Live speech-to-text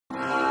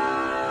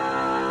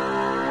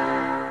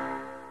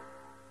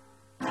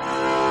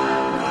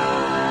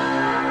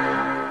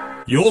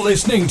You're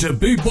listening to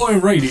Boot Boy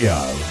Radio.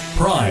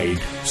 Pride,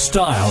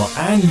 style,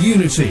 and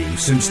unity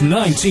since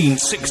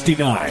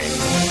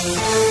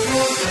 1969.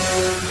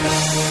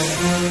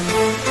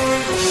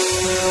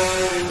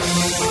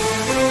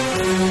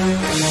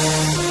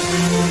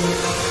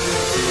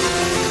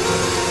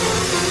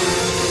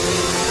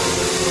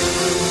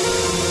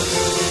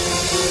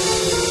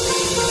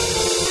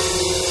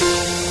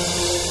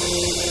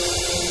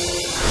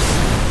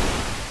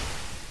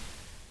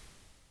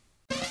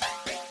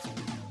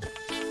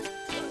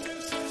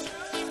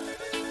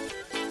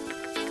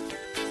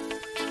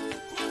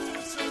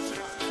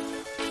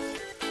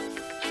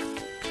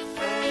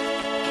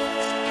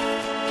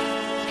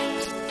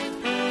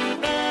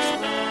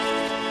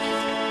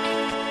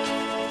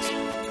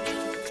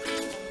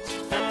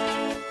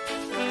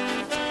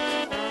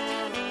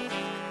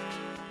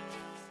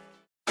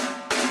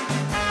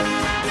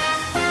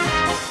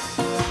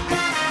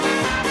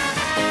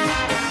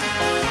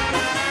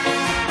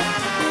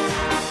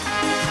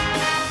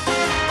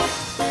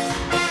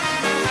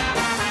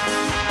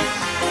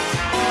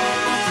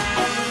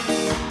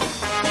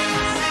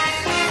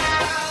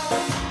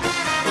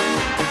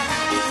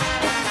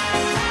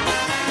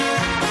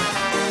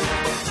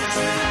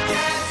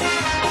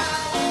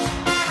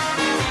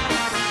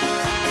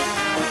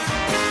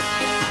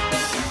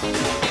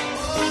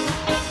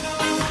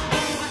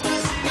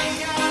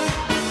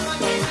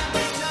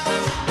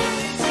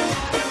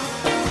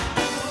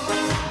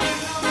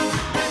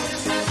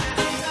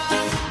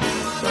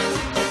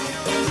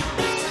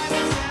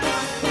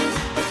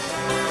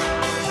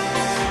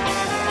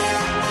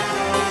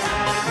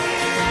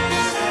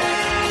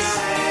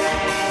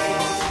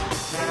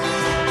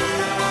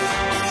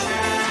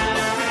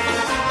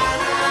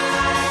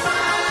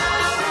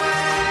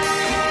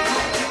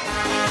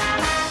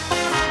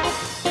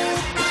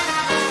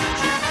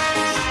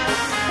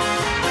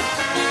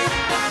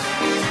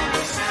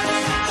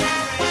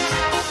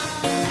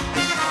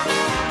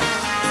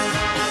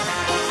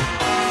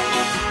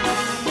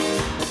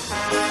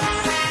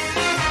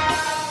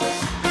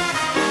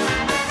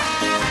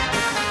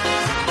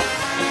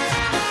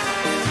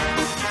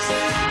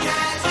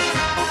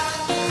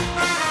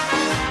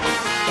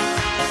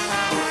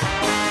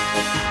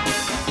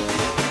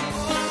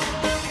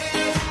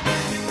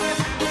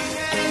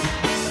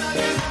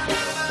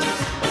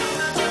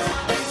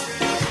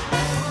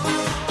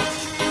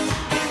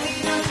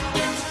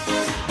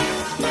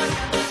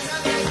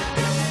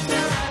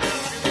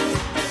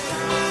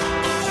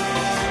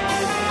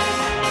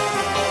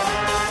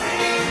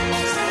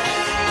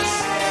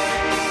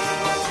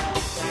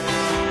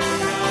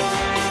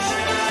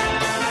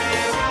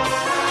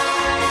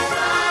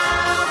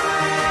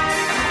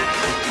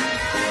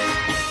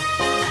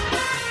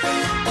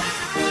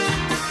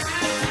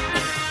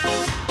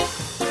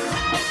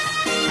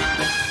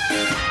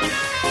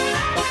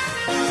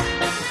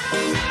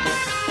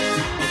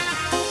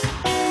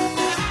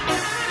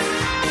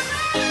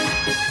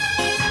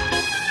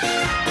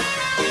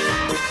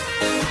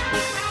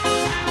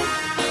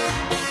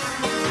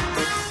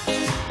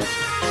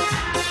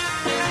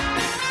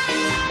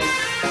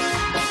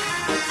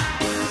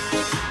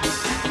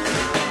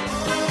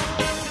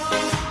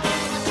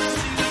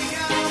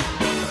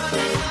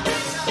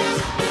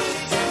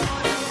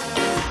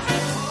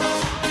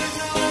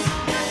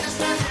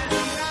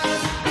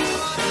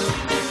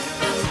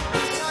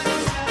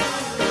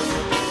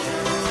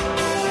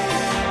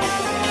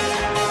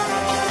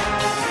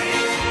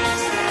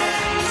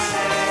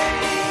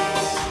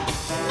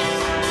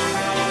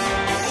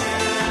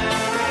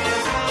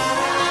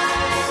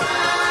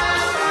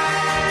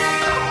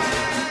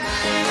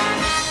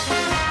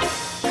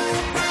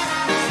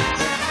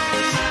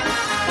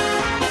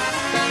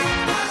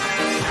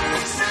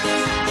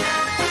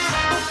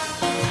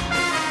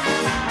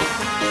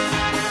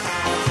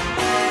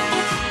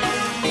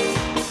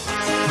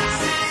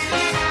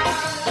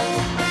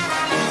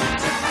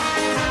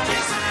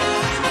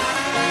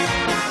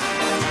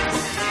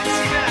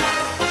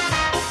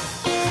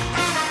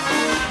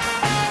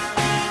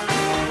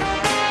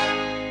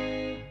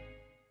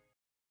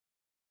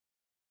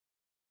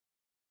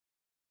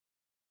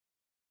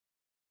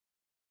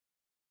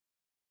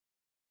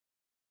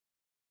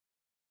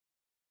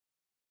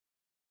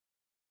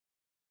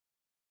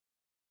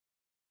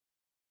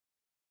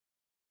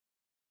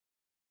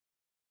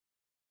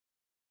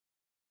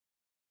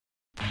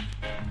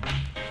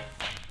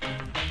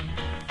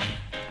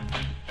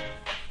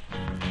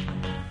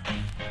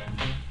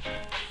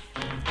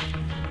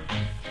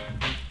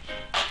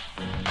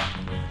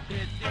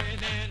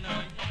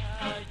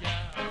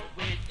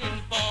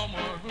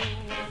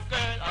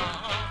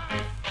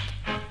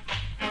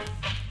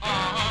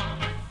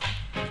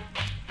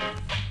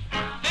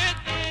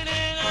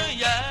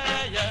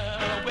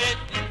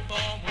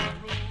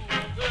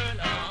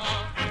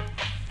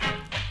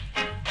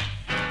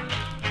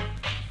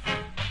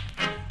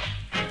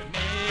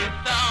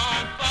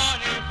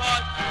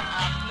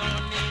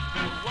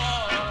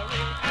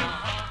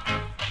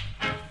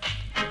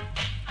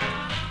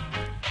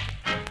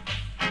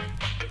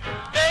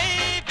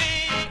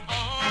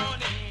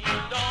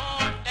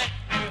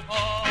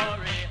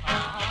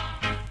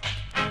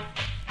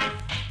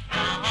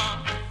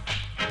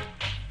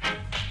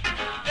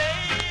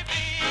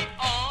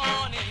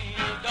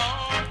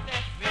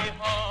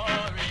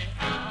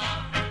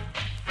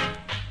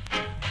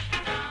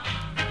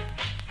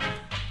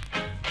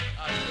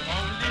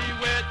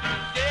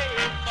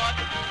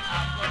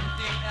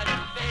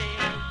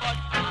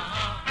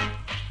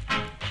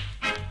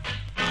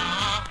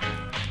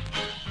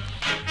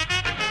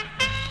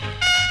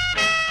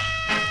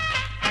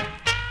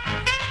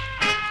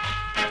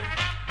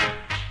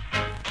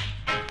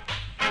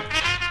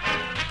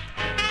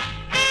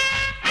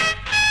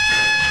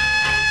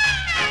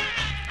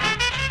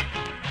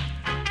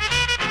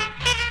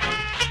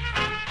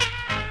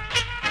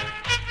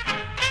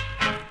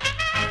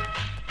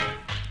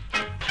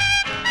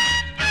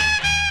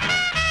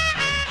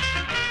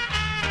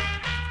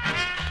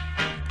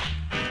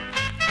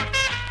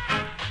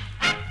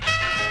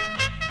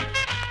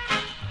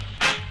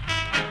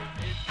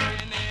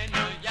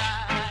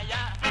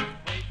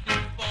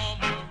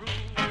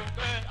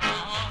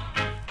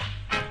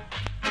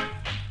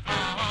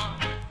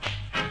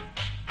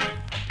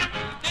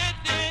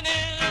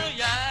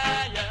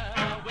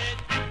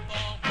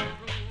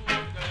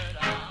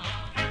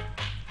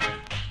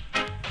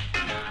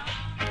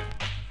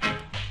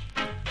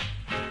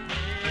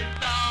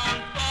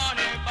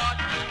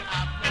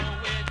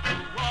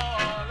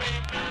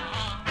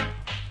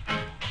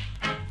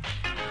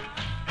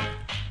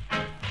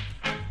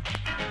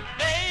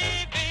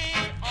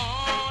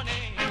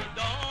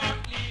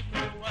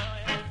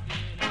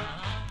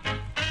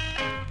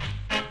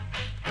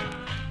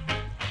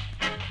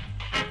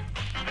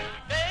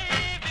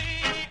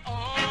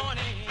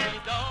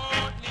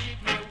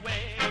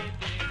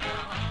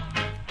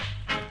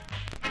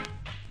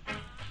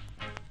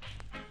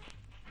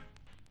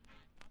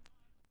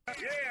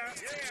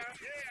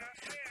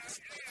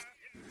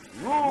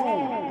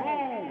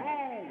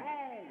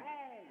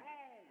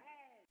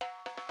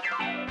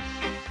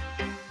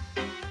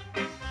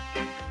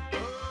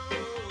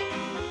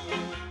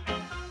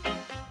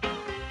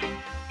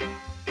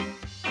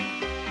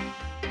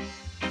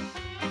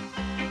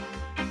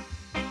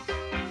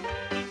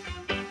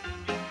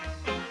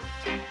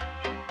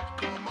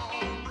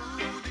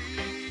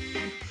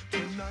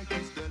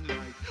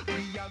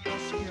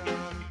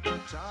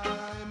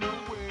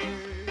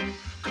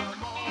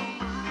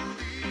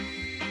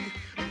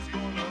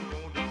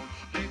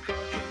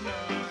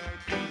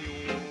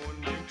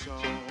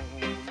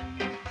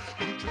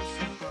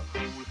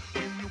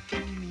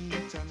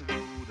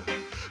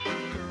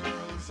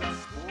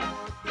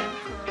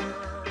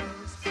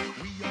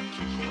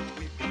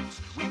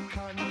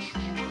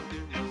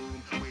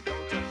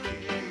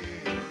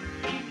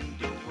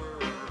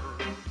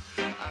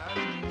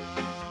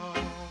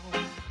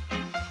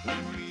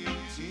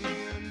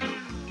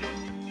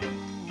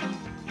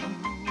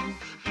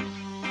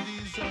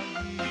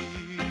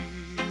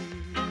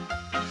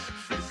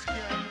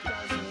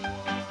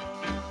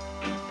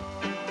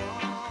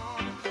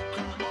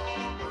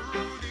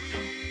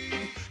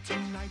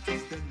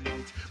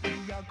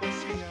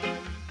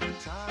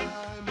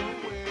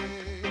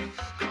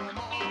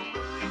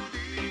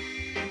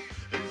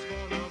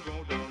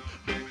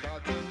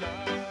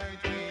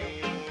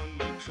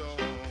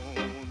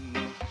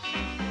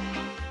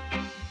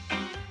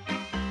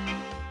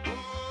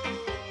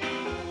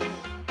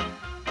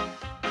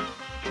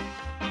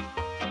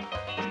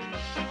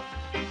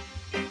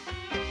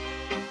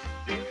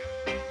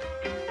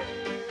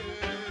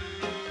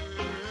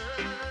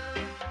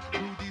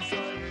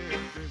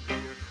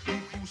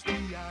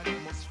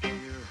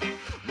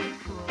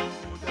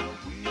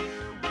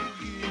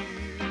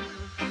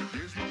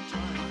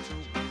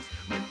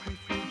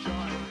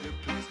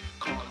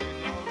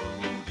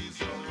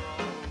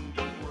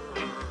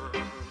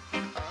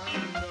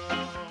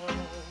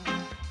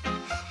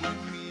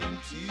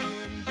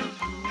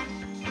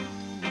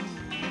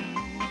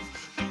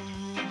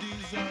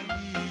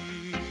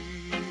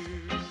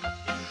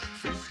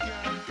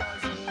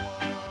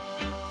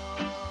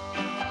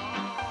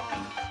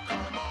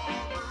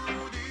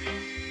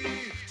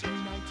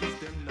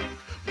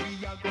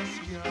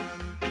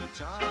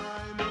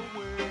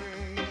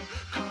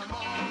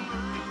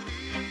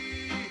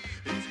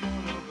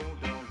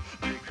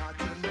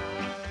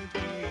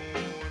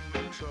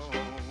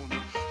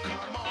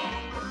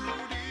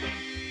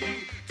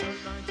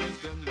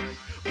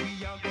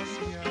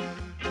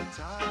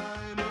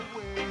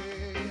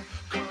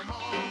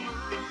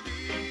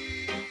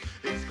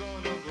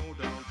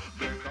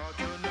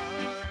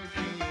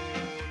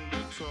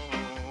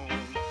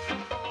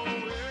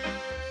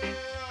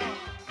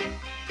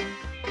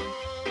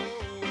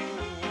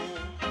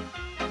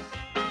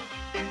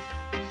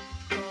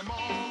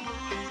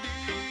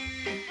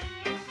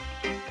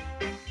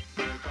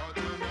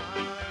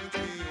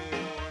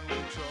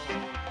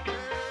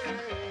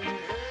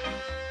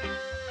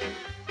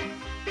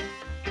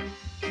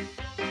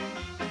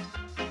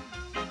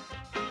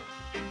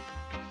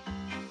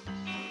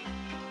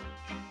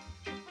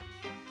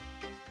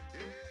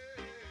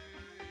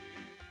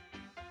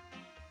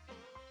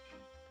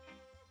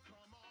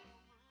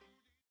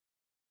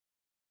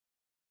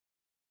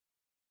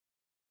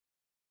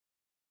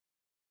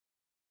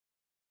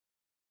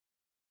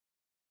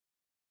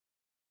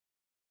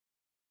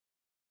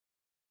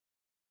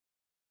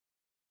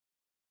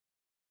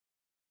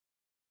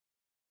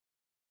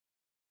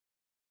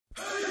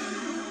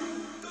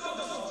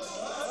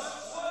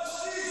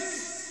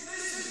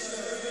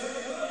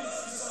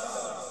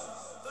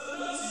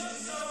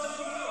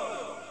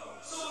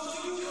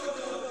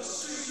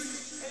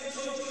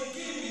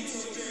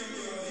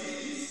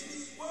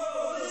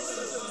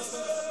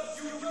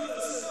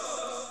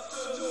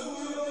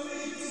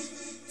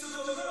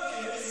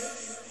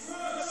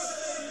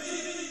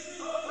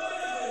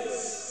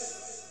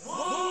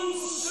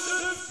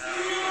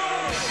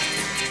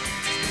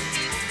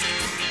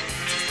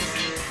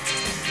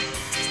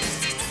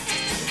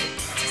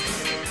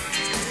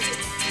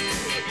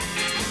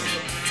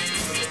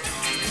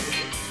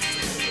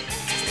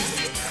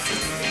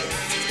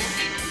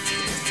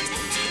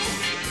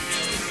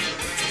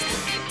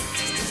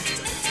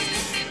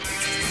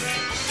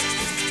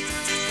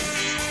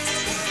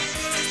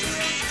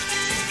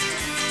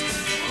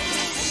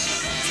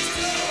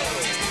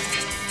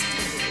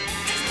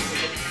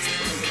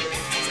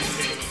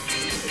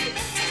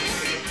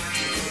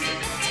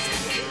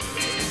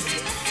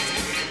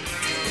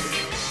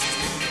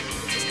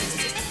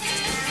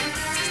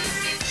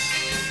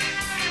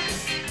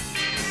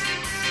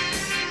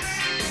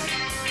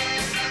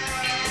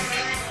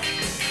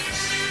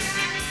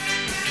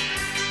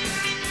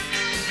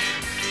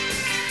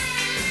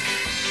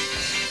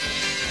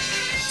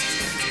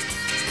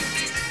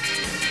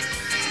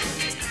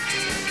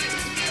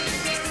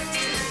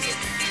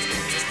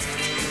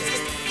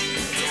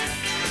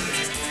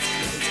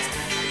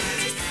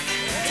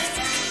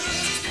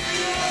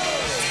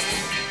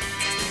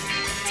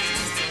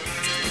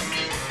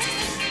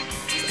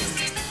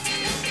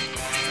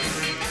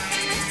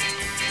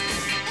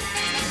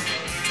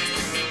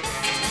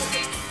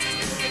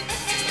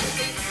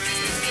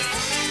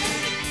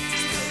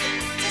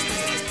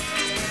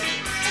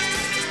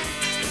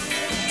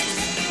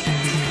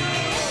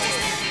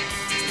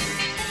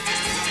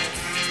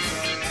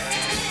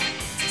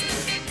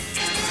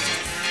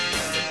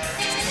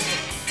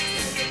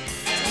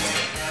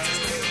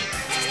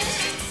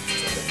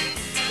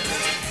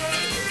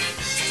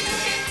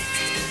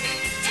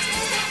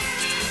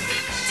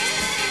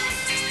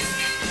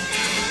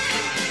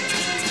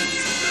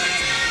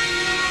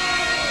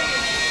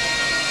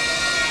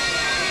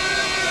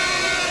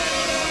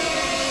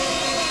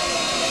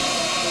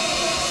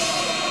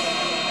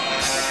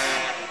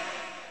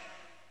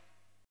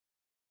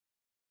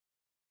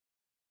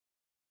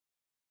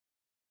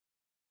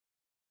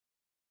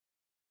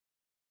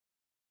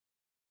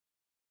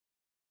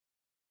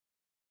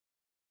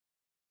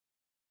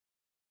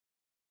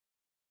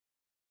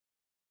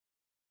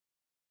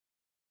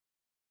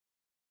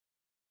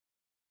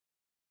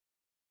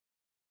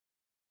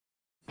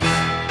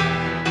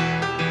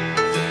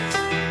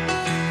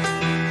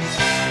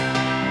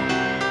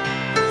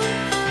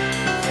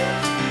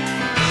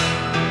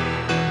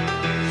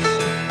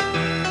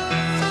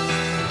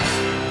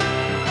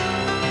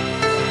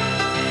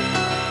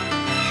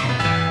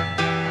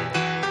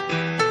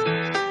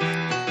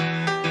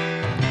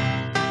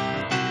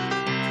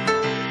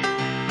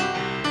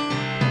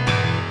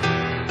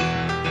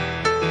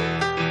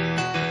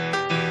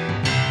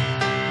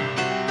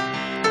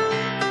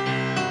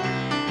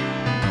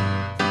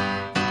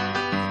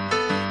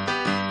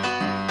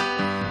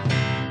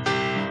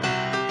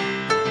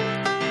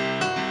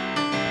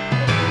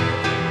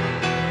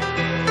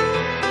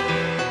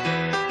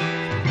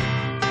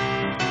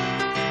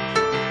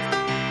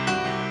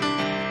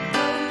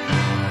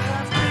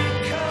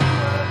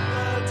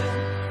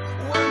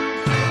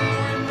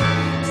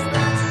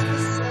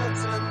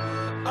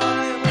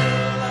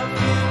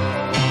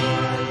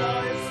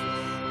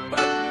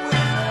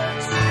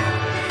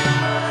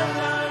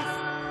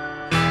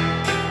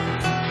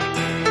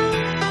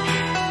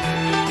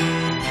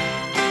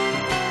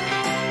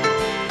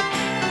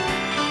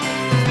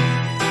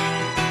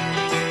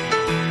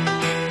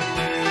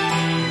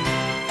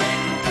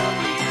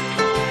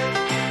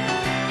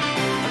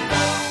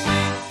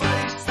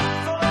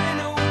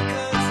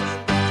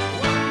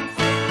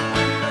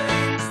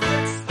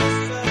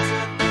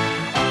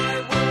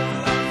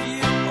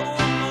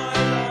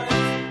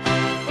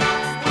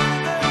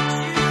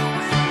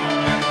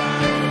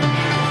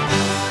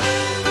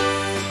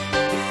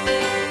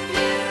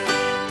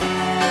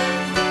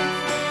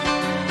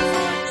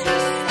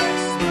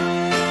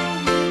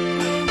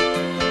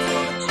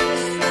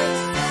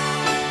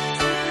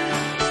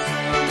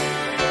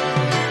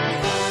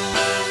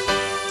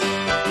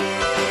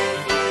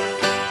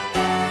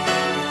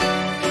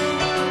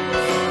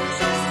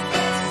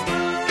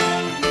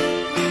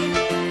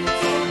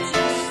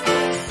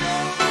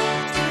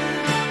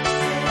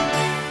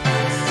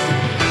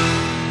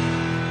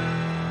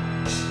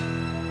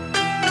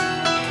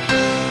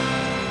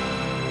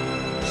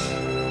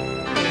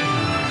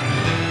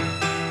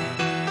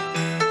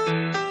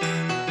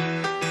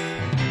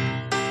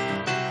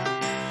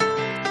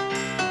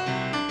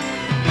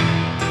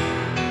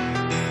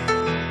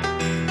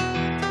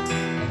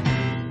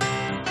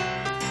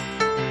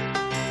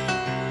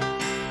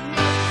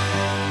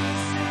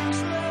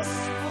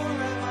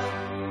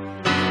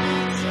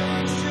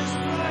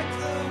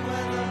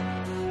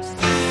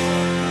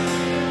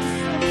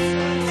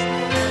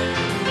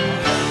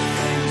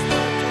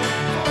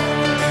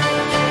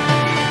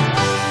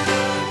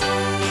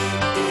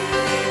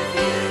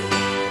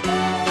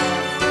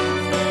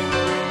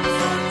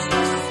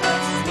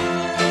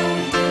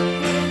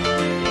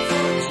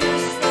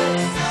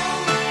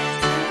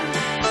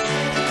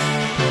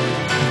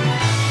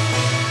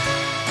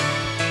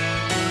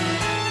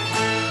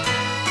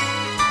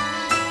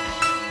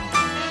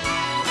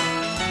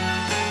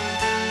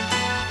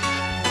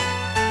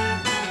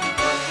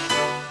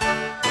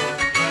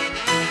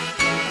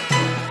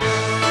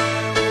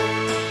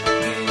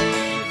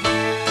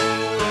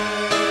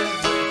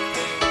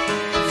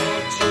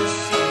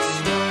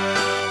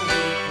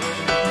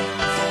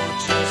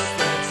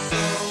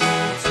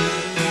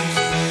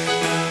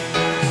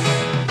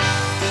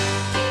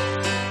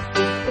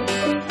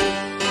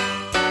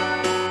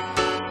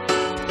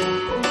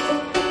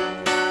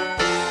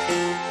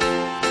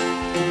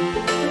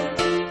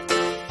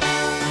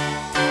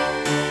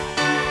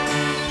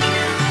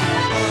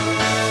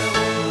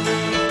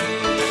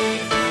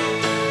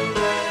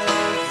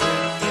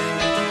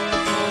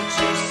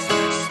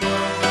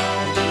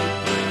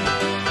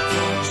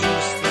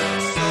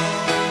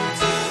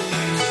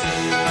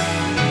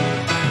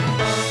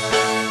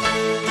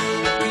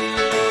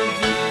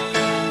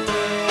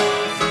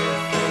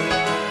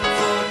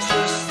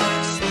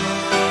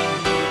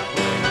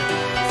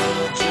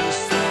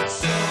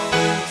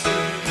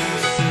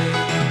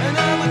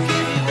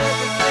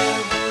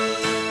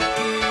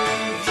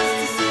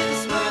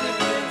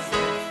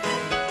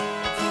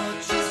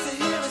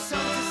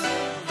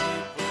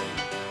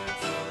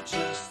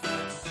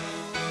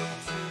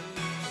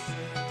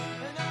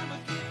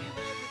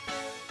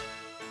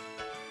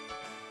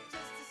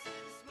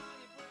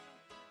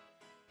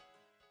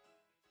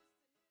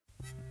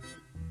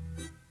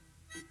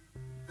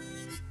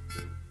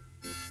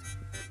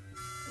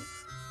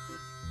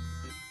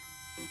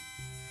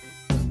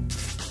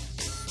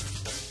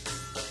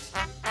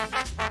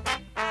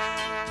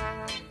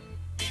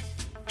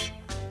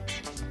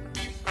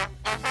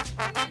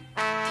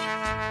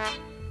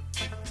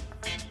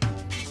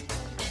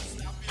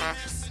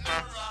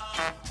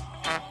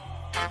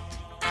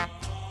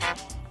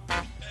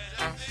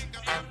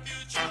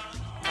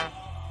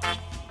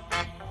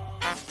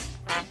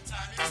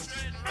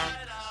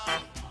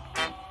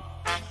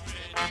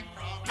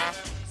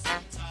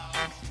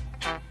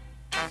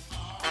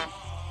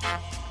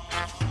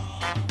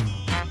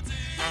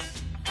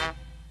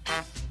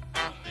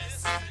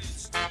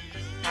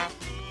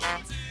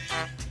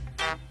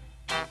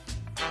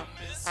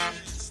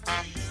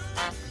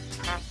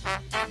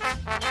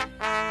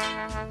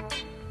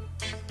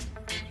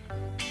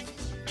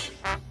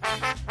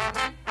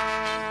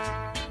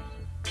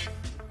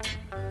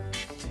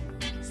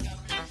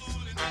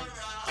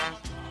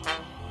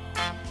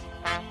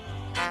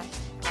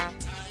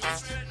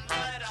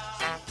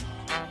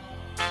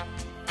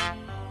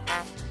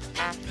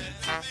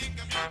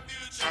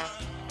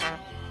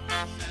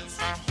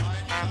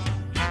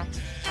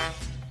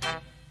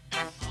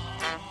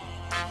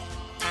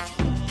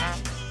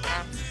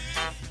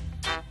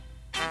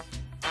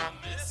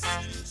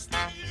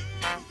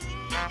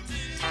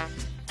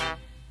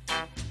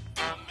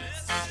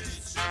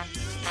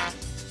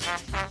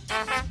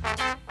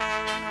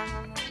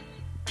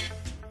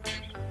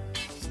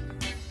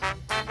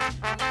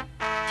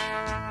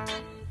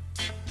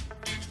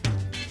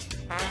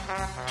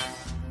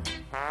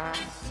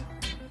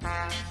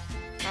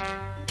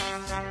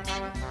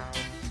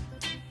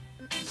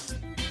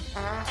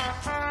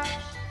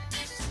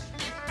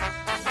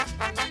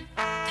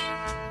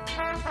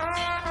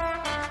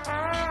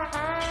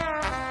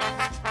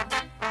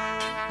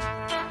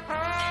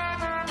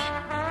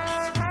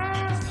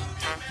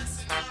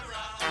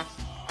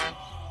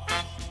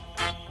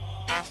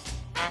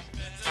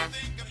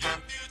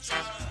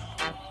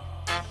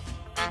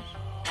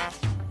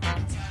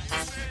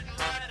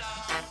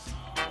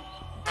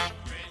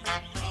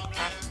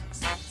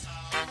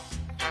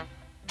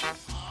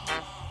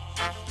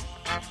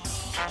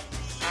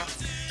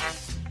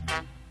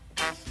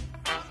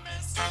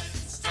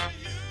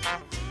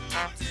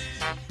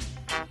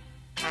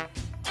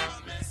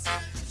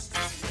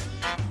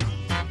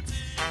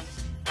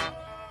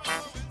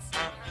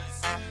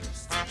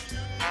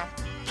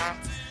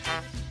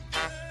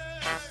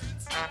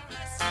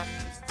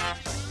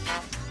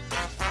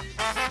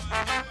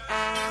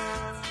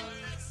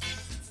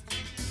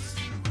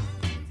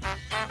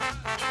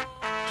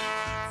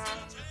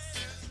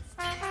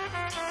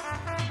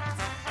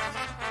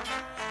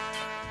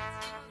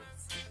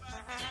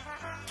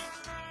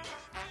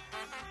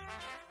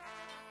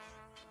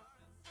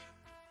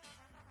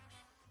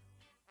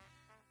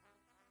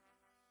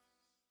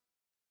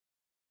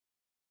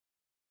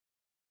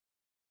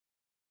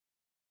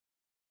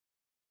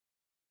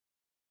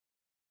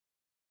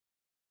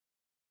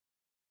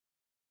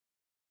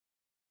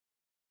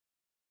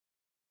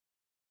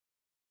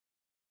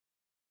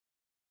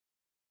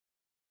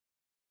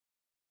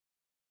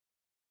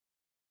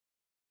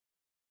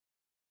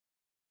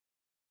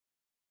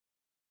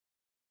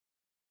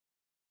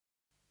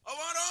 I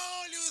want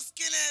all you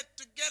skinheads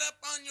to get up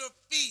on your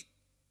feet.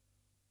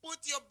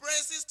 Put your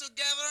braces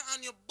together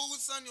and your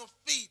boots on your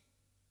feet.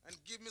 And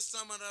give me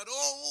some of that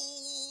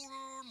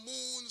old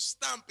moon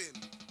stomping.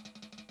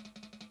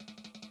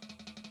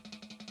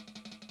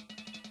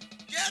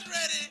 Get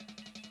ready.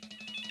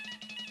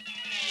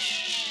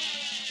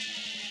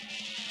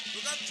 We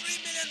got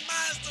 3 million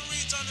miles to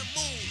reach on the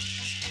moon.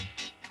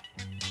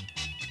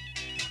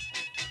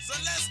 So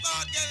let's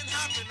start getting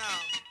happy now.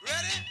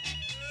 Ready?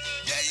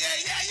 Yeah, yeah,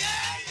 yeah,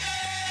 yeah, yeah.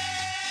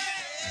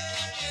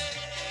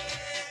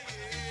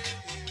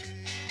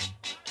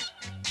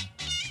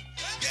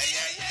 Yeah,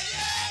 yeah, yeah,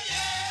 yeah,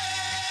 yeah.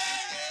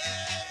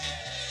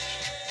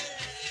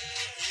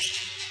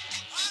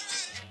 All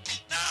right.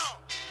 Now,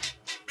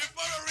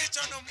 before we reach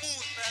on the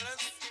moon,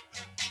 fellas,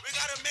 we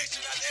gotta make sure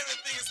that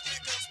everything is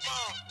spick and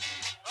span.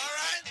 All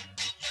right?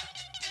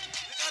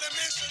 You gotta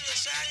make sure you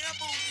shine your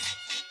boots.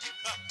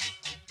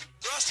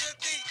 Brush your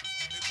teeth,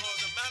 because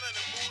the man on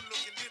the moon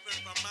looking different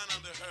from man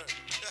on the earth.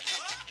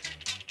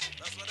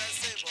 That's what I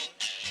say, boy.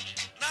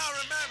 Now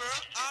remember,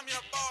 I'm your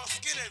boss,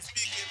 Skinhead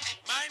speaking.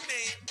 My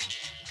name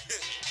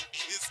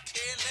is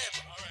Caleb.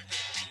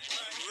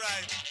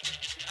 Right.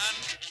 And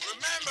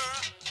remember,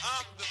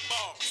 I'm the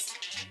boss.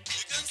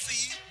 You can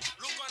see,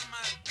 look on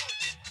my foot,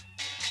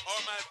 or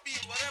my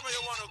feet, whatever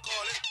you want to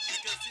call it. You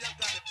can see I've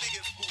got the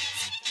biggest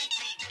boots.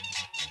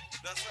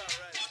 That's all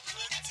right.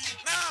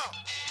 Now,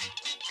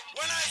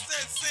 when I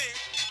said sing,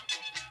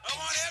 I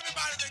want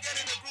everybody to get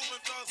in the groove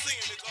and start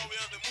singing because we're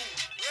on the moon.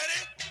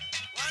 Ready?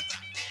 One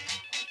time.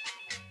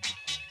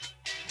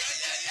 Yeah,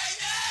 yeah, yeah,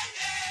 yeah,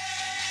 yeah.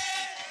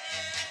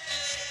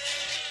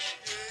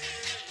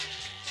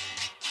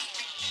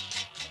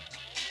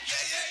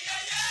 Yeah, yeah,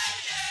 yeah, yeah,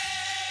 yeah.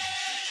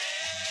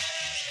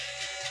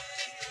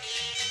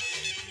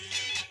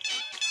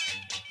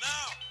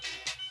 Now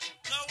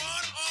I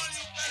want all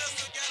you fellas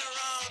to get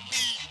around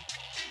me,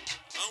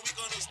 and we're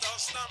gonna start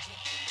stomping.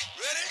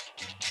 Ready?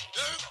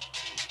 Here we go.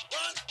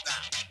 One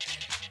time.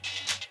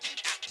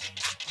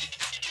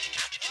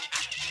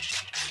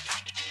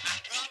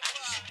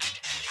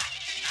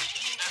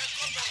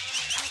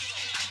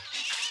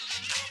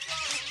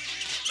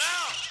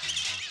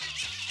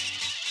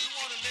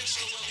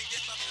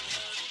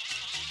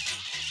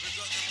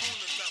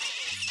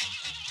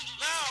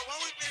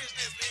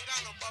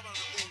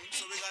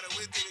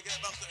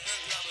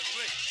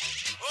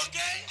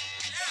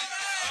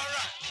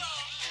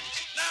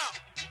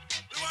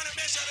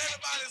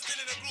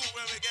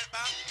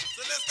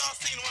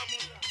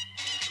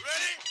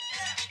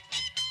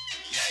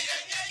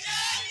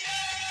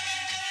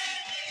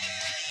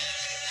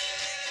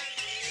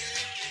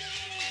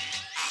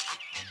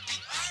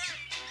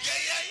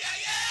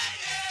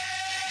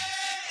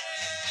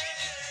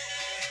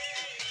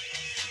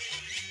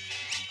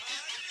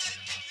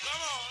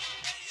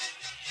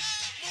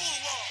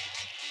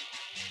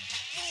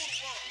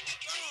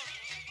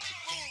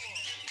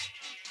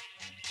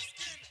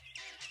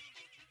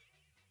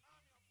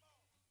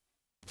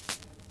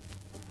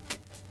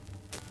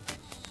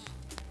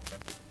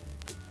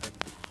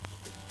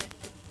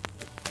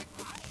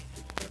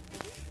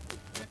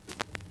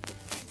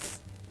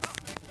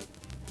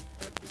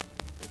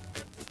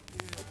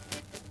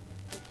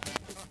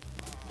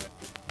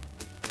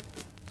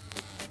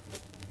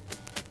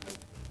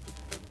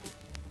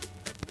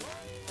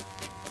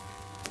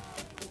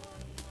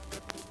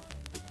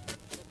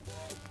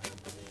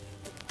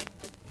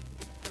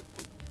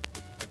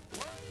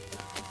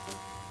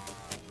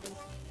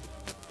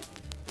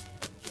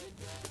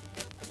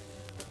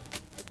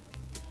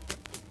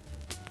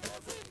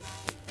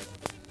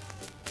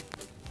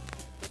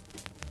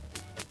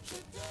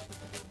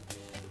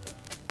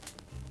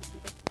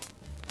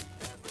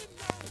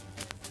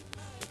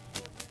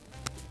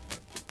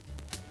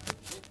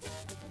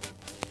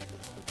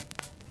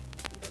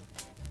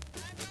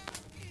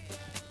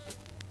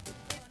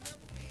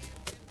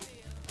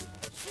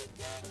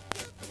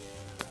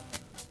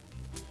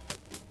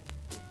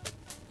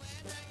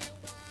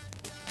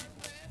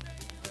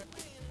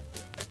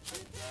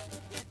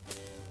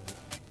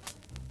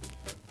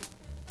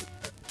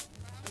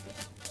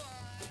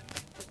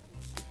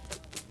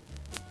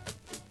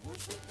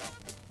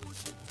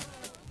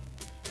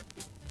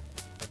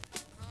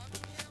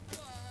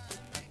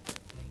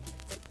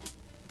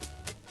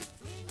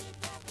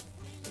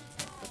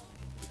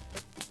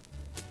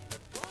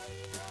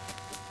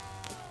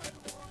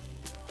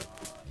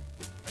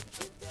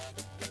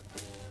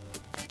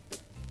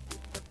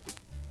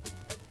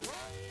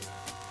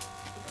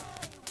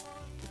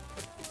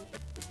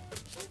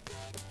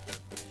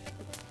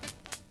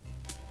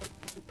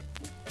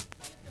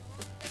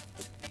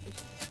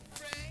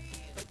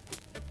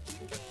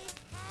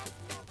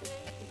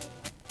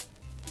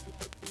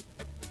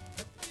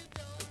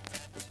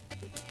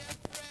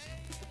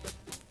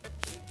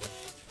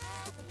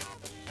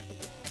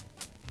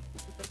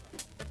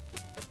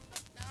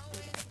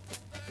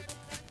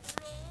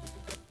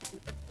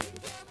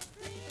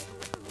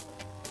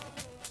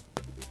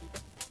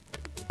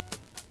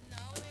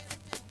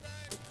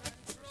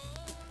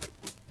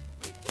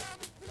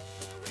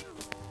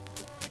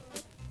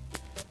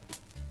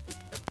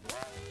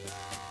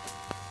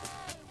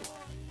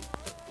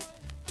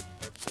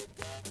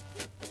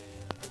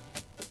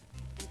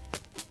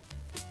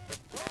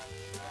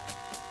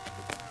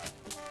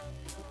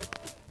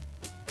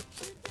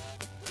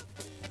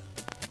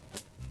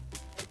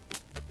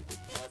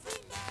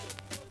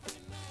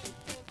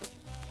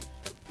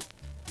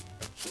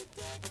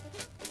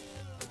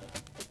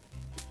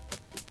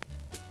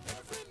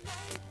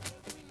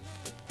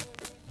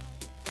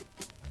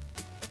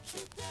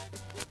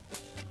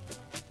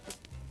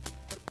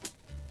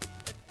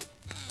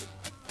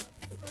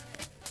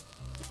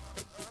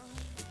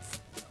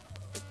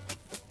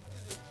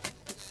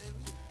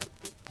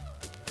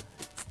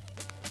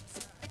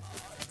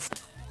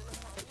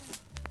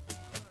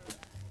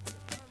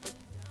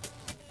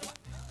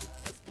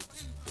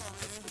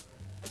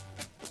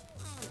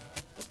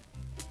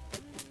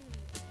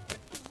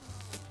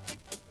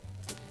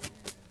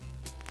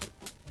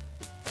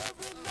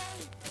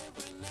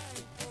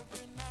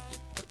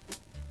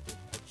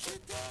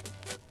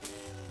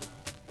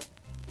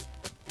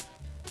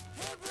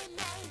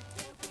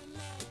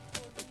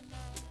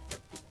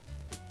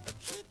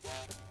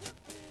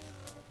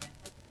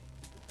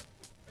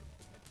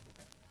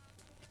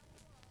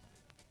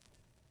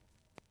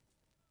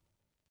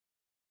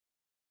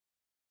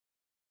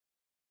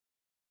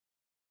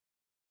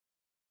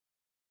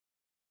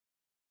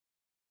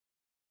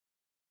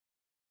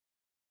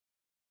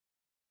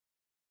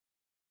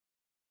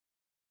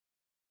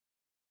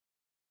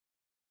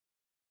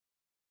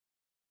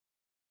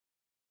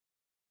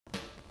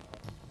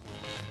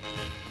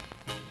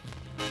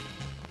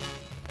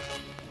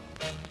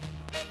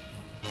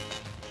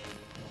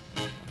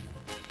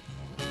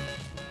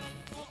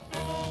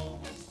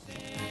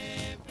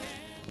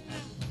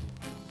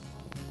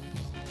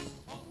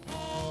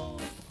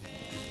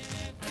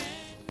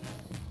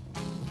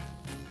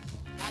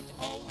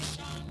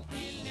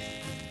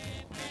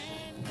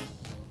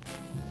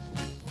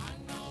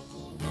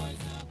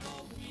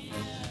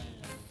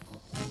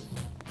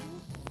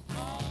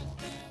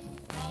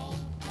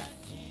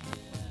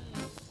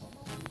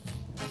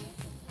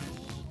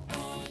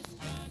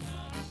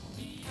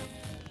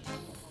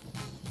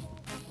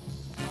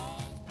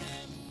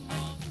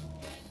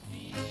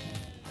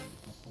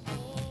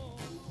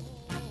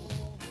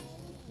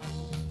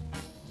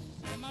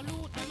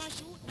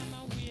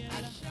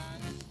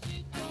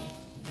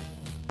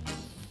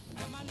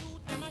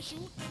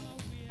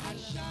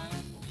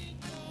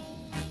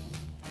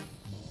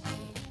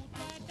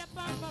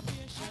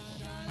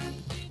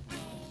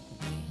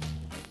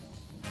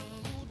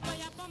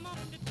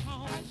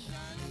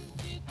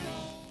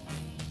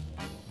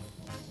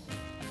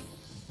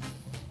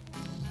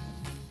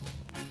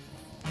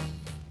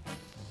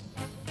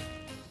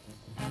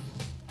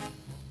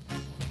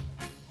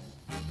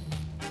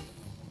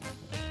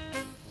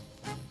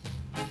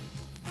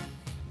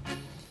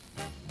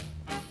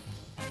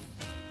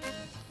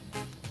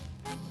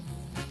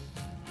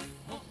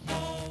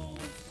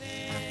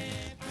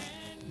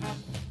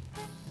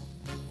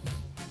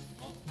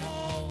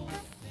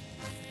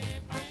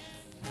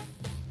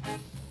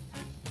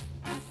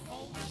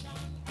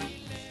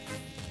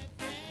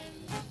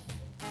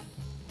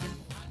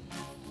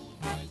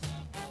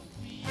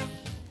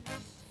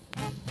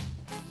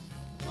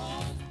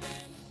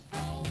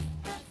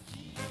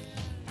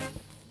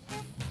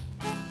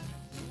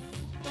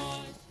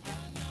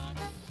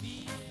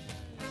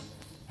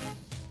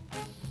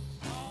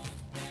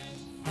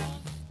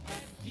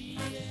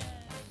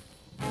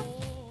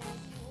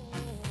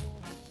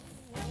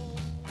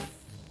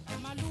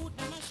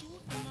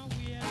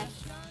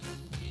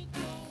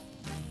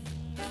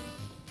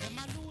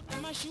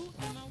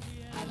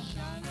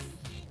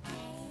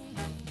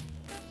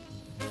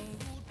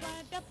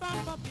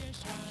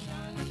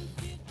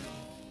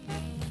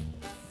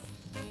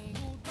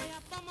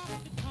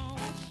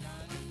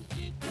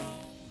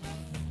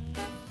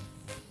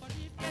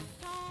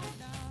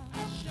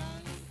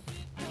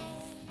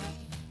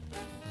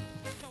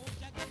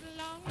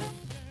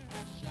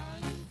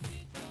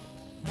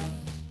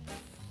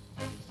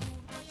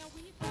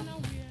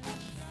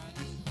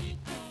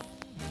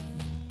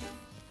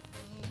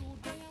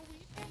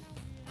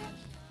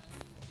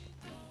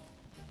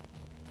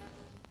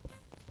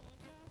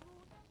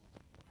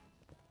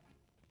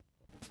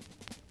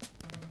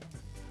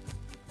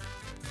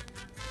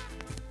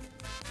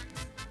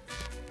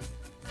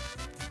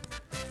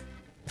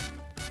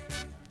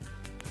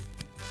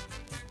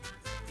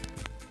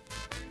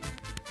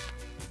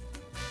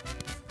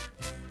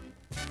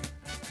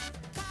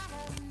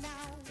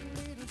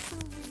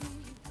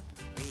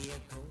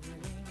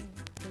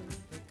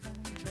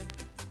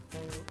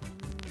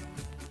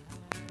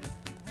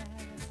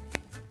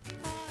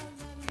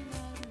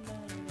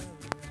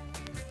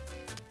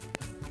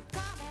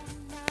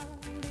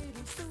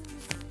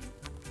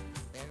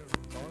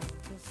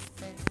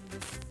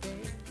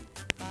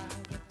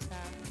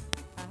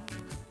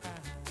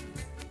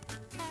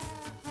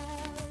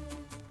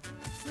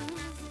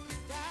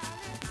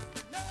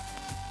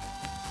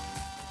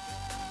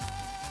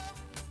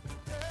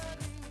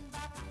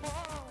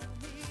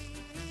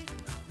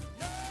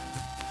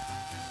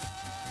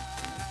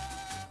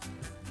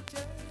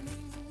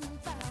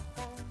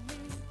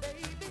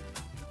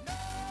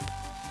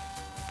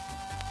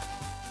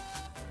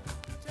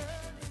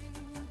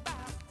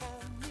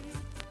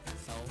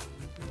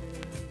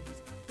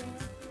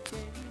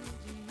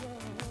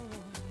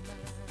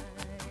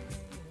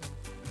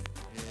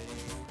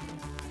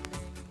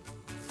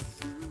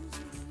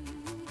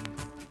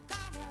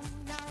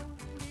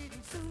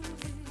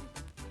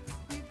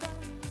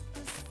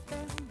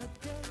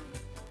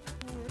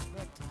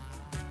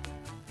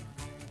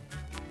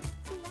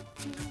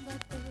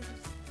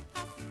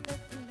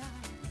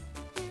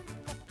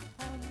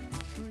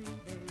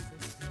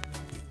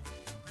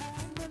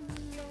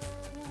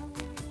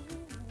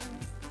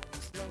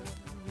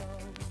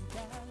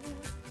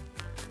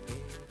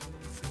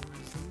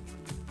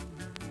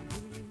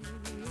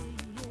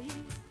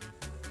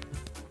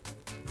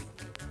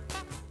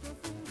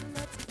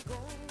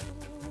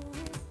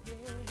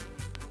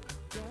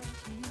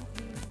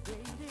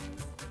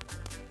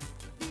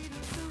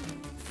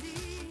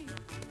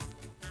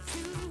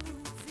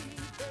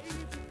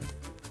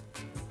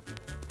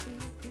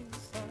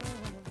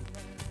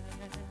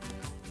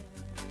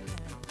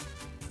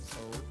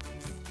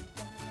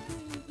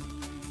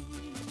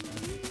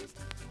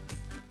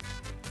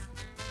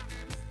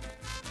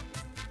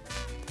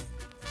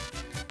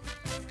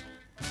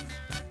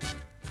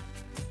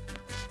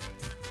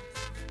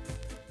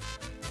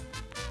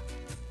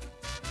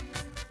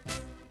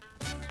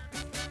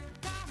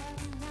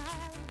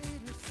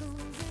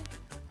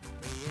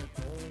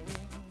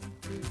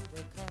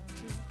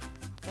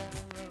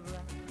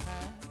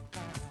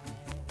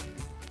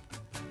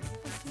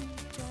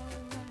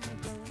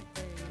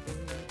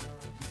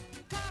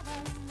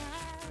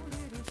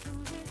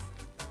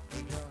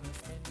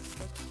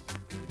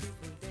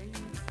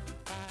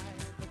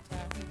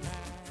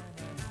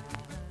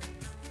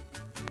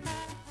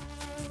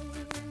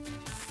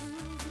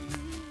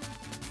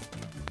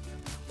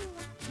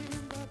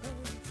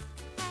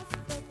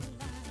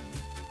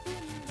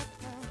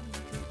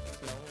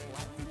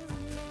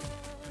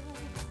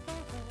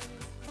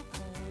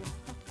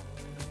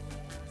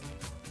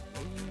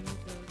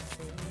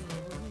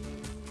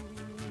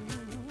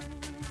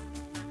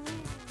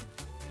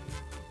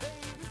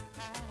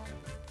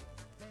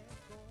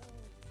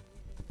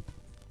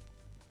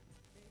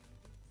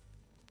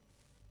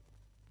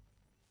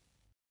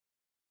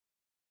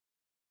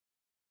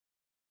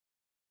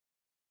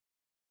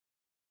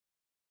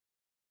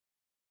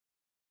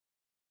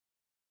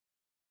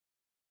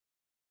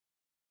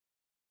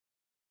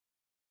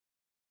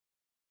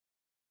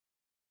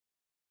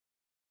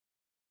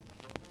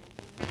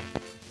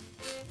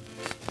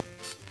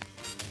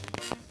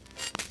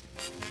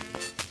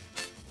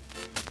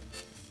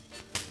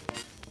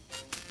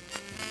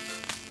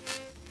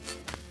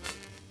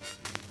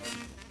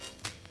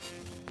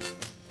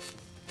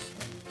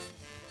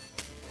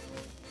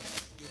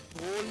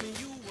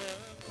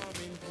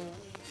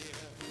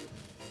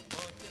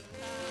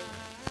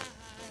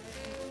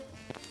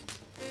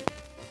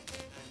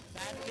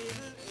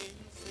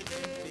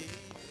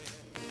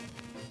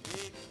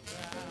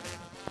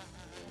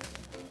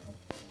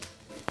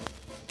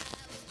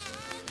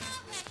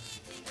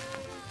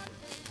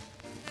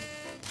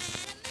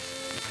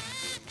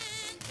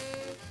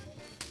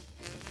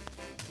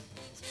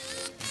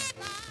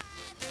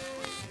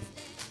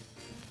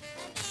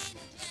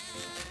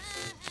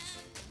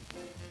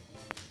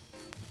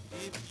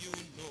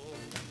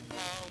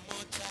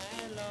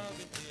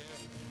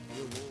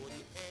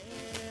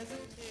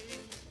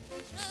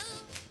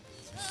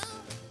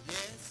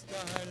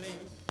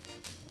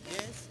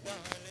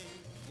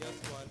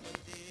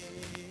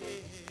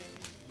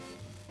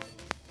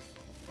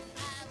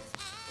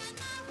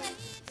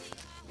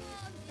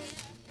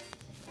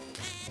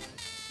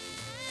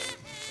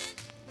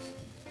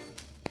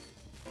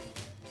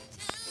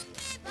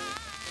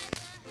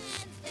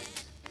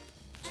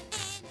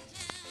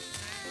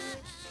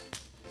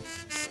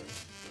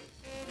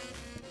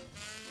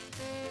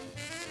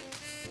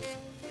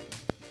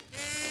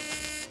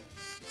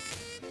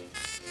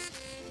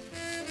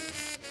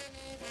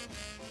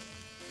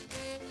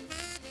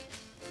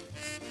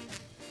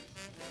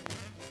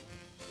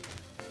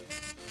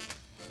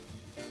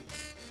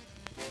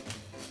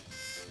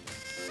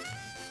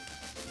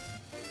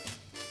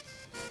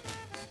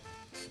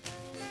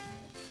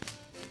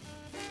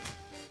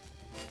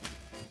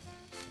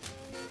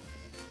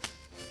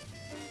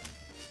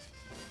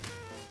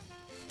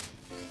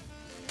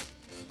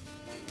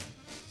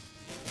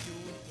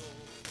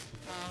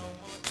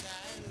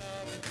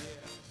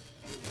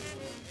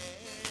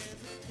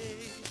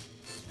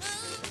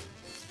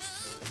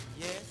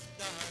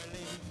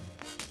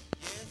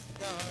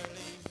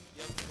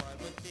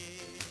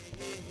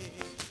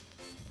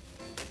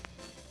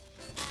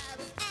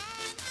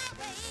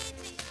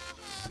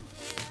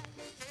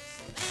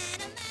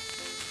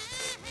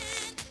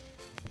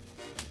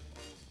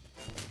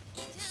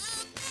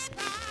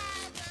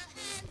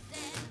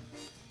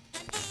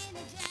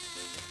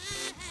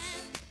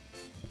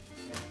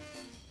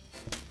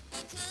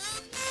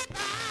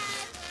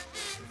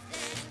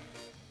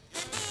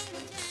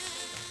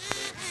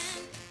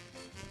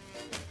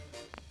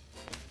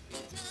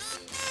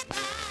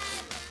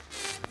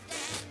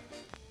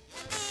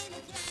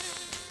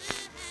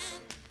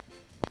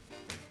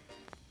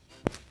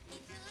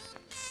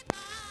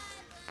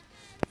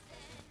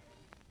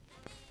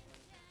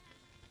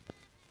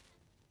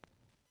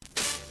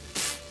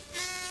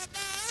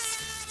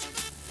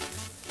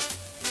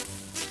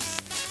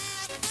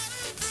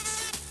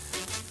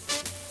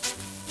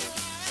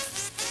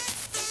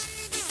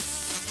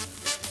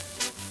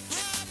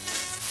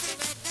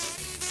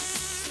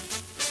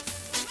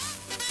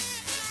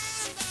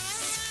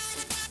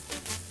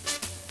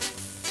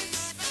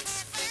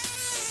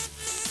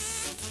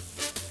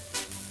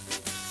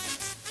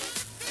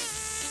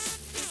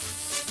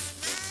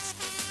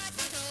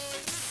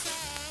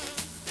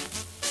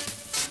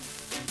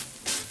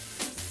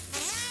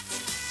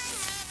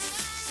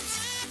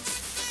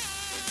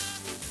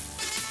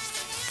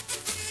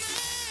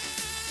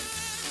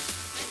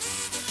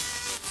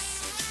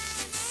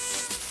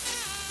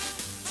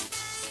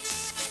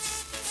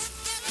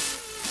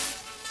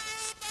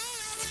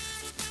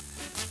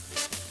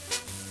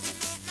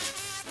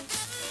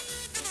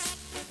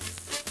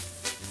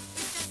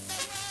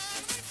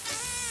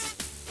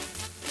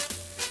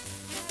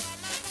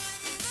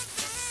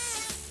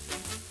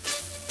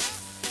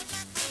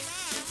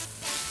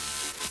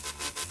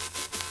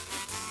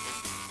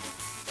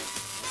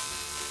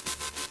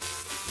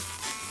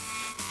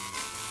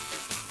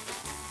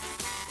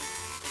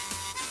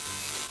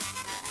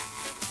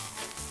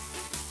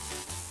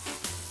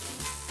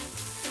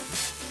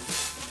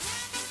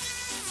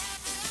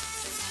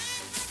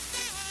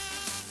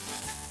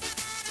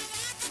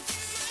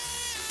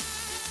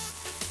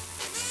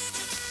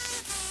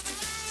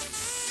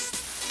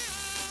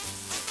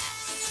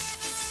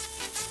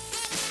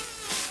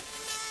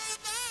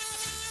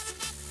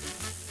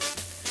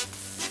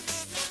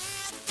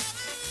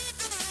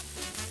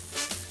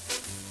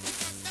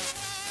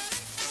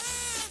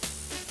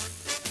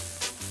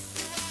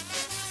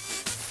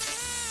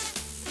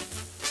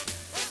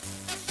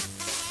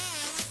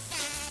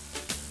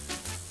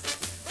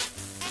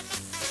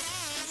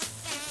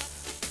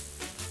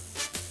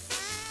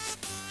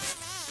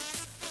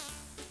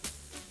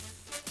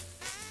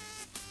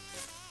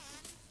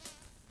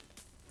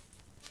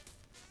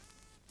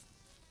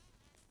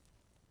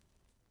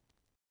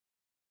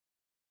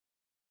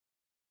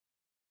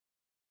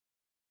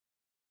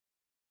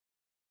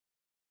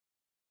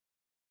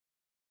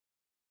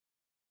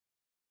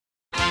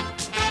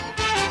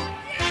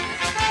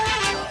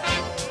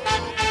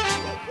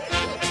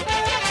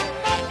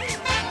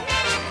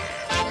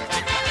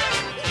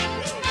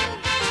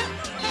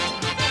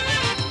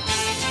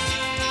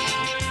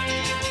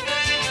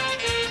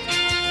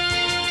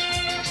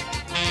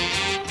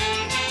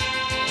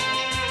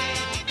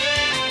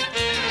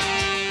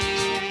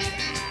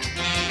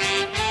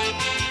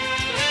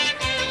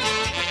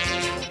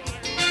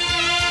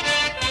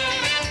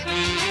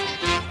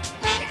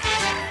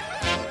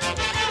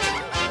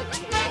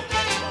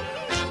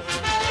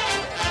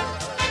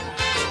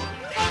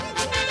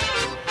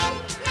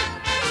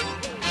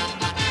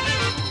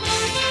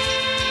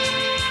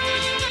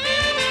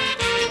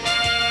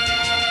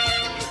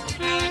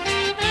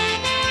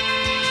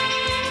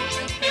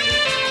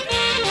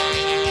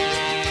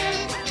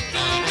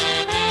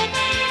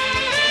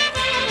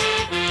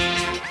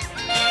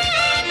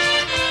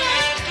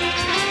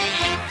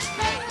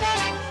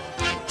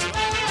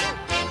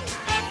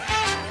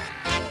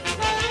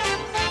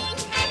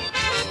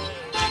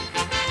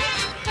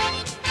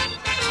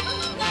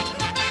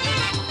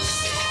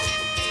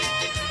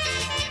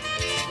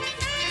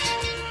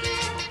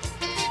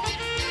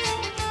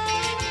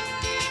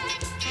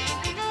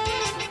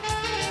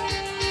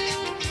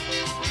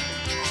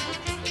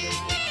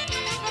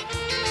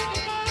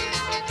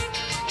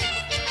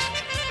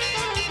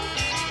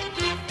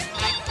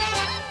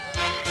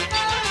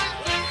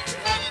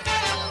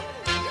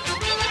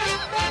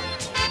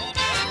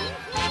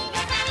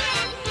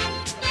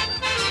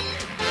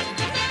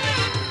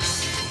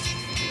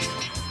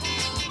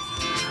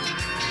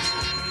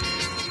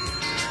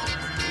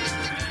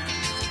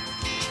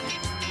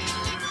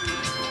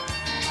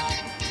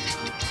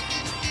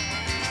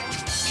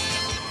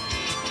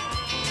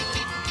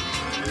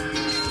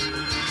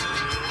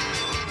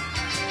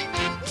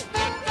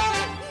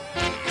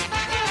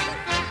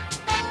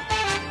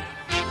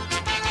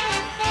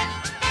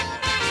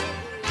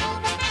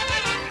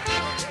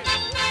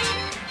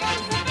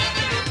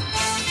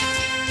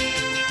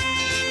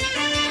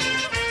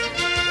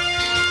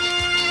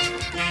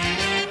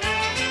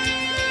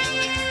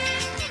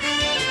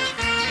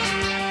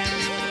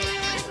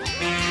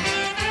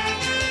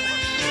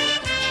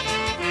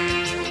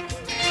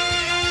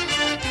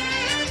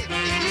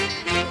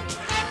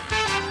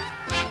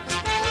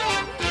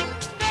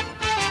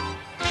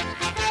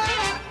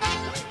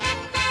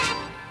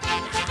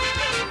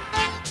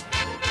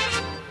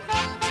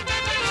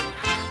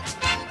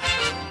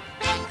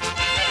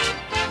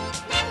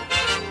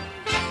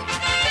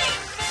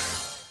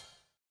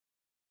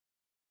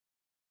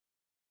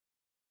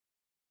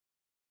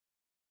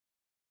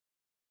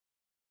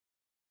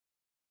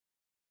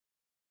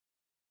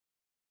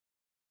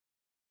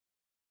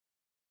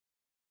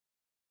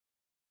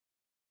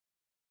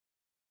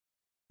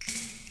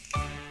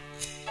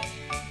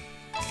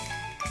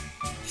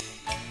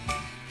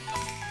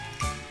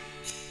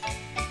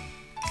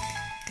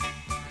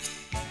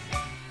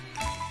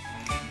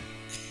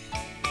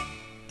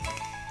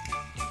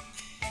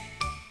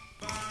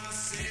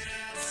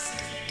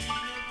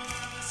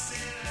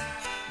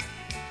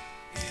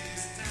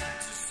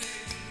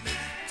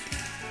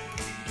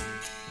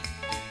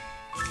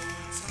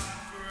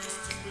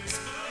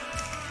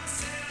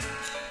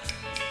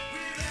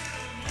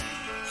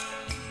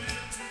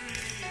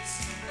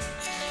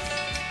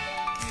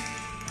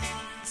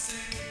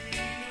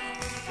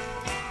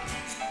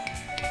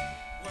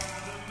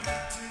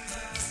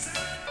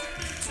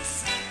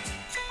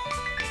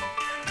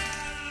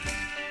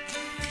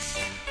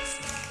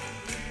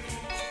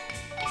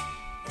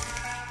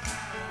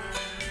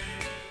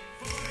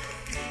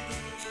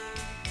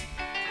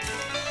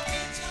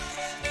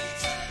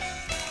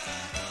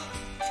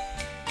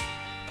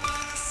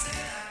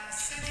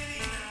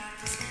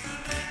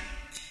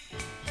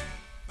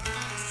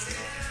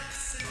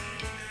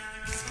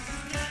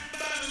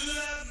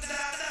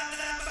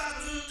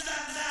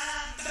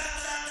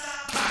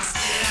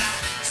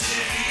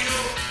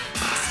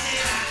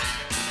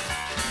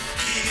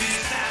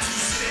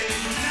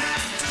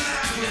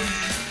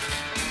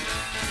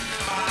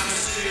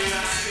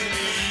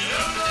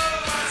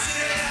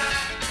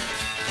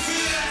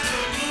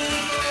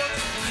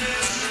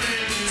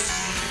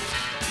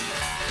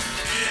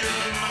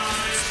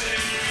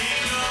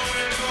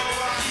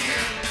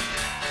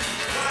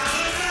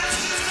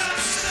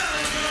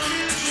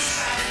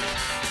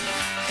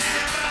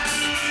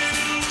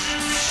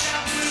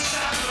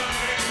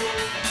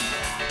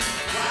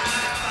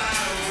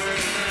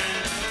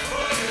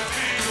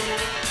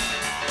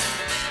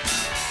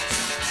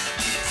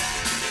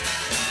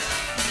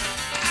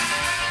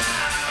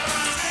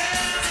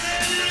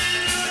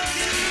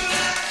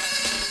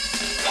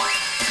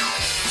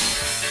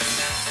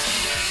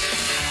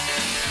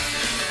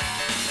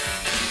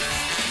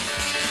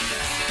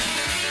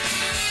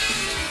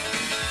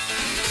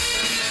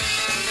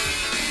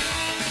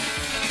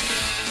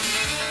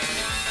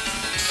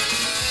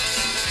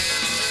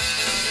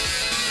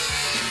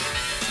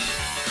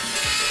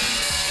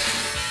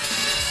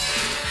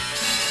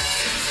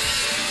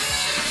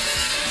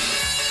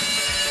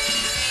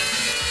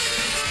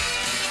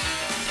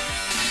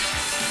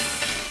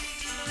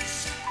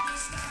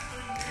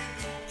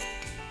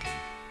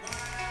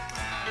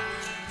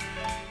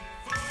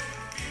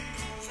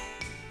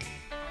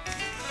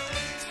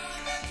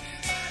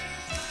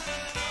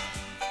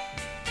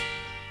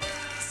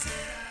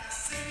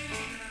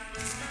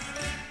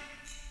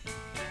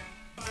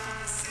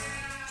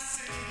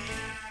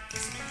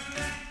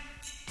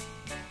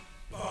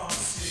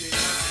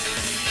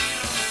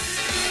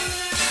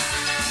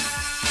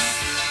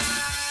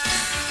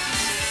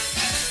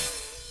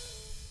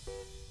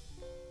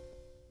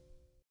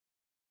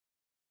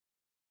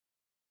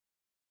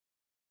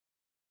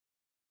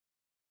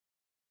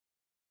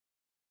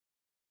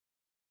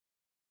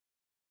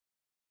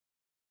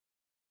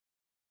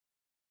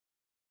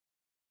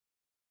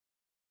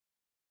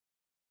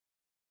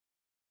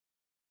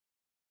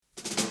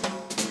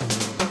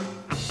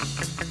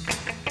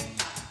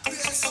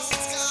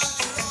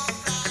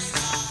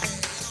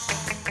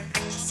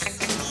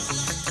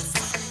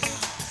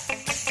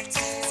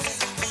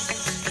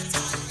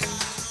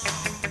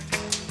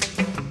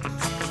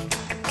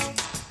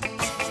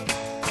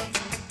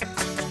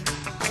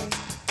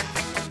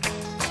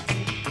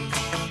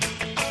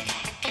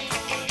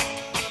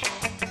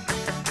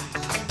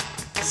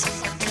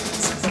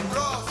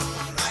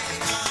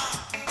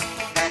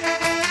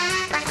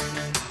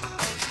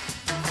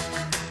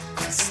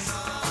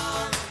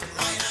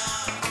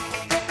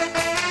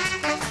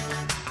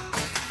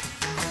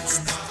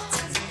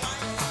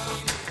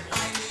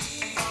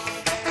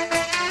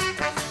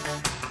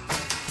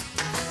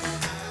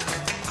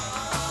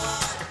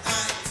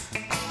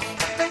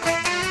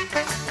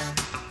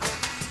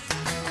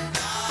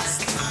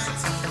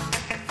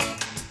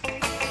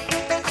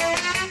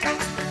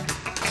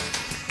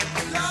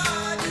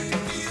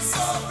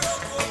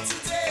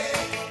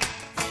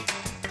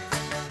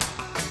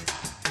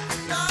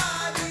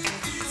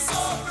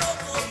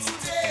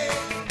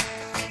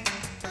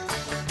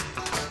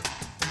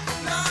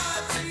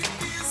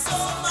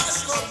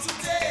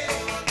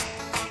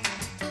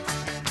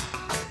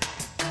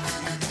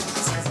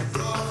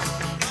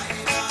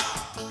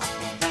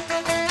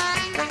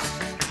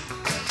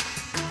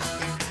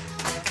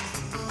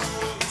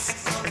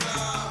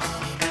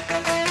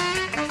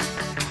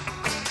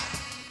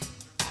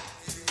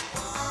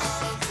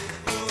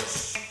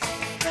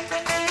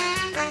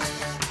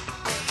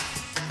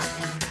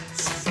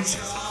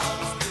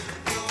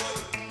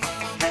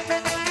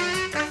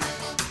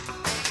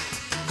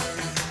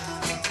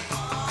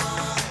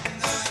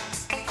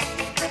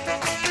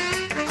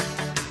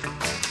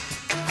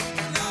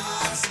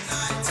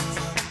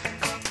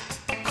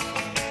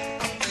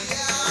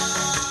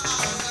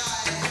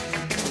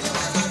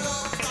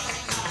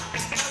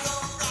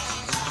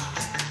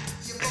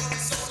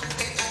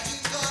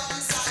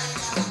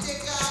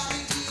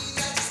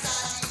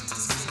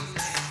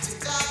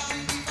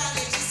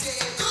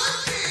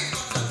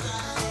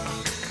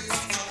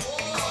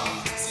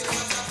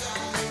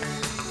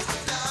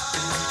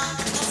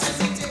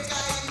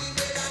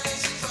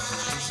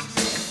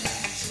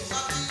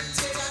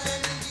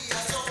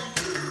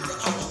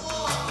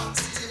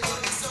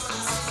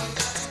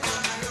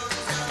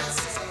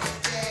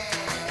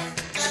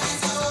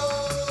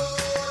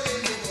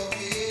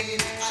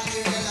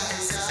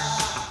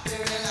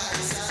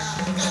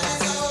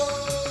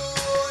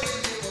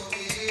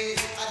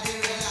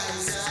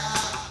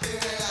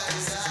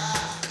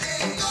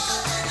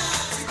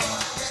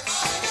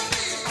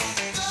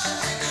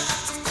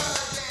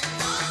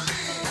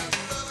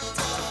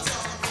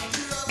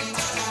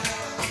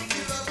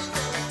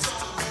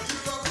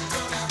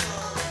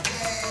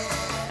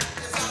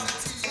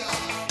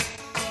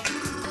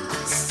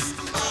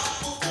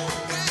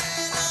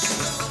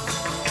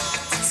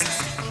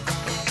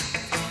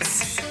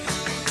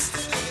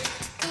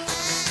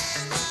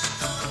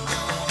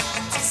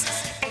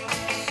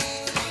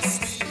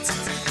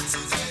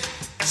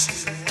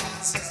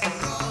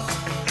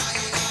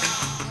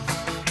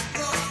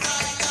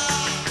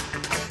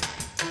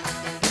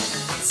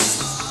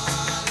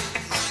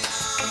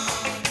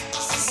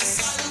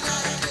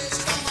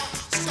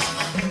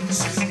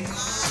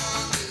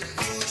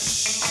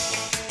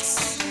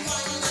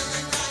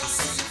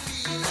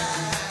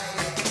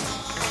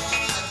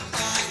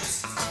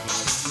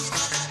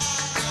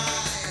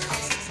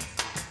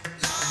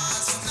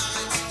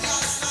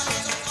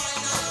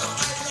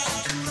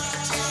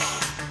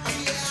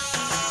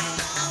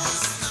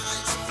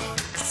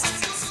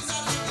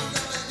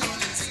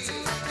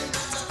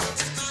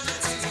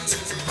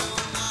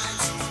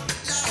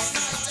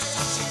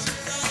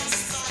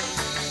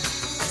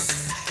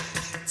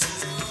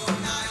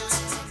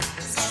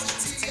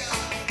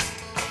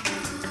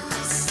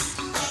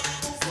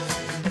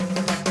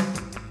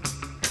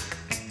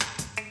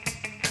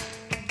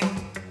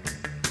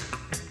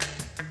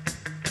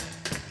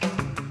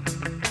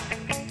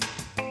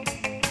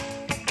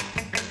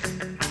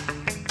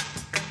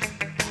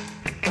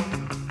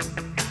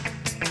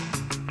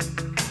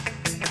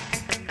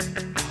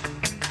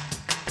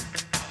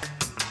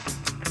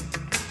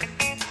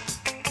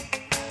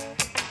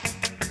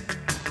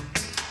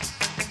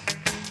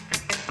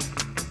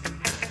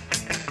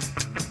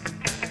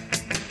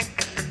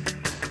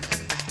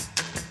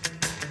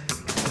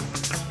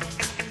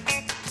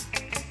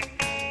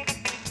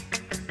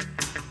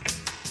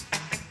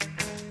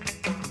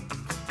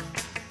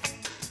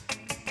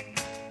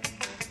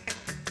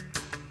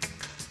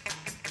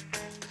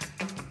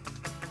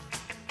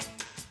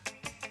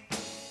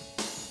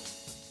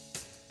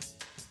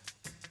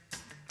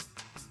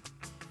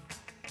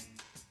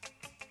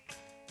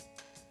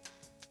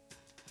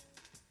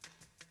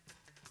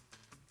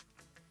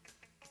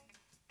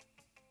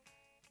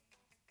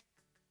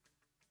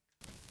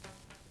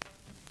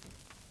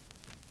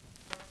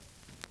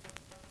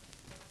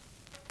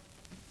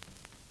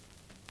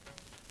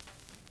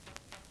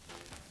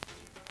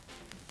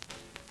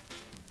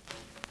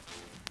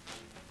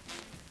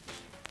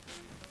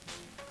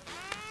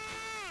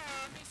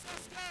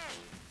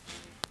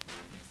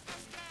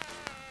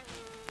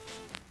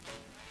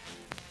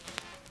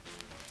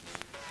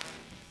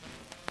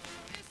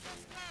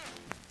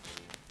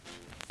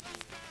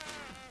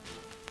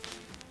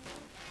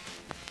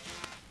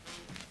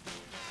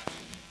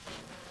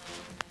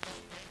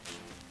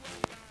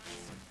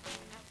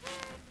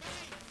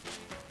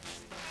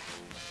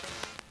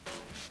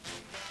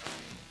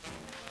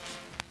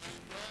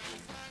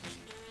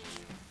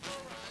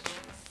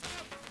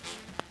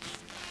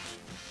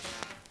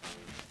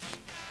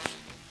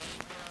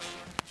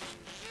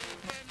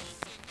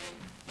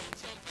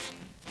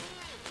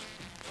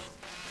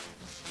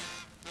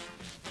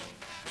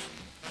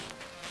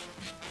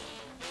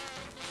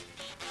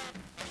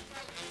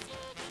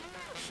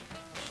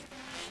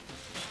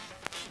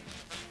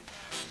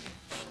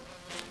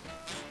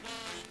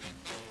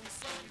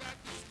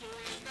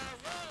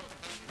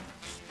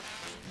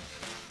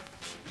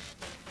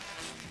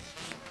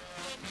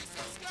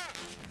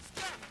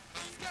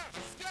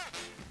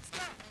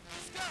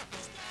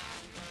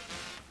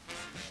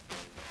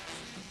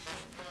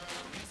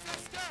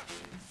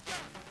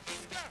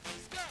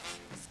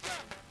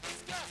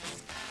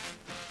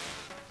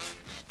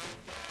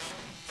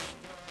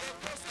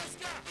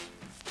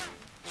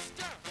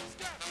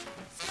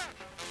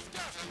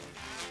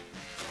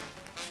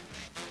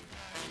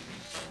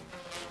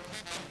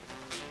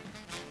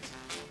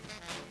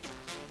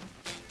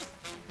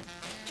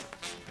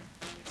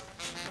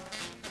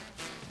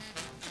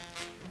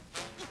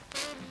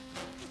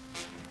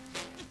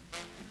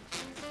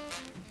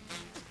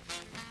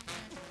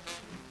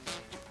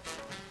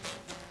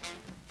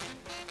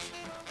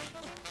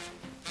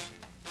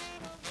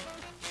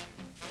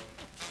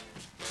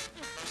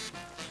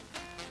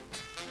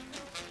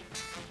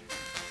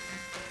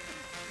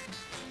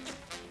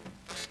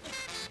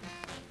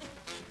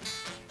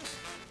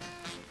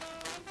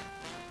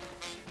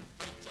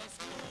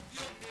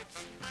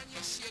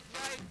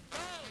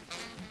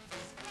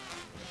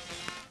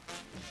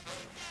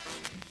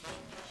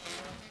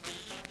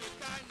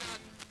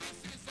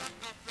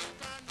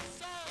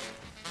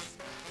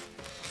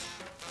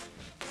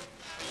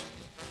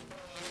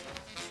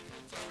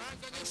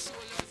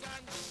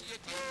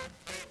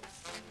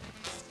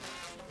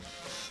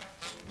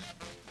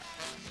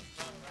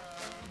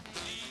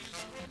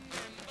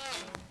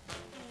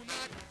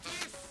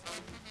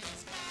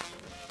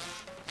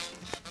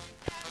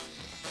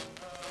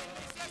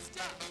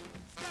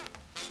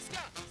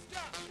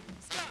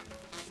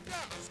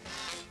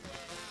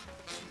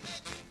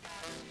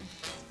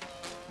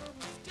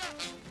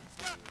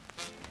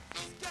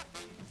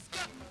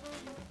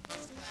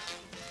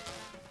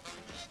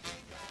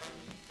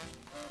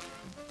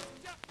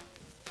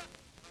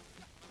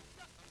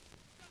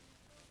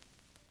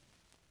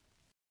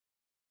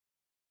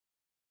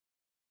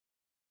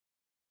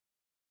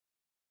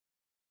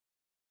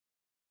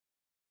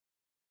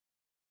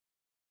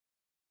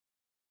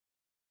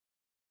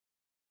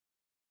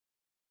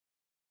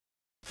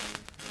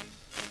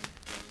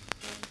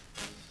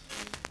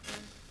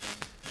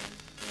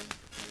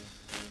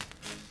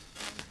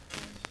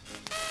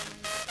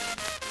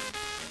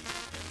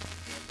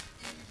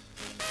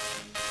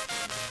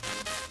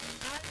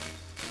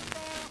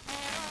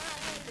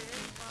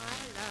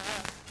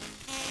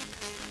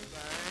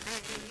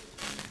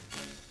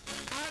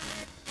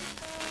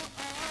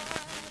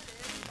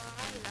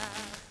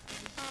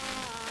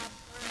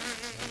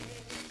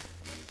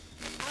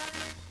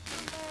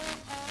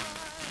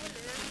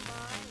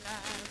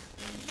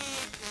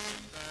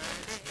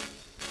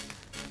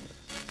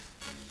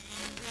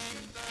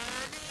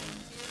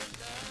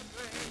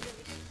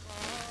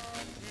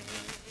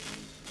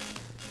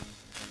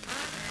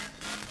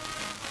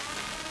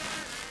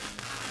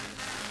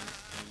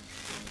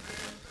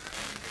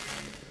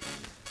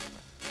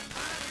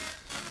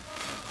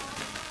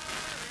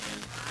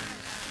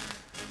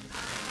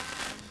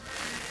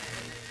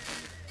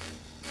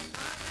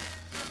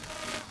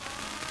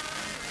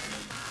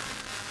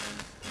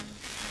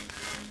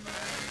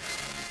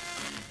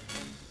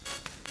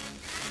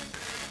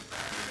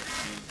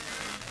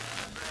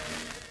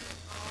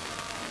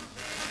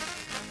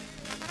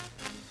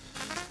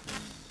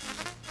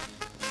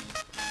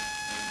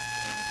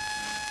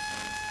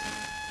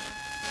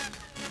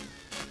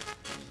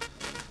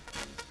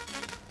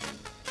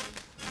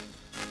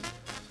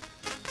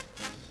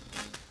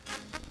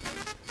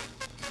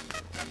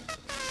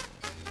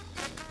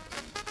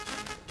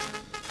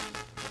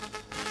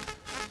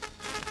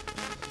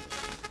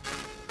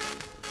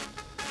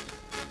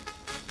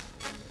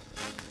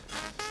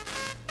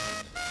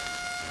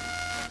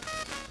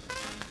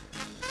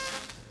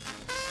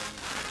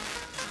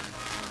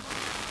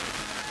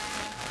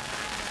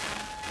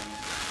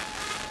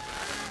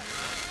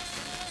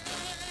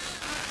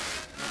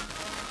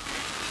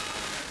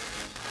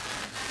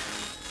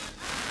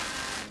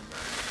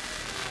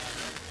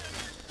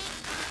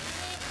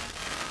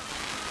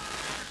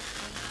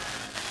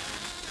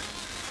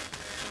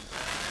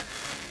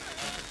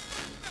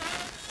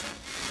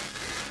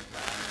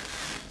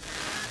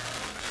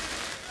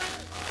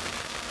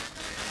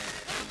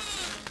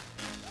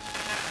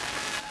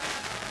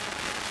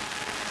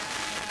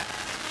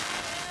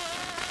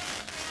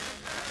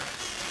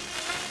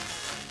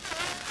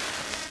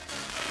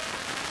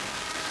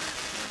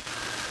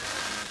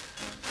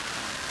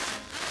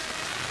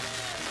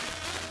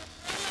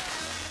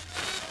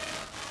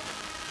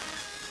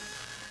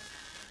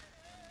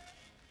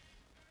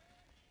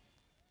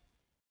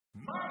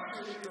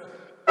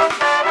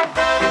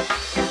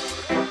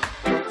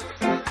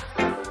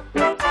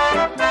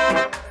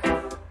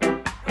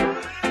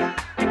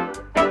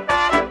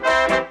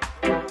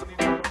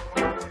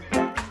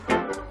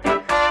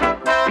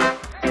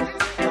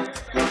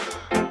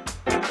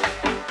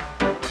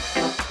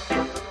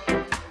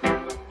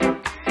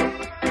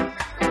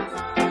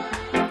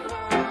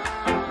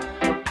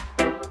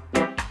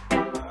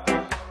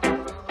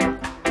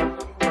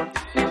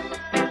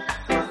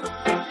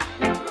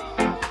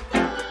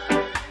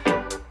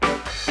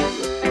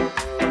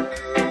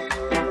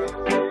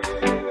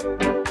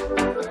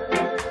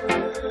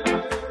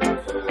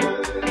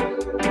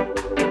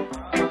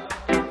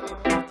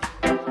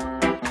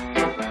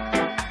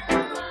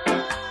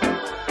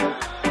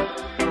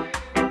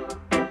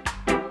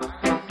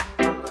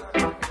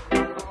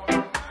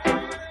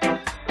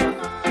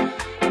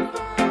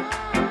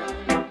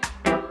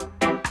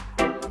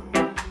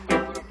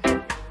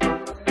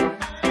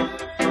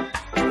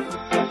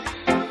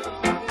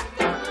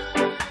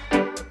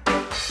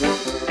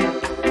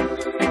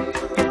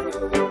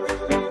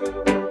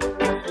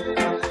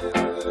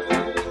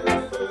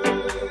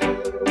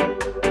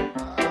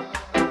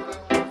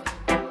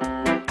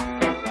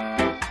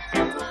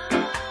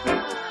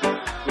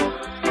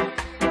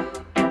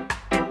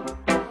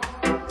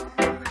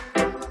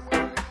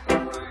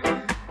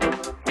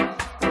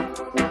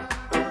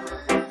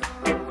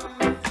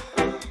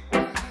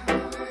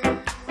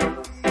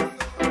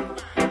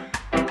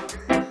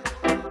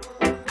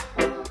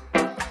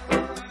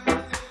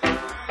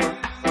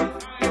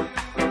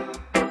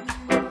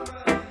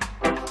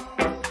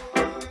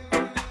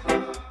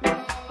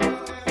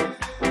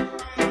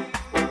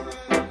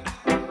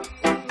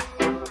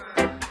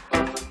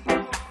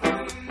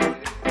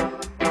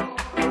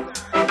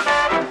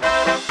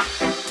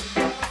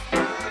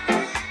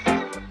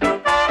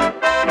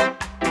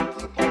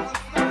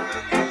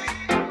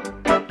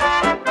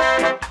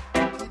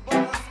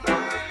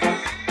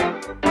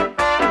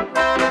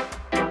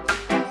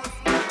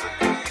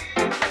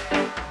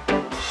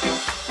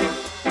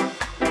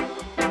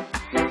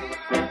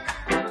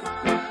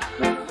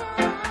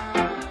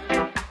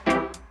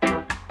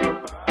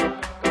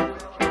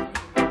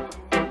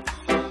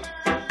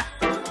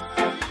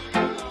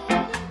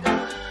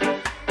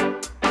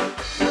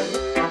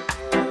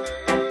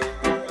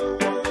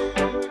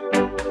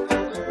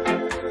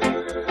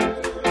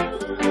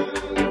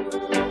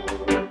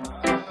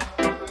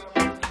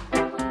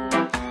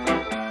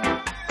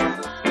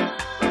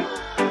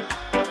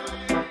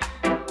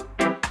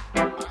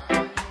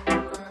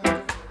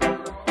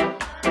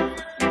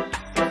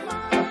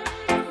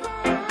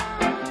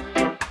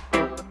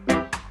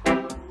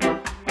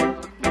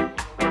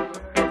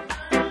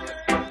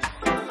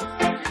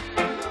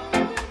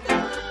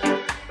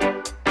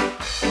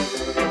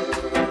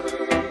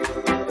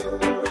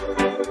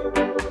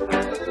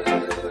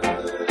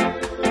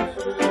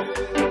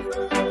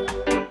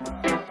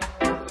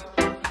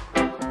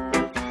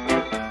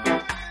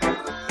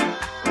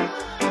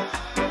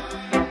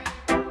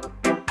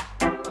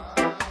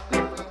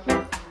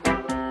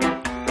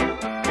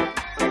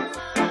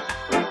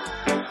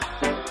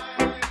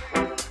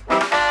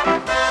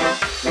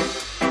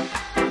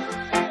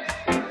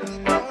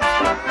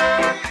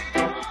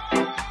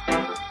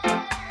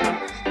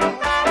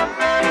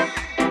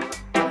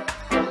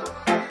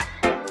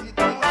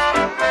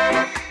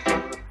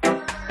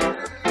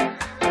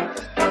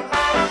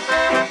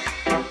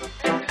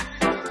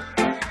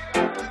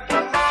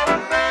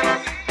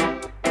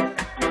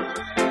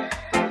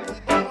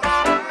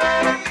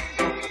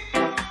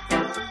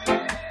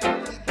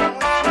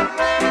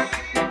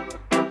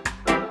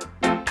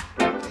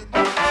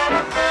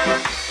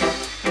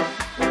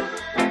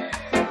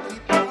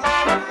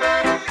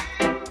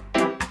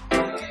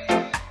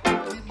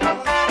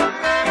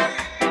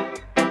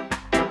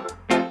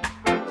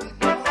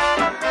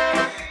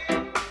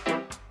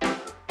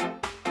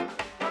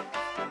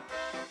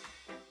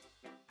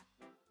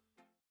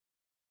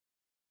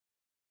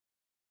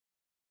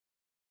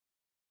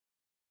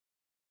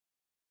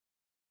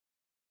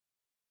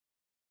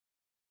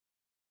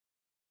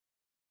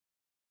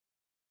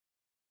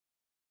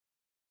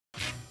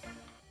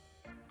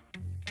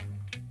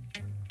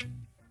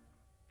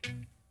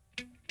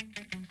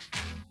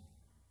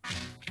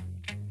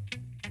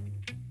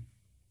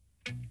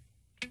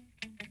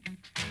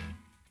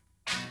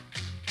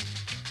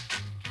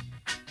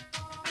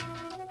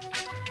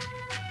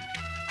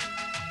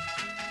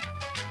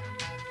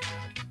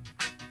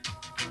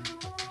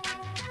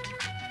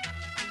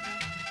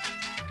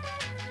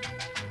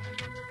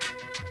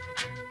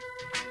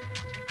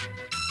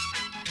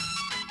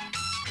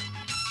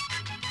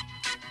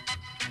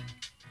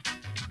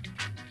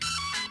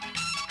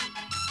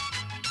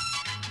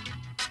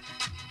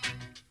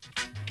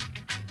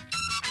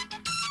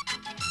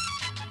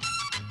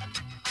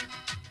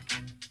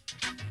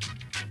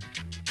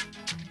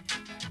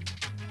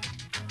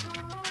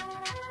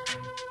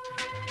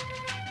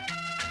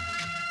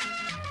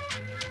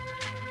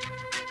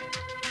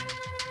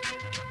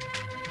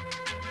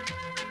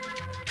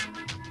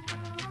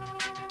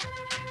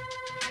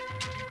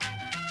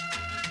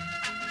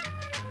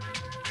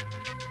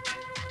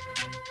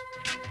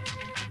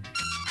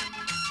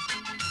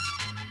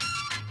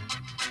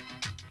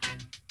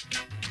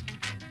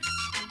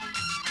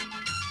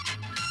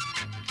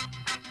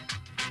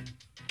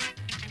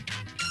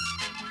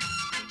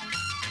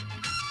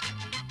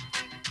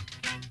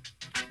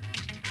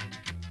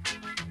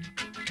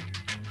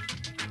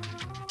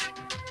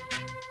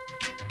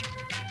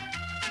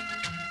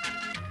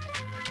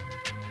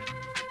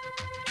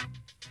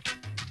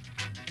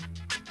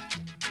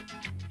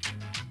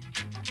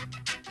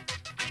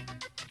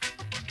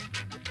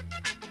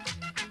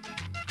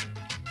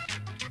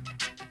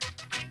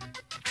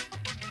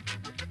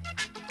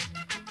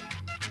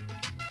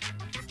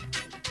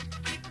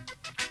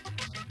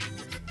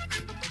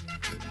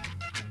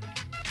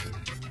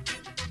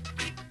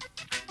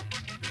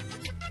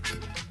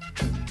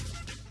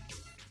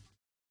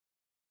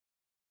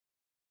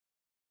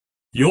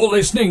 You're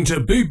listening to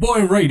Boot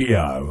Boy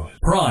Radio.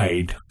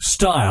 Pride,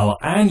 style,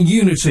 and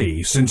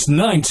unity since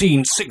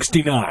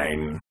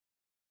 1969.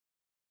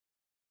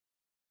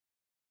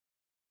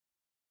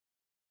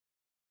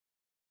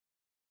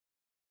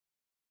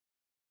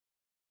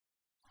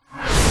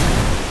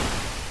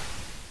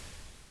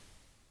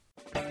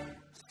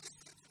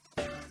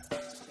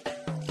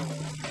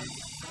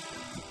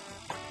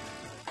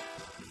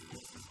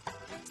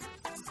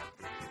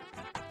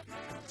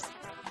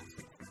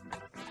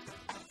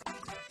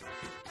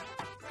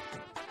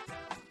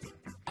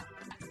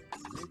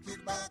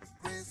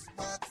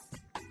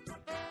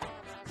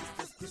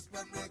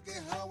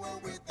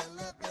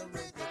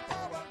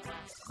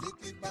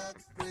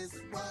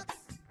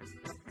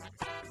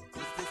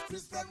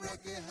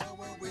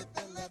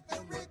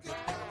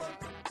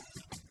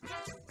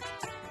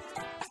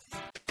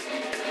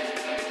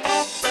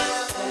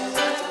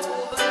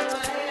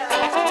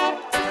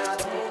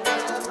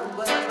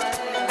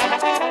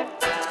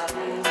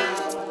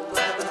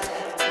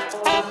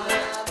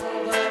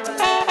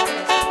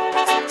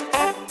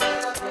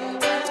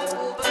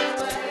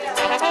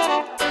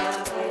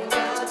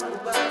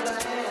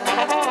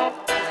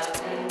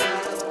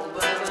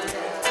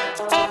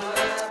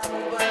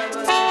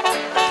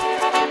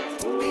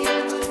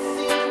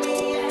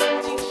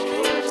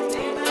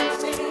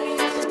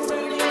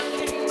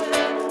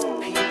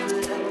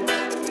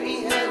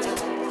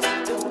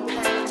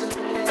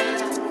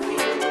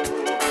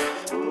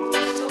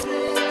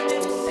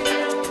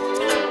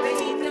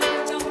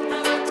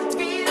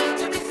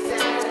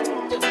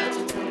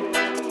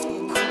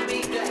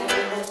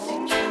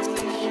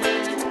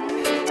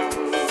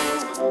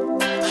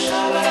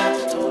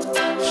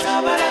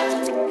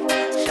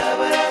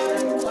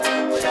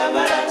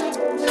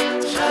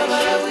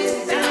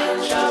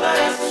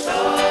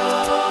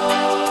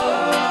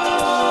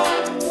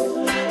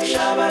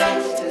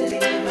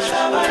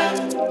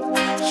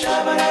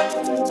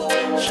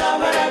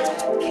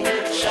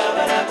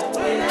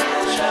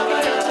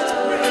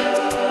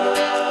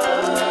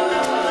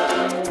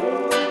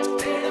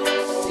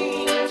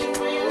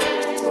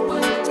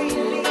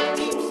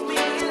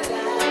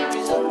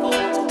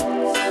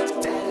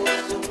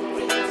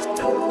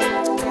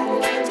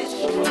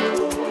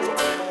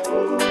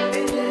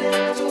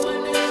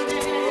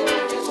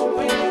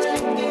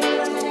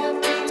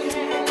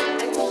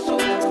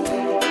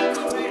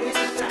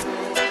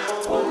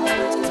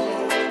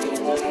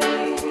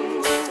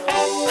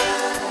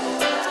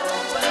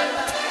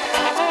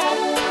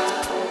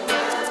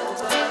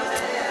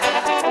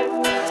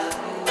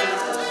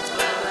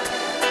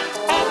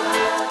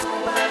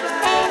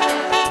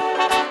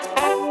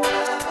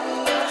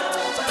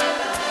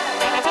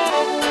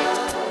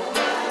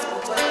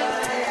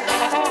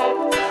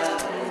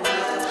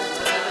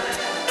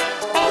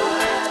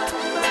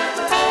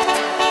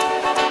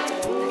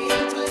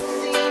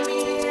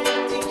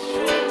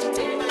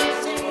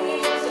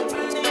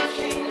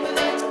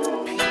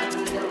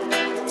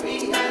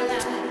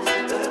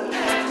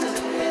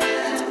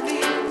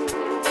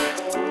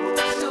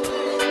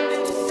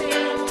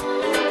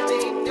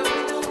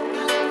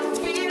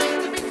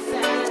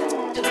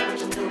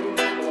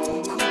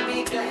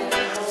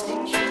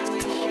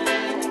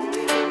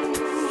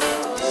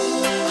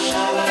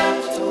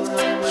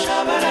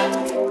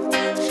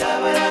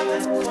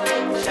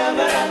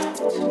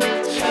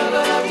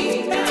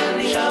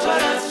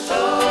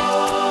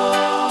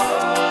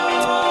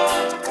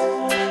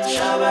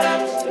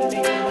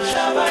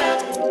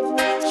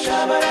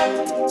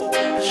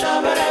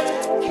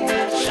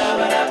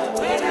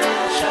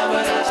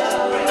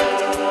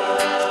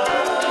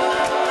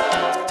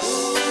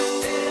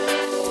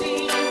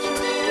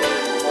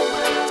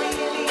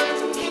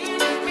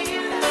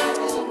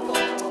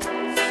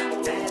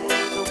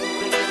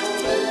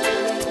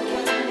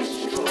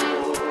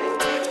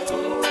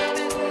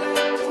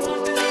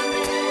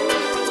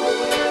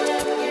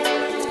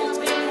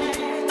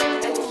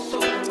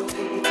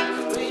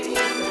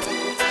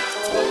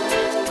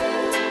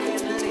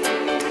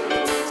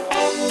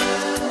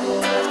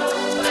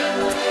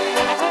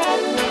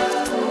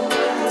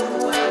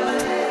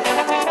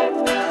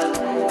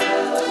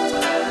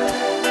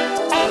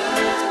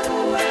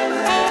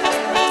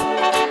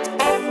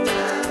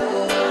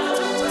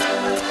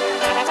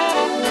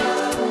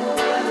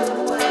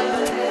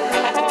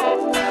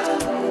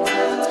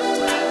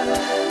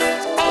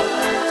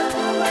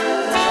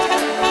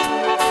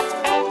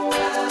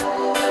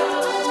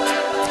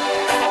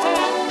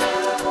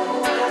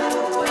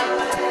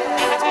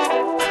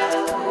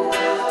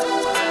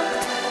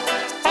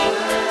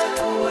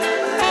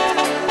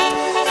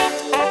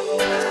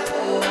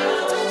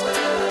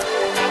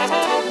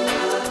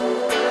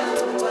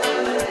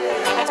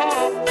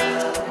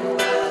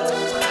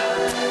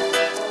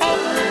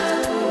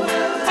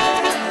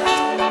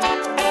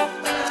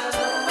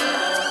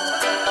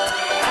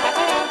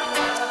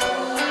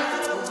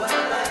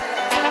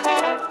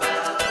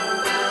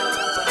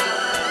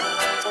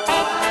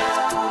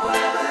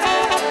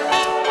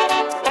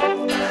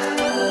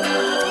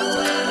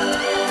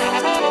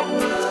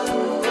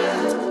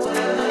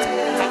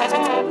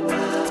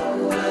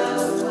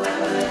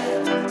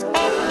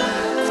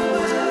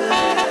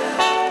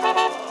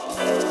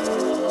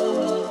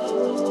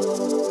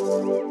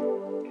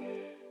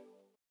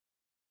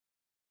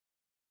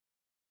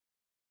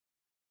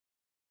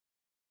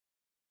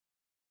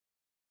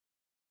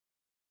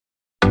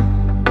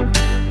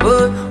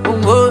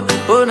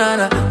 na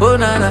na, oh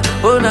na na,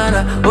 oh na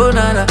na, oh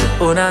na na,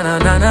 oh na na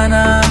na na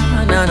na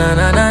na na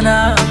na na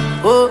na.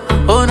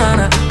 Oh na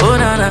na, oh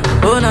na na,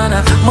 oh na na.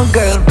 My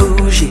girl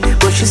bougie,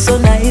 but she's so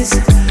nice.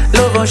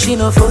 Love how she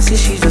no fussy,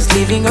 she's just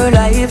living her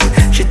life.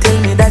 She tell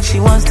me that she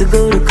wants to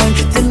go to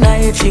country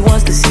tonight. She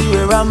wants to see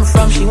where I'm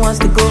from, she wants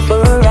to go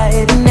for a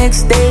ride. The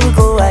next day we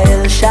go a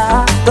El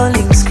Shah,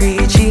 Dolling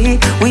Screechy.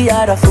 We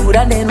order food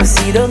and then we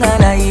sit down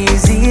and I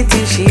easy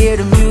till she hear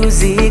the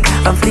music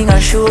and fling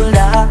her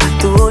shoulder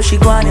to how she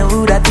go and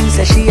who that thinks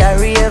that she a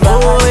raver.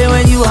 Oh,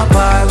 when you are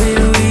par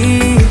with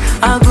me,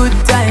 a good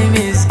time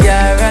is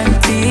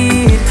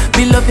guaranteed.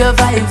 Build up your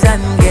vibes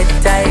and get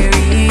tired.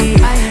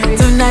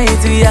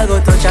 Tonight we are go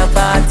touch a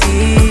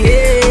party.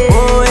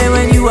 Oh, and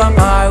when you are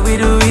par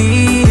with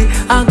we,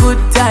 a good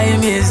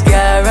time is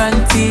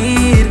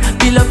guaranteed.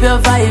 Build up your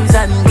vibes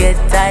and get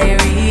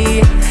tired.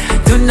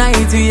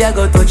 Tonight we are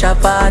go touch a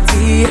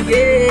party.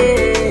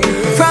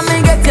 From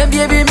me get your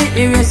baby, me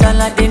erase and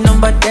like the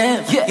number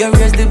 10. You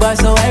raise the bar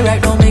so I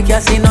right now make you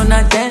see none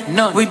of them.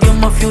 No. With you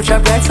my future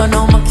bright so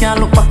now I can't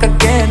look back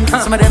again.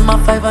 Some of them are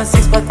 5 and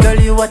 6 but girl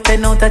you a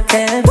 10 out of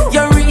 10.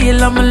 You're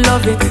real, I'ma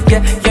love it,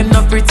 yeah, you're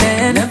not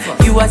pretend.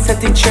 You are set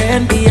the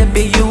trend,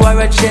 baby, you are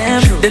a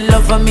gem. The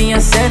love of me I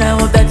said, I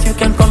hope that you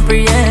can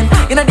comprehend.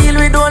 In a deal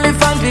with only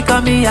fans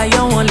because me I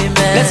your only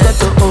man. Let's go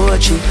to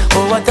Ochi,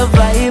 oh what a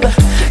vibe.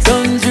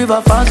 Duns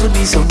River Falls would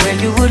be somewhere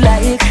you would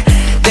like.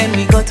 Then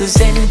we go to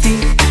Senti,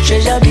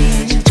 Treasure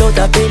Beach,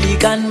 Chota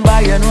Pelican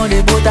Bar, you know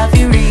they both have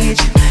to reach.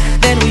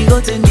 Then we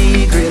go to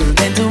Negril,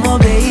 then to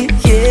Mobay,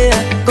 yeah.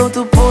 Go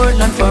to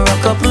Portland for a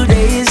couple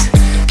days.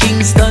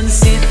 Kingston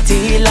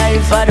City,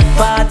 live for the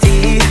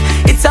party.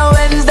 It's a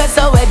Wednesday,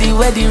 so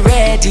wedding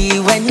ready.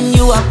 When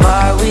you are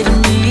par with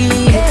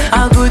me,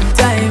 a good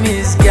time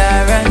is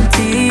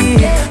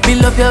guaranteed.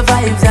 Build up your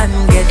vibes and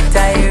get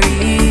tired.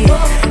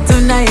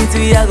 Tonight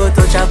we are go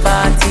touch a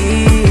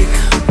party.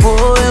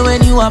 Boy,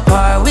 when you are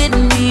par with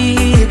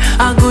me,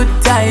 a good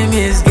time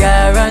is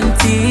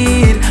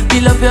guaranteed.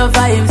 Build up your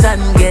vibes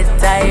and get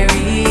tired.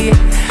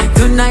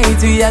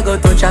 Tonight we are go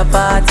touch a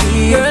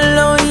party. Girl,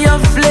 on your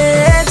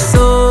flex,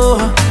 so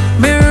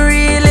me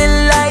really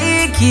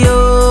like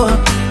you.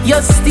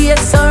 You stay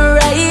so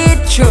right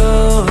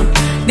true.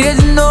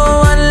 There's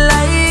no one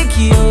like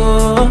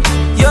you.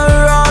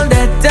 You're all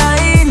that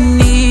I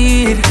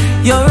need.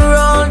 You're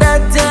all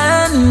that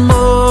and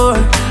more.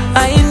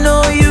 I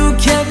know you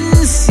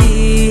can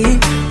see.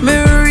 Me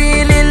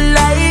really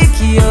like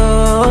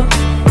you.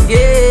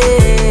 Yeah.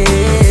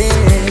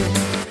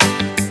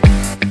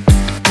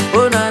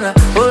 Oh na na,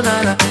 oh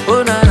na na,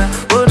 oh na na,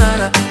 oh na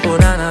na, oh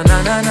na na na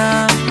na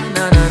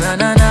na na na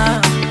na na.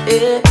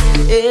 Eh,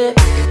 eh,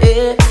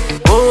 eh.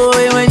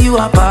 Boy, when you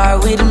are par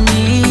with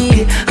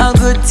me, a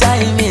good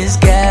time is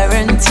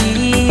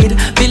guaranteed.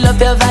 Build up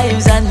your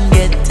vibes and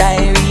get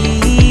tired.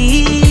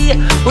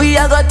 We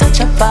are gonna touch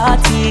a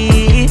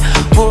party.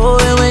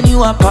 Boy, when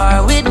you are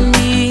par with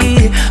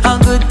me, a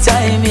good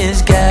time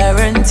is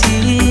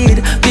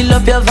guaranteed. Build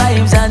up your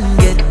vibes and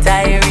get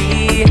tired.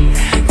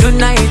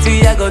 Tonight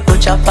we are gonna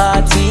touch a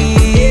party.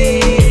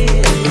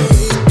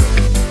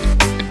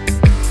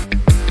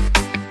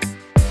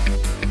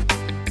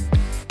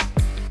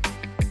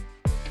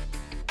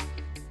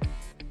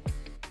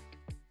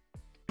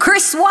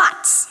 Chris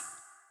Watts.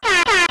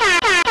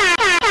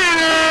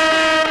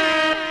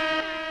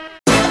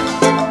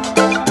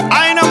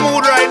 I in a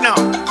mood right now.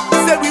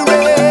 Said we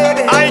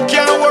ready. I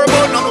can't worry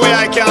about nothing way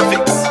I can't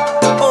fix.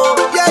 Oh,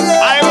 yeah,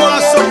 yeah. I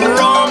want some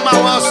rum, I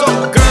want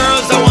some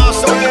girls, I want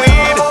some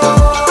weed.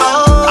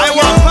 I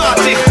want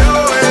party.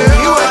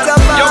 You want a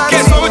party? Yo,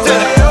 guess what we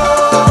tell you?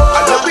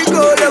 Let me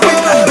go, let me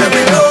go, let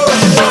me go.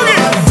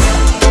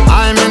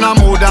 I'm in a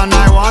mood and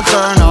I want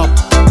turn up.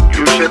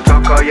 You should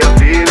talk how you're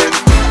feeling.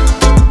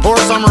 Pour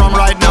some rum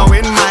right now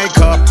in my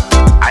cup.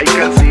 I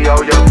can see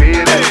how you're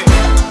feeling. Hey.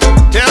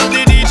 Tell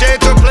the DJ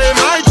to play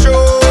my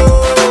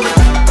tune.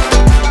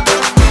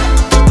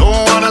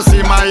 Don't wanna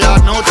see my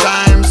yard no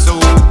time soon.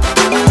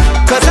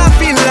 Cause I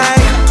feel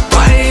like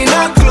why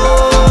not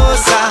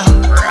closer.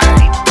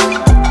 Right.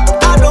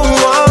 I don't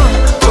want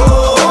go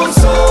home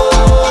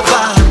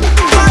sober.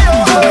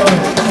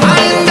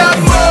 I'm that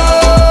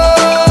mood.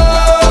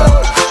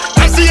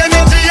 I see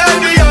energy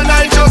and the and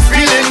I just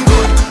feeling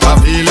good. I'm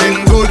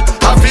feeling good,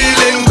 I'm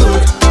feeling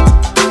good.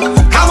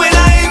 And when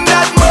I'm in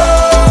that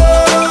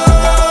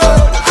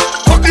mode,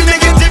 fuck the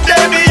negative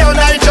day, me and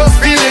I just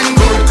feeling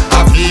good.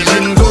 I'm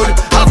feeling good,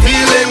 I'm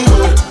feeling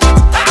good.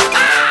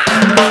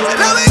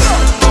 There we go.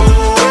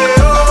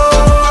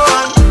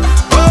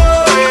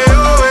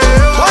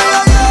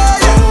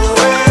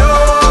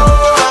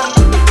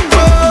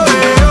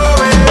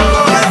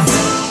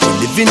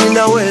 Living in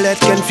a world that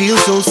can feel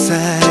so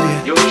sad,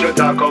 yeah. You should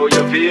talk how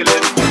you're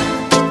feeling.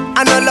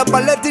 And all the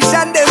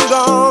politicians, them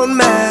gone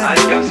mad. I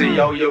can see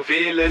how you're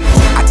feeling.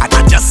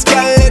 I just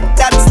can't let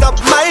that stop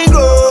my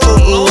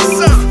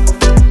growth.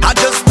 I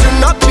just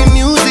turn up the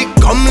music,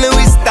 come let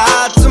we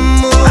start to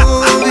move.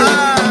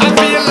 I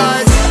feel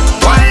like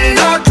why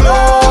not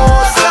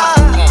closer?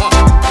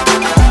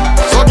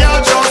 So girl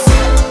just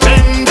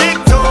bend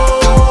it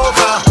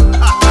over.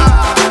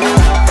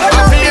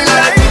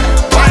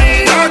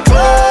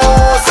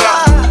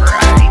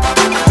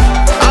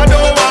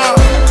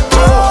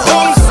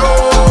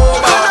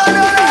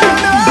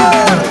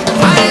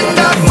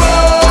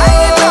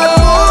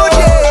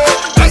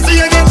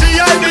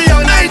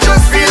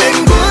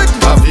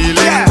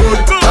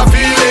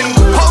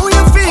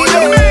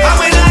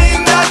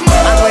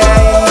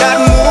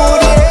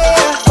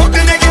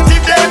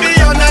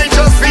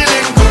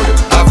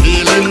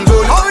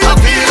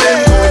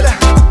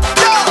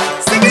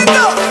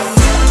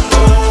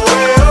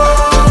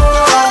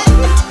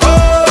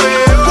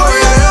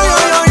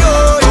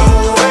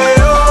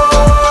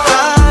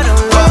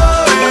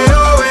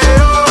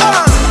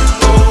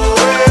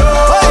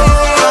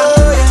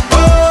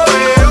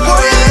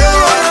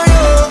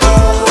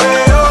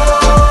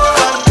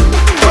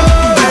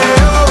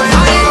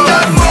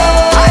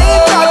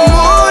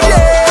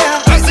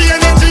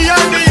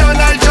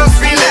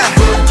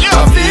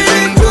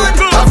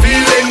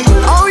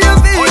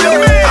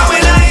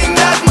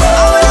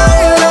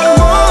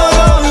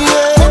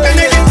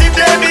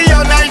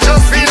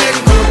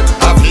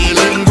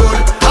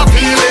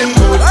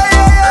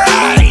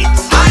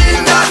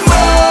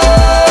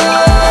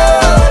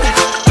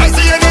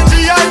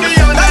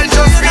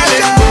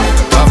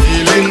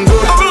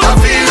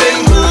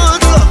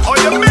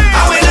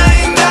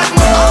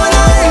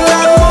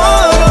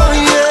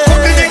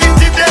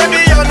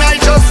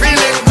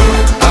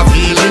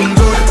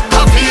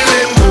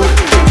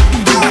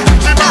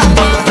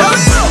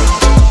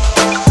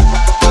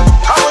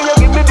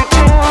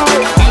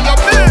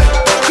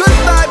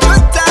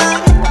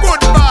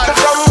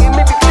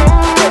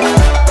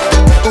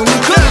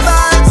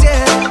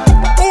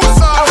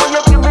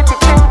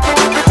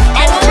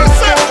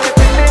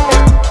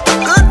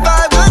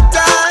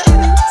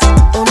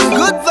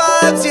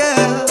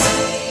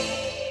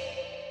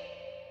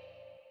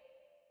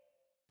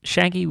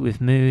 Shaggy with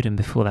Mood, and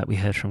before that we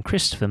heard from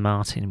Christopher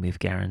Martin with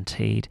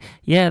Guaranteed.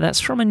 Yeah, that's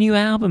from a new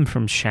album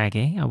from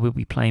Shaggy. I will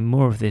be playing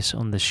more of this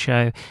on the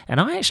show, and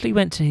I actually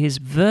went to his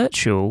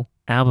virtual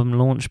album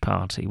launch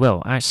party.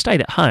 Well, I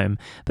stayed at home,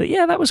 but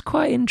yeah, that was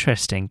quite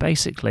interesting.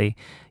 Basically,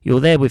 you're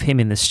there with him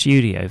in the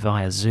studio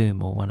via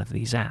Zoom or one of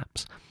these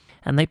apps,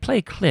 and they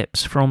play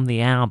clips from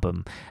the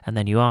album, and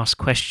then you ask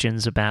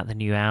questions about the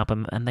new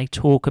album, and they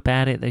talk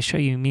about it, they show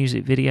you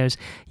music videos.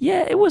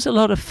 Yeah, it was a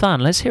lot of fun.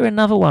 Let's hear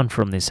another one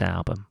from this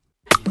album.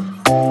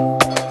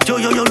 Yo,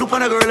 look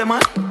on a girl,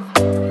 man.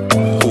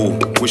 Who?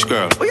 Which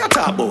girl? What you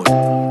talking about?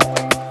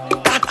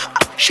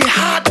 That, she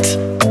hot.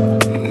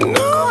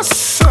 No,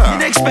 sir. I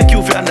didn't expect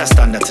you to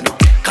understand that, you know.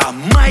 Cause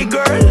my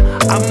girl,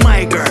 and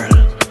my girl.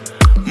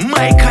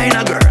 My kind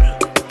of girl.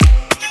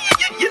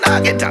 You know,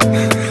 I get that.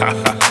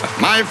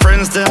 My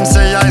friends, them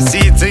say I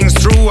see things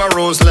through a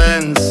rose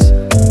lens.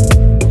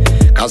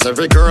 Cause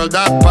every girl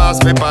that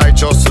pass me by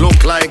just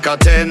look like a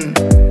 10.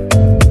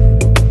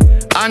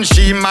 And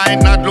she might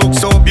not look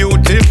so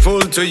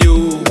beautiful to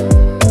you,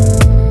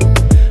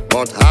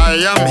 but I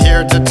am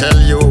here to tell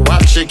you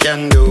what she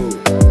can do.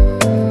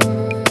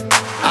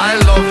 I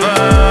love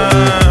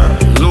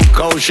her, look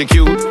how she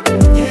cute.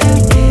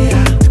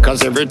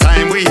 Cause every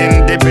time we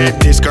in debate,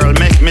 this girl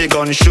make me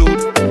gun shoot.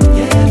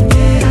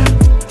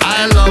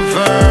 I love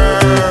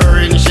her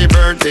in she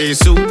birthday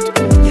suit.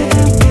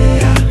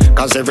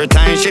 Cause every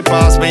time she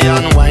pass me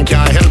on wine,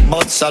 can't help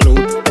but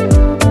salute.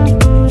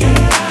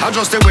 I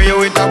just the way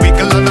you hit a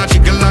wiggle and a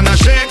jiggle and a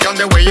shake, and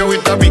the way you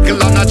hit a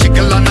wiggle and a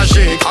jiggle and a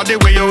shake, and the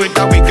way you hit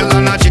a wiggle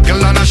and a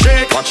jiggle and a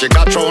shake. What she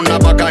got thrown a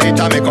back of it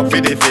a make up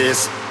for the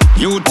face.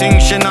 You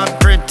think she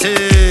not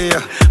pretty,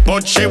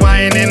 but she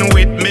whining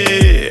with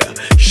me.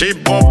 She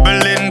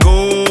bubbling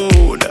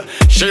good,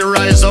 she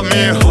rise up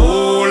me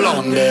hold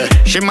on there.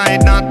 She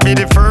might not be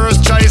the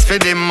first choice for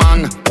the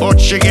man, but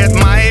she get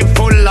my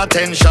full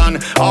attention.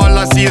 All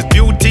I see is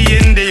beauty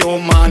in the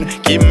woman.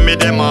 Give me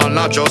them all,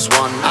 not just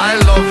one. I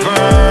love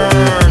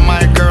her,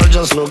 my girl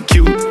just look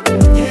cute.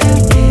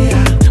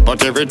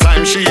 But every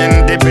time she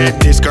in debate,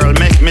 this girl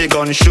make me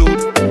gun shoot.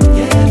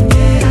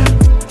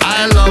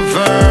 I love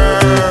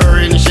her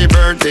in she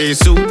birthday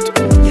suit.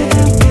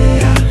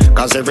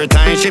 Cause every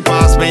time she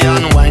pass me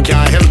on wine,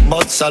 can't help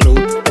but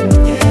salute.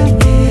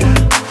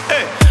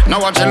 Now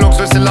watch she looks,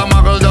 we still a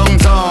muggle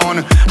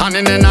downtown. And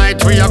in the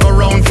night we a go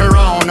round for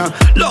round.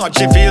 Lord,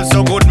 she feels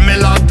so good, me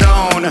locked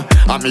down.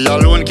 And me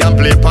alone can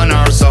play on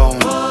her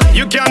sound.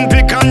 You can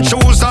pick and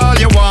choose all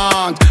you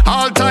want.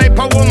 All type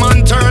of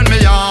woman turn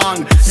me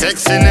on.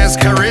 Sexiness,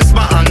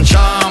 charisma and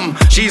charm.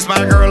 She's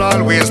my girl,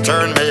 always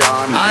turn me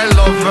on. I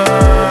love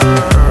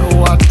her,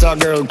 what a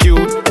girl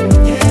cute.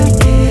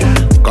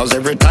 Cause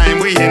every time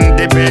we in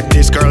debate,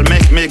 this girl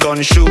make me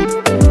gun shoot.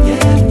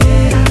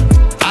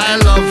 I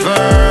love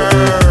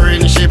her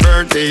in she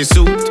birthday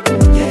suit.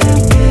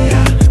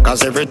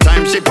 Cause every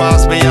time she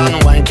pass me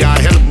on wine, can't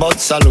help but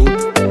salute.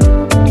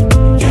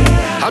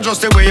 I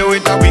just the way you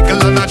hit a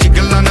wiggle and a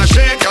jiggle and a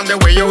shake, and the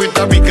way you hit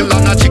a wiggle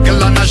and a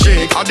jiggle and a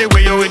shake, and the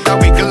way you hit a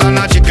wiggle and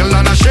a jiggle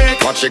and a shake.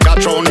 What she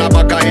got thrown a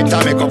back of it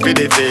a make up for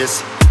the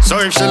face. So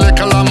if she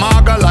little a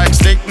maga like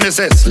stick, me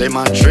say slim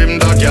and trim,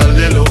 that girl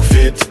they look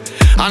fit.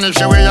 And if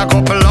she weigh a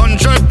couple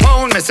 100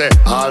 pound, me say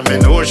all me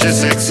know she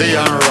sexy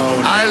and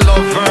round. I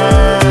love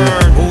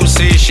her, who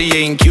say she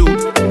ain't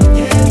cute?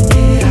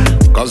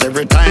 Cause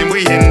every time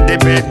we in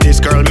debate, this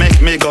girl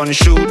make me gun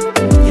shoot.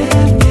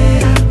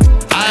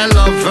 I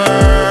love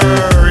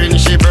her in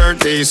she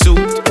birthday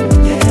suit.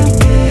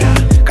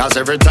 Cause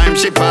every time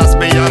she pass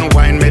me on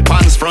wine, me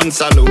pants front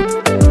salute.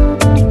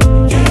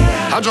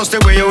 I just the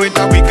way you hit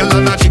a wiggle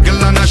and a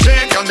jiggle and a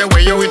shake, and the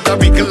way you hit a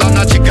wiggle and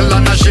a jiggle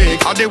and a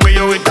shake, and the way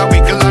you hit a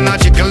wiggle and a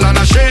jiggle and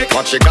a shake.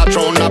 What she got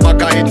thrown a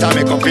back of it a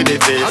make up for the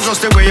face. I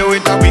just the way you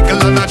hit a wiggle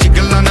and a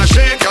jiggle and a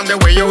shake, and the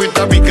way you hit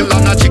a wiggle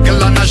and a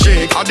jiggle and a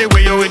shake, and the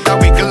way you hit a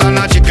wiggle and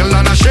a jiggle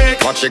and a shake.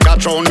 What she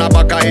got thrown a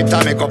back of it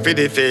a make up for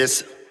the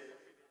face.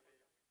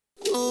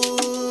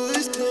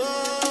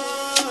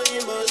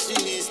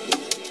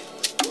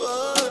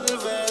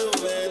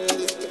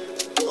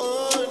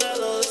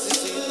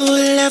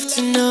 Would love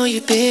to know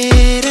you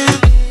better.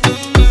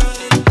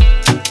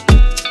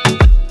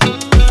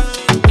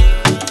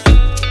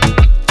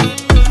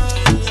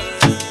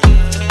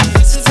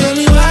 So tell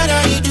me, what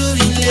are you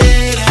doing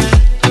later?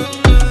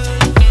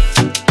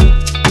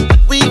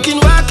 We can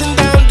walk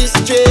down the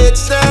street,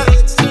 sir,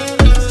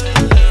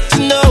 to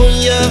know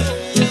ya.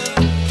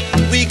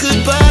 We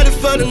could party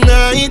for the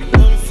night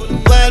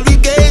while we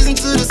gaze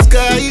into the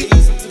sky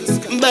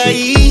by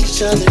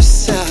each other's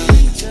side.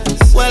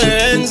 While our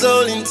hands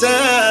holding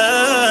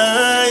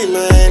tight, my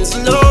hands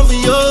all over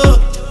you.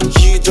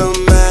 You don't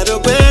matter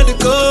where to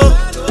go,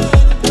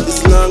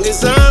 as long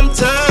as I'm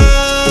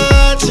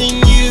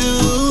touching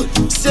you.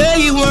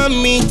 Say you want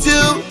me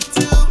to.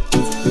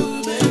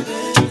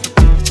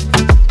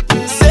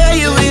 Say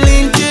you're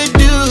willing to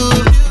do.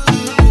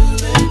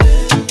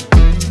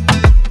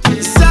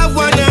 'Cause I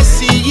wanna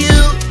see you.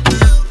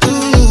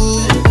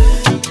 Ooh.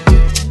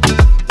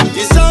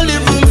 There's only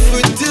room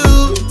for two,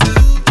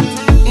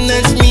 and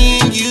that's me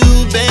and you.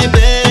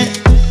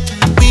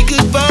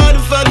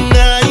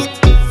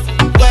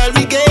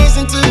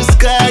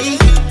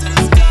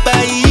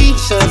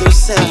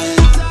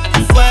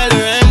 while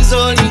her hands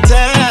holding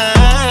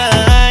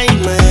tight.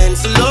 My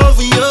hands all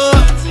over you.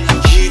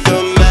 It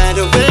don't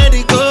matter where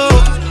they go,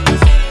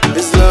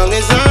 as long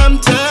as I'm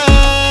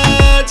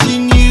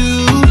touching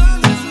you.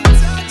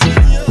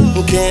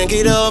 Can't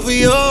get over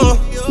you.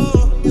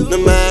 No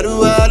matter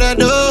what I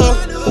do,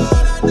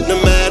 no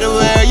matter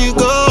where you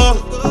go,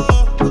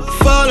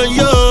 follow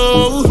you.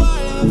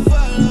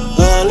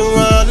 All I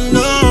wanna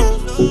know,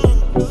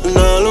 and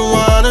all I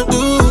wanna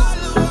do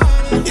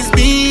is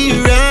be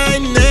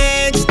right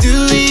next to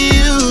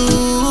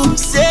you.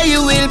 Say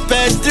you will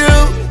pass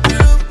through,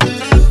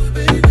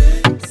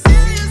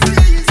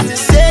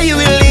 say you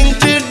will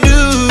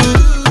introduce.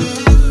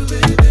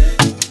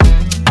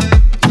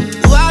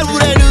 What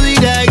would I do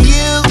without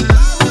you?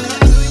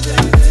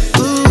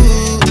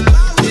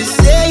 You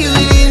say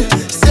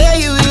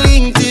you will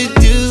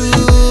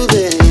introduce,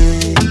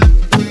 babe.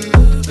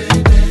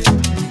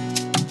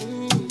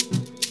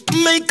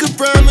 Make a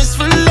promise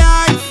for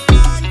life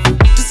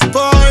to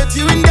support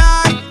you and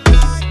I.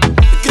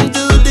 We can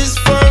do this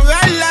for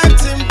a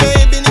lifetime,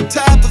 baby, any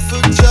type of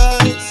a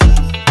choice.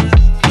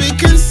 We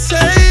can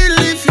sail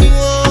if you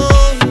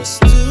want us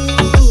to.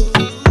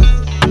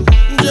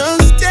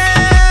 Just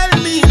tell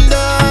me and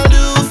I'll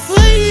do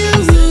for you.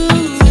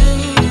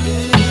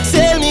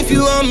 Tell me if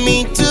you want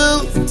me to.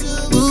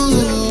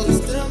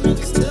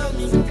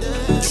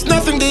 There's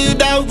nothing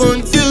that I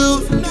won't do.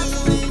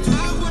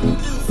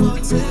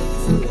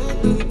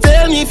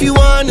 Tell me if you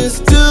want us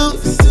to.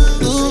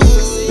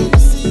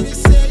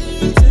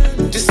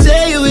 Just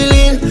say you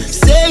willing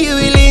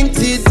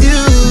to do,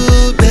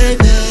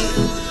 baby.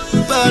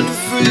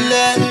 Wonderful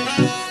life,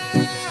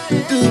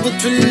 do what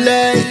you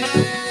like.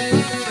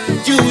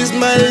 You is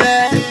my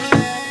life,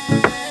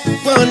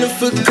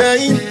 wonderful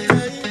kind.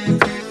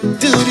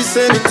 Do this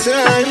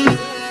anytime,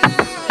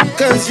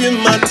 'cause you're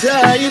my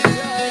type.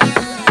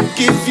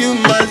 Give you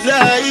my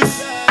life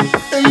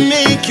and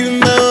make you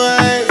my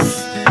wife.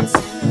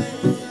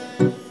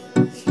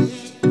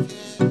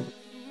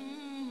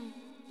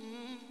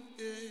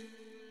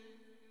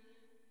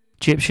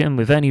 Egyptian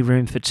with only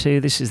room for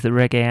two. This is the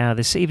Reggae Hour.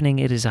 This evening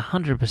it is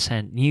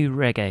 100% new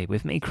reggae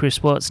with me,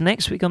 Chris Watts.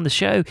 Next week on the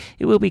show,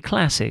 it will be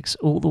classics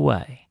all the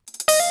way.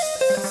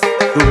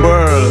 The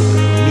world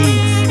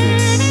needs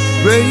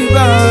this.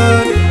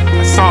 Raven,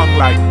 A song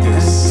like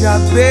this.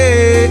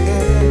 Chape,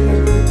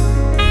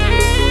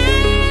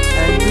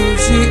 and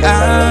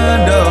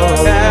Luciano.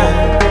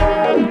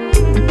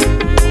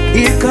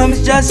 Here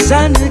comes just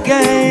sun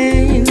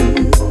again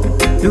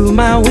through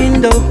my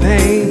window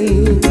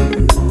pane.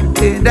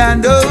 And I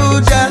know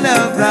your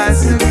love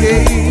rise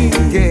again,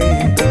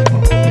 yeah.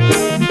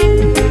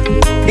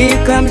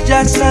 Here comes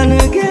just sun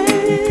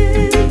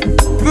again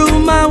through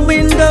my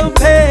window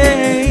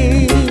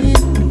pane.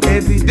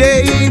 Every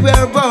day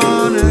we're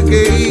born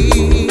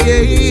again.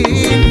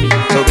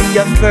 So be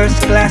a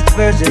first-class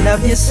version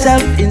of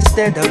yourself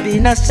instead of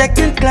being a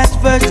second-class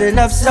version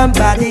of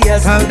somebody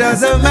else. How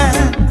does a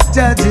man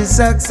judge his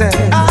success?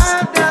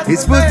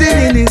 He's putting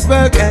in his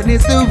work and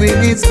he's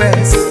doing his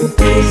best.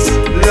 Peace,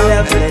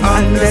 love and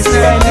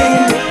understanding.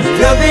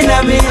 Loving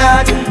on me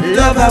heart,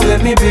 love how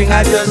when me bring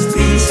her just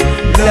peace,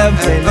 love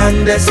and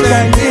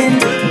understanding.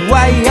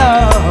 Why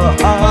all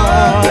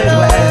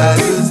well,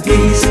 just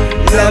peace,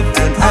 love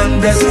and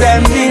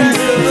understanding.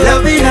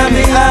 Loving on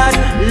me heart,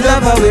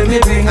 love how when me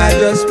bring her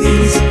just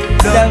peace,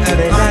 love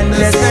and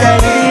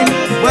understanding.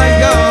 Why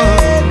all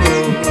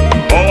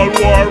All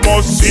war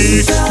must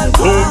cease.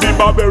 Don't be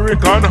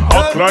barbaric and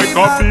act like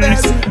a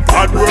beast.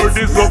 That word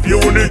is of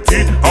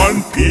unity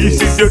and peace.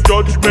 Is your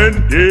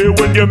judgment day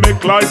when you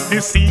make life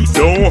deceased.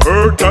 Don't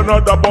hurt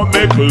another but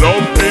make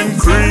love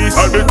increase.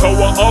 At the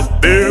tower of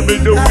Babel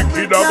the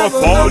wicked have a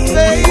fall.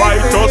 Choose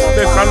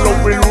righteousness and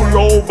love will rule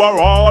over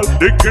all.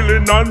 The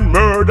killing and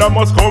murder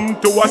must come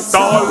to a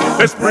stall.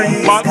 Let's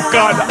bring back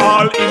God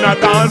all in a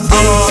dance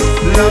hall.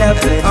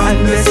 Love and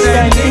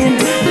understanding.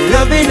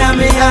 Loving on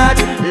me heart,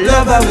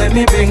 love how when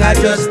me bring her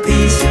just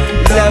peace,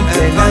 love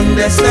and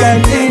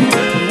understanding.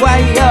 Why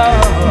all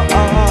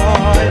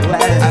well,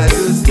 I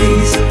just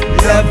peace,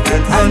 love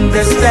and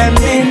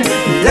understanding.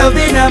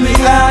 Loving on me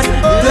heart,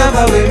 love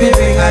how when me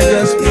bring her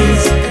just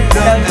peace,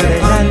 love and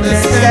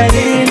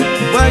understanding.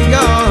 Why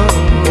all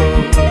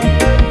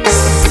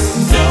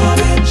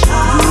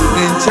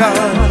in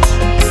charge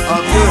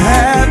of your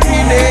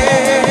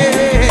happiness?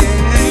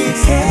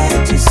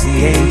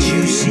 Can't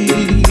you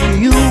see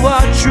you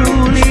are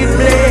truly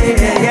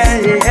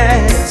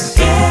blessed?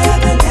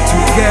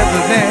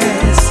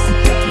 Togetherness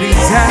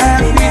brings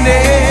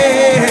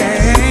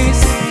happiness.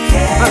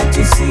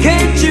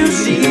 Can't you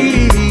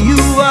see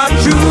you are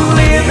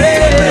truly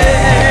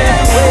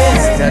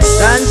blessed? The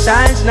sun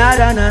shines not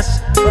on us,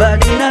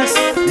 but in us.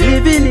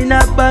 Living in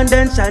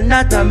abundance and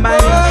not a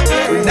minus.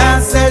 We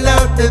not sell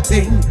out the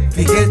thing,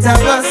 forget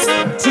of us.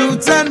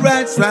 Truth and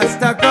rights,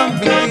 Rasta come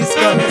to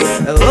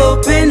discuss.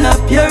 Open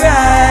up your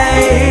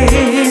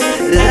eyes,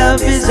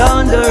 love is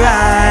on the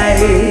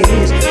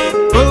rise.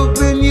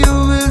 Open, you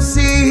will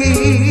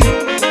see.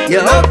 You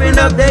open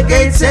up the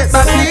gates, set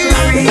my feet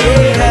free.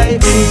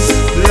 Peace,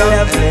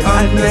 love and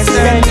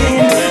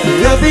understanding.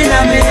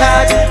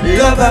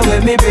 Lover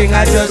when me bring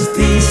her just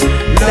peace,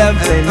 love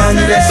and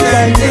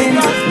understanding.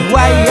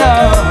 Why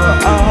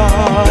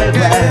all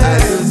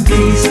that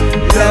peace,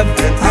 love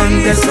and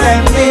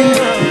understanding.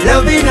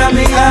 Loving on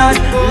me heart.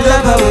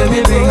 Lover when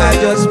me bring her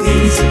just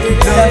peace,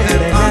 love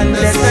and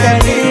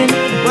understanding.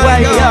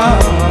 Why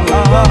all.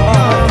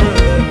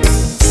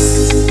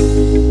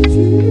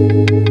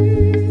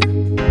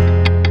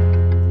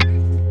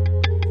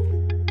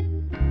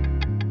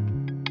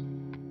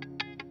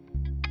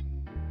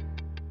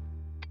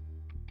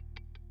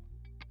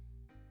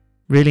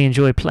 Really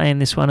enjoy playing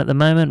this one at the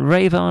moment.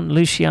 Rayvon,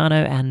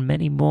 Luciano, and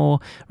many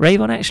more.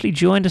 Rayvon actually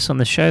joined us on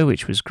the show,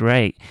 which was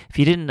great. If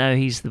you didn't know,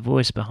 he's the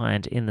voice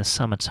behind In the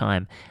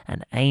Summertime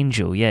and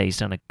Angel. Yeah, he's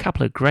done a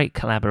couple of great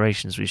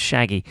collaborations with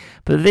Shaggy.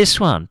 But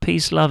this one,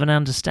 Peace, Love and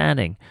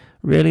Understanding,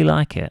 really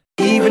like it.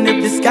 Even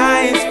if the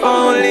sky is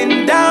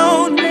falling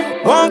down,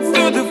 walk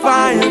through the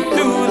fire,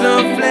 through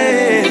the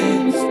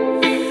flames.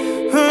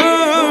 Ooh,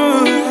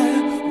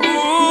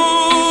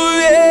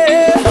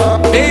 yeah.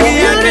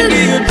 Baby, I can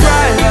be your driver.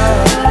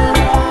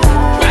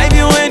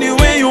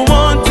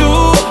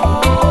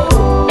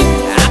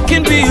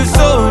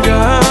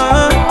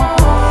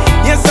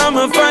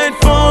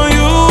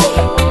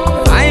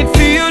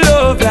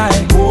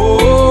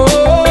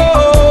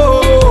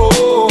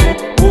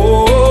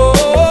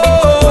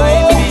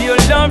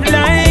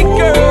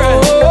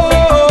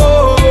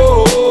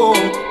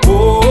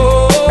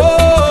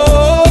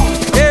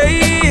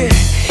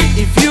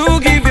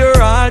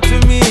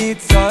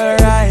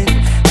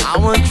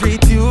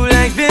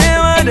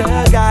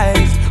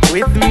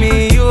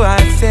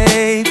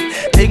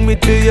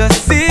 To your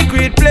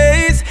secret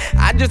place,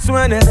 I just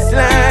wanna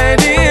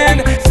slide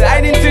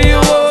into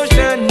your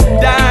ocean,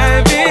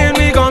 dive in.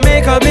 We gon'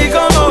 make a big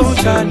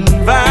commotion,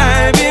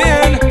 vibe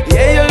in.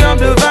 Yeah, you love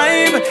the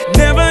vibe,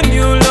 never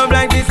knew love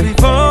like this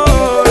before.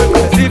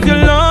 Cause if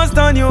you're lost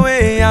on your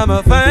way,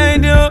 I'ma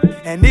find you.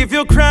 And if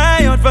you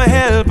cry out for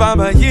help,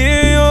 I'ma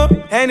hear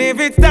you. And if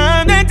it's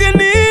time that you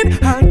need,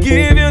 I'll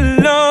give you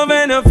love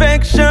and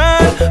affection.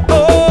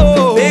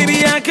 Oh,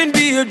 baby, I can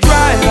be your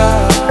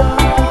driver.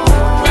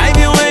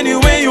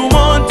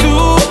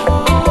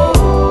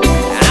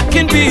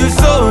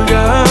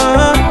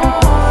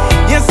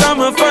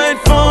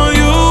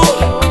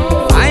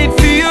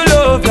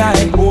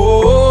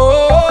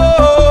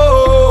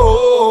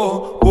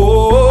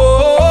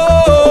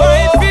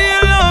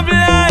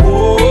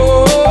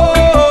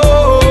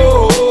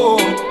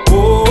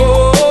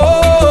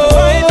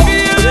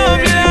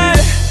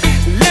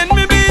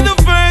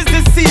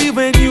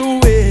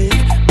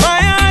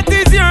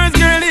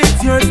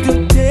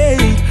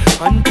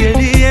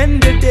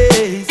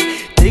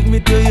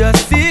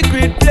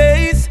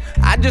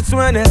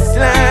 Wanna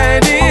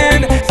slide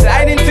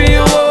into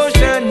your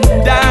ocean,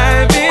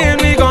 dive in.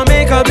 We gon'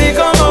 make a big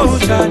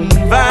commotion,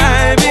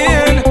 vibe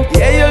in.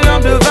 Yeah, you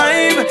love the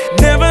vibe,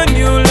 never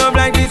knew love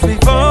like this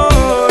before.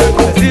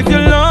 Cause if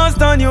you're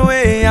lost on your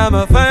way,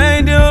 I'ma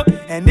find you.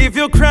 And if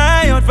you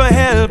cry out for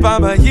help,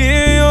 I'ma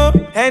hear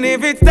you. And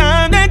if it's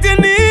time that you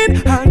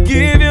need, I'll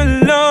give you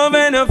love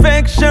and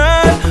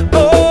affection.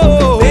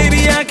 Oh,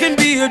 baby, I can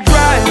be your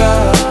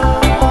driver.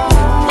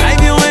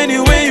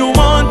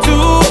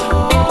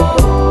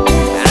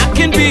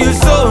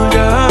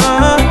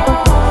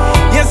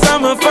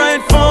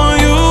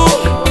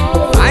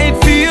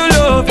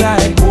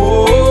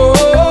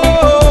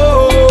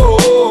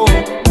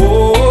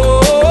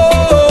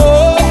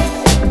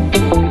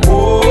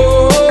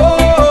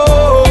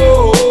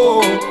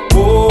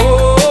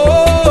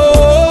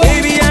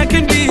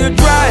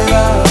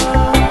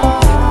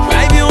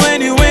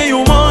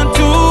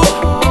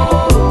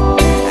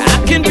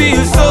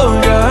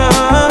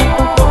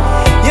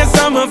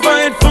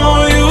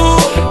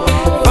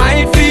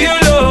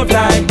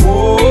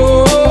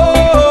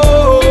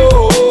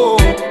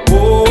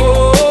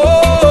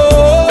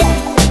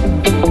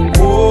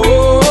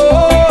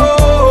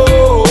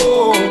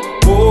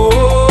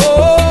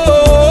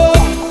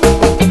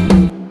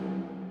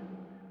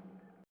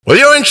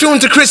 Tune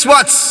to Chris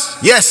Watts.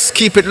 Yes,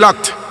 keep it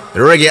locked. The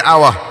reggae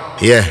hour.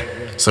 Yeah,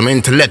 some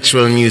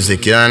intellectual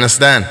music, you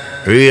understand?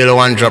 Real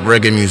one drop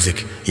reggae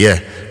music.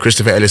 Yeah,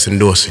 Christopher Ellis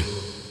endorsing.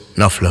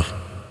 Enough love.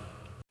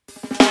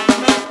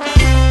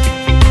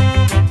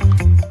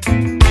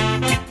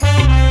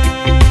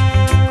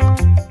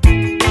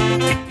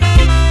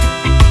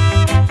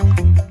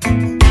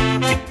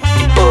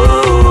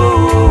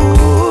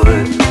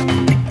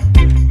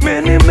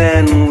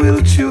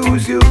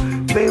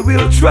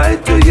 Try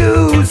to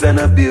use and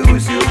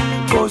abuse you,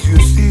 cause you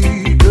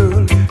see,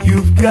 girl,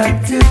 you've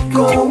got it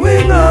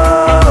going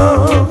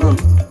on.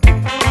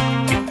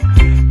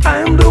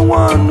 I'm the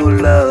one who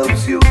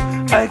loves you.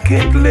 I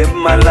can't live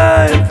my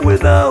life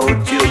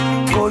without you,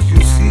 cause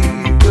you see,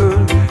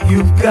 girl,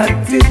 you've got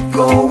it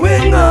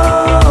going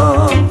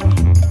on.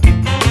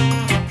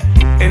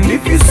 And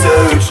if you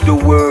search the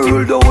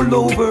world all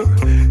over,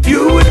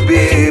 you would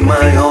be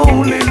my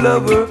only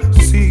lover.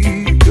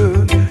 See,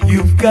 girl,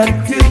 you've got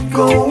it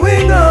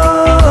going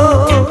on.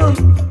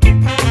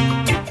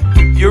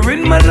 You're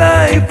in my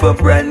life a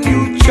brand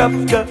new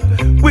chapter.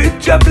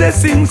 With your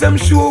blessings, I'm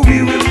sure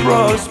we will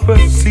prosper.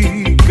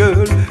 See,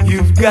 girl,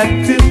 you've got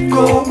it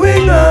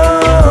going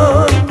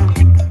on.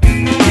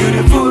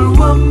 Beautiful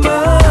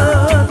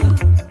woman.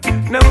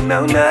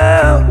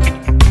 Now,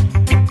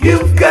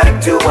 you've got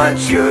to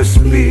watch your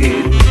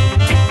speed.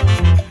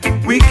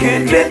 We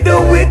can't let the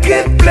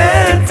wicked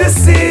plant a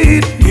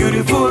seed.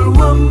 Beautiful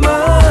woman.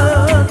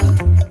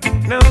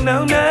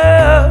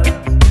 Now,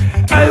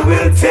 I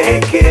will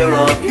take care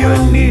of your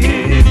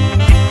need.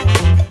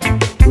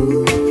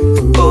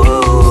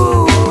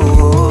 Oh,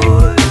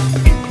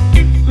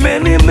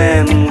 many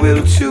men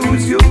will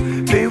choose you.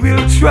 They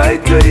will try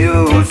to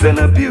use and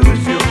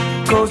abuse you.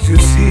 Cause you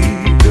see,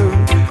 girl,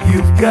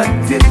 you've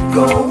got it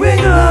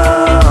going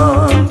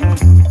on.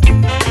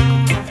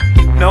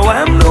 Now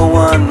I'm the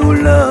one who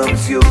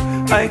loves you.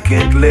 I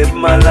can't live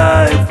my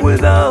life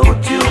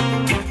without you.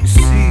 You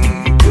see,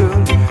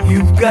 girl,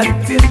 you've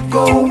got it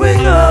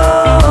going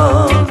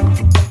on.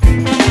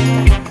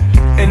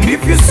 And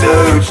if you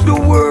search the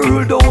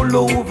world all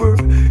over,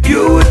 you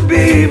would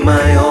be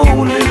my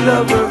only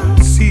lover.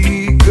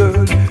 See,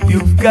 girl,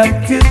 you've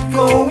got it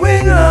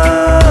going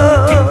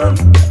on.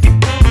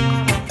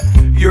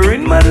 You're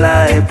in my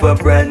life, a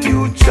brand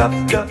new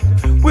chapter.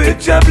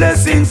 With your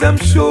blessings, I'm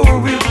sure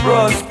we'll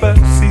prosper.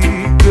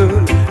 See,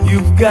 girl,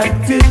 you've got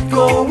it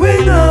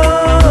going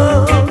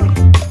on.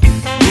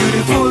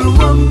 Beautiful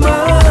woman.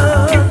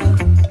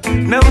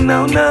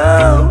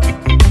 Now,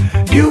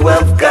 you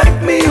have got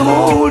me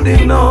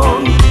holding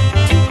on.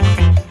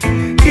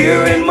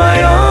 Here in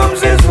my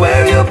arms is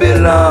where you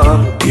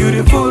belong.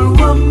 Beautiful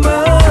woman.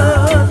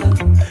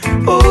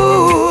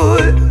 Oh,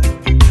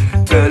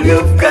 girl,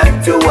 you've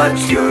got to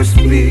watch your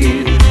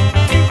speed.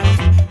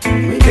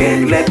 We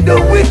can't let the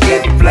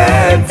wicked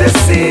plant a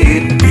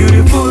seed.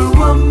 Beautiful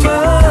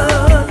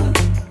woman.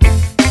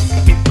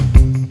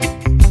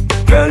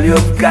 Girl,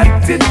 you've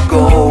got it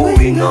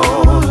going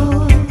on.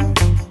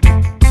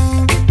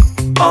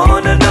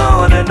 On and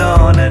on and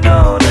on and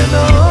on and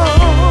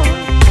on.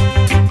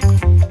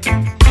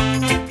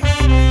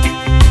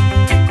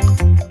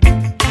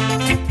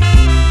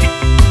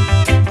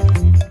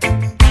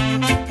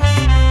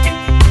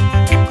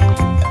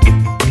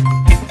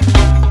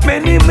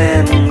 Many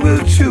men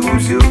will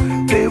choose you.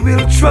 They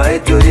will try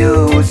to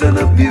use and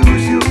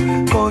abuse you.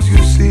 Cause you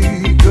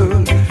see,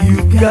 girl,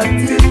 you've got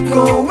it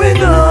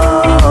going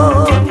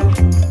on.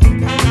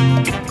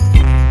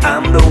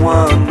 I'm the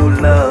one who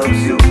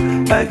loves you.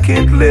 I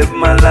can't live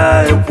my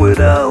life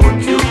without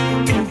you.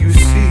 You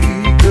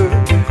see, girl,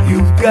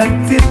 you've got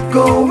it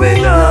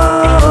going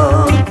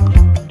on.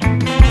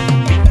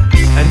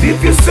 And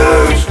if you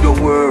search the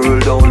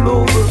world all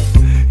over,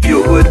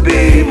 you would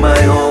be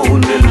my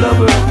only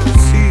lover.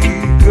 See,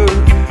 girl,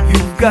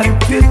 you've got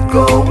it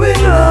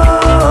going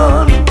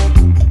on.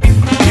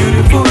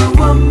 Beautiful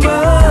woman.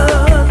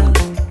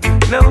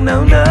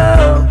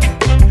 Now,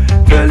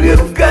 girl,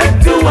 you've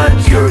got to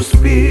watch your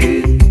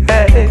speed.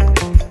 Hey.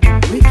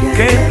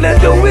 Can't let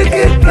the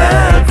wicked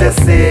plant a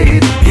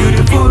seed.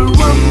 Beautiful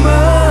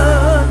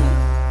woman.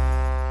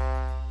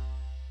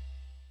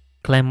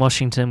 Glenn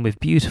Washington with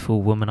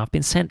Beautiful Woman. I've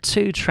been sent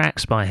 2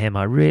 tracks by him.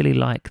 I really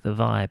like the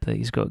vibe that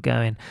he's got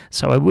going.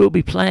 So I will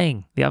be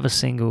playing the other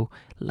single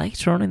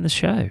later on in the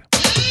show.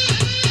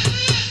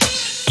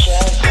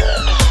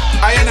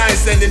 I and I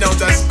sending out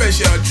a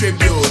special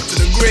tribute to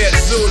the great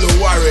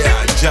Zulu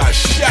warrior, Jah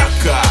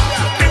Shaka.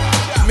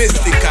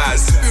 Mystical,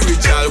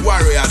 spiritual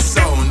warrior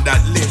sound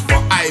that live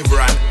for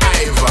Ivor and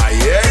Ivor.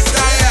 Yes,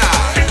 I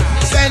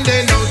am.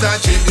 Sending out a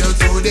tribute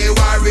to the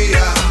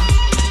warrior.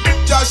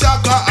 Jah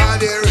Shaka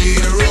are the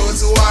real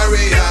roots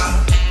warrior.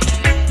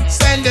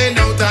 Sending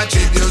out a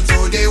tribute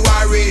to the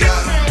warrior.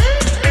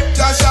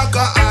 Jah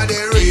Shaka are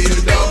the real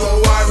double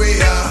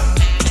warrior.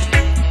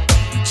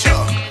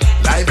 Sure.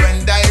 Live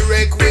and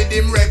direct with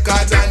him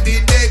records on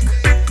the deck.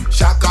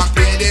 Shaka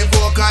play the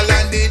vocal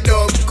and the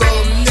dub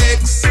come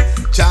next.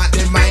 Chant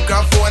the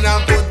microphone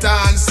and put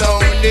on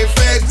sound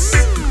effects.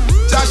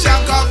 Jah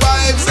Shaka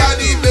vibes are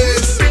the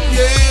best,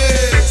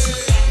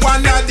 yes.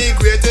 One of the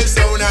greatest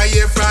sound I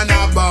hear from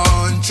a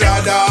born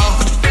Trada.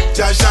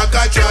 Jah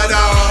Shaka Trada.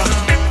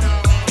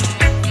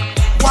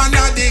 One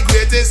of the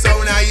greatest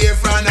sound I hear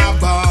from a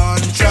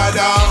born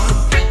Trada.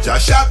 Jah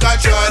Shaka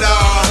Trada.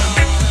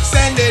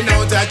 Sending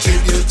out a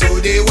tribute to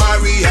the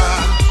warrior.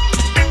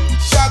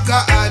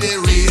 Shaka are the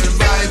real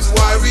vibes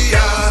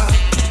warrior.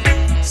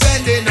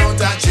 Sending out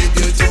a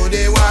tribute to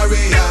the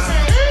warrior.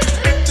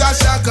 Jah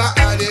Shaka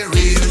are the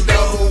real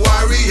double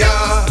warrior.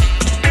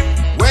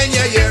 When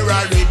you hear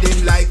a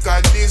rhythm like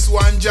this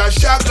one, Jah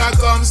Shaka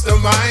comes to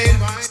mind.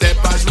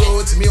 Steppers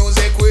roots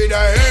music with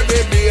a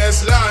heavy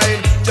bass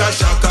line. Jah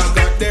Shaka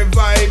got the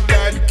vibe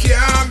that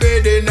can't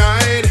be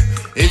denied.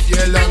 If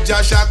you love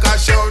Jah Shaka,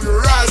 shout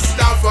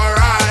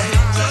Rastafari.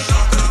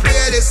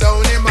 Play the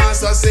sound, him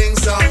also sing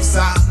some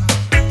song.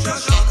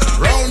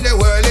 Round the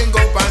world and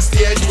go on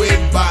stage with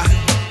band.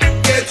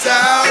 Get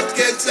out,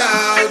 get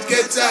out,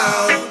 get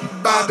out,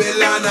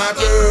 Babylon a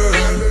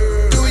burn.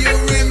 Do you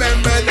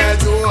remember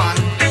that one?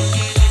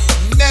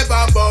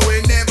 Never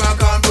bowing, never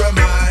compromise.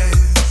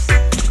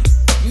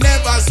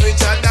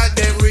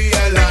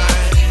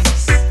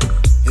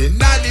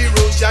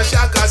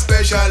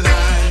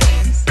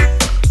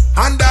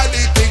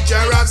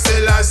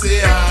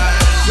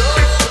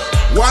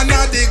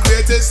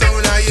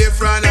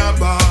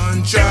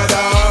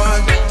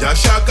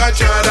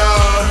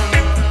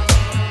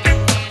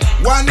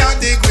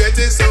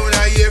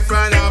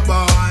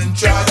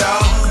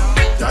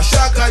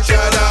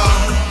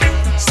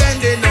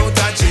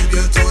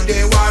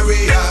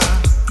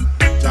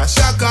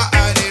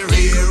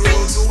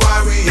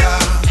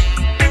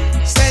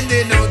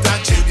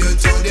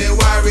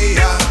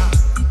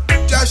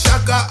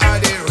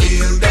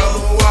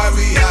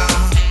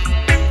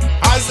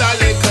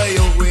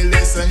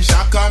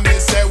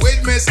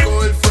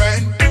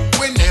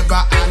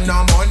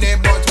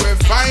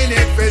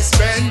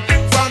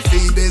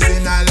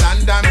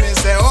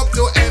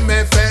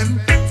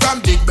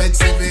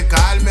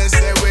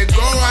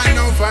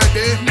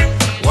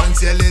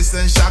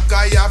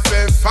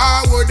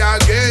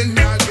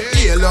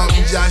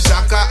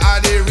 Jashaka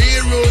are the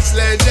real roots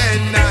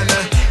legend.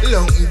 And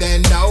look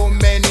then now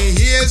many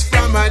years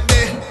from a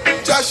day,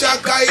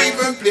 Jashaka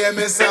even play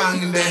me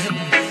song them,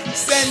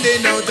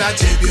 sending out a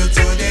tribute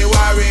to the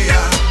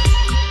warrior.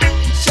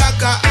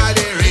 Shaka are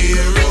the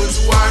real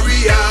roots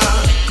warrior,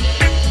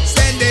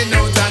 sending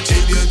out a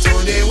tribute to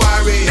the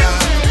warrior.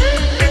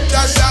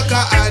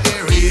 Jashaka are the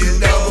real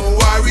double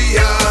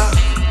warrior.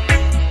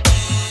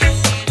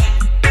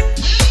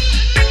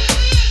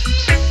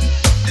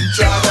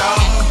 Jada,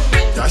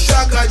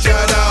 Jashaka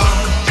Jada,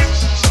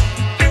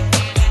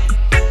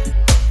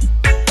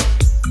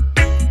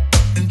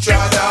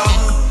 Jada,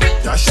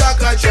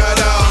 Jashaka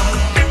Jada,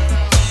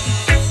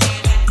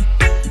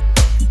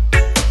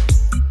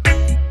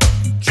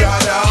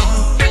 Jada,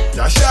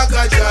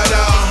 Jashaka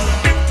Jada.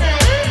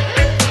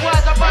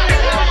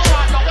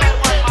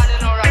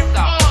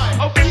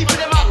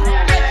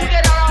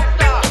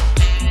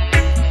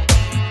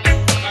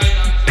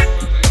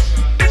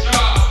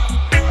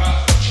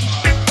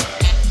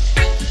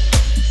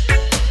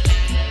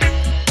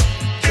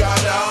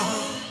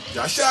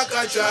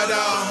 Jashaka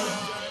Jada.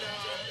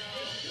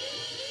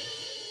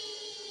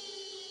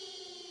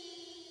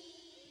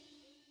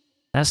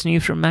 That's new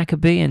from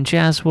Maccabee and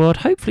Jazzwad.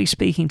 Hopefully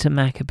speaking to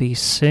Maccabee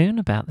soon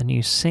about the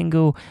new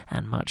single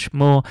and much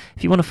more.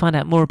 If you want to find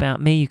out more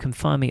about me, you can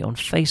find me on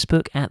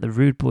Facebook at The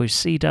Rude Boy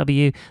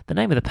CW. The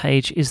name of the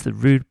page is The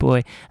Rude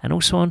Boy, and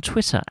also on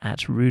Twitter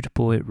at Rude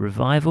Boy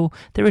Revival.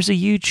 There is a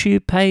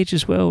YouTube page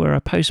as well where I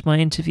post my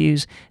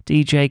interviews,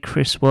 DJ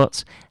Chris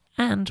Watts,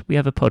 and we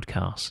have a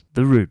podcast,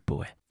 The Rude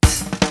Boy.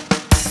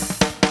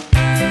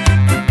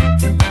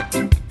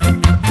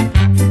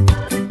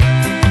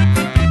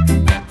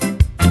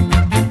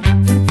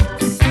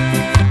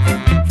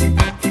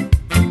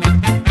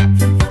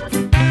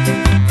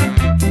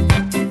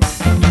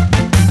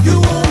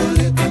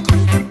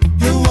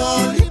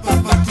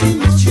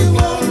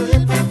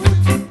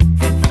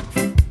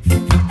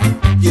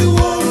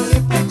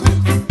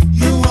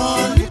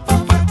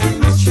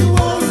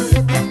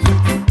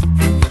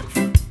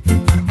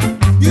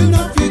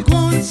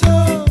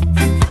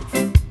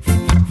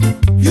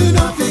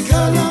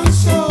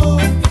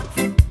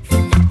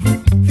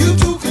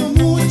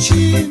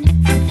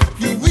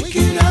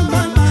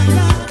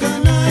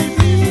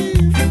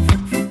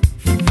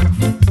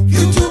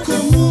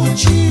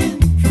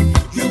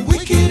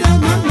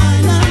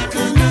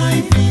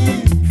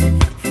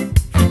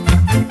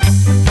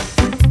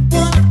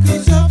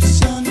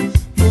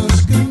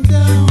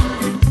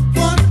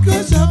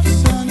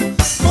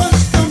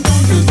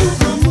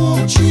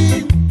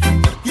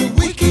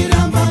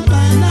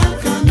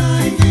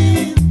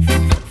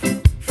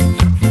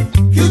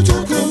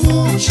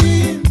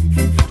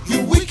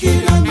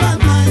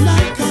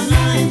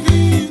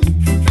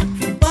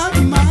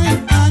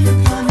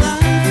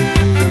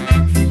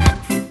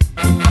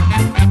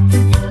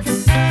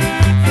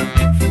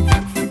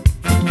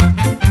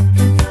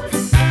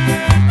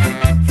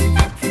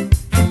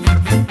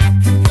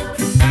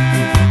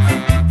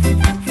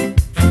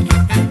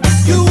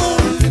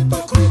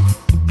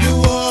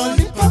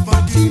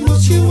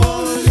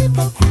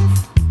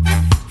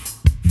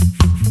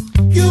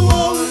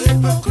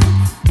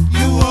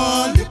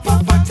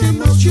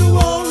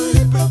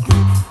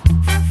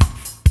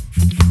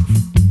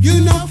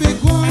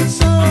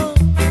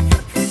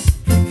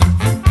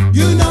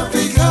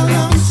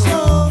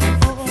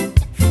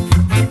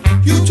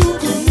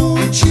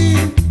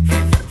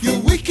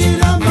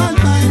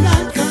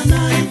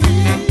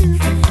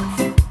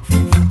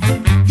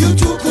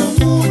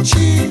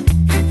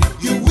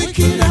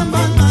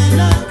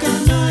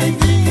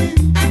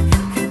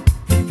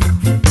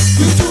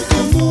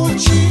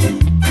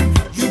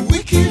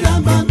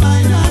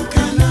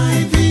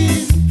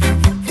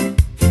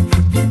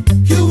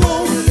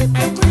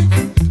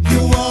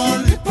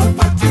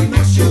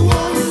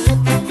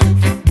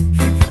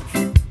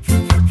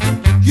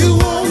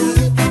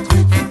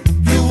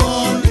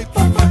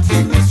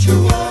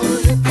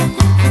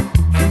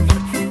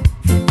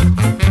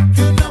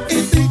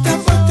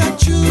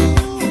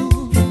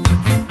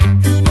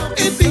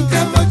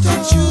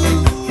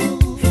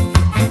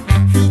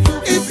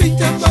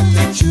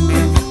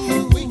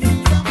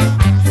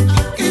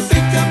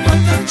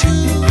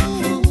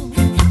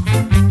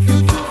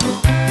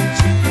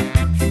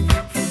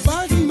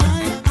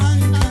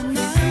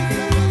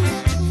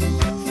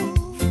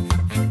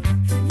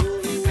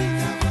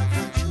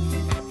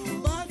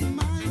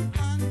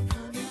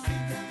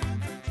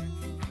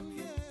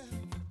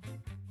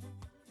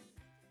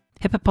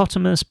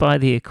 Hippopotamus by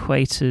the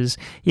Equators.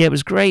 Yeah, it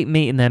was great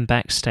meeting them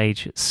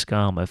backstage at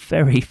Skama.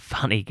 Very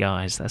funny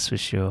guys, that's for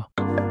sure.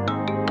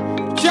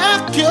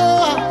 Jack,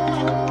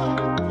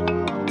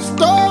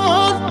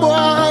 Stone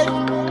Boy.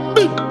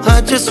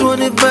 I just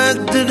want it back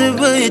to the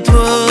way it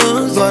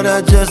was, but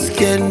I just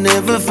can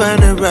never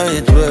find the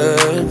right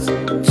words.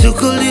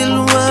 Took a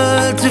little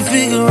while to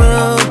figure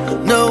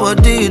out. Now I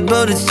did,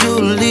 but it's too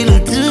little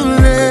too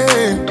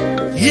late.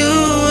 You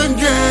and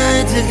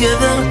I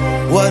together,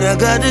 what I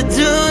gotta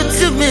do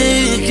to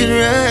make it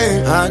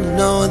right. I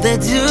know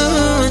that you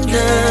and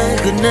I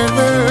could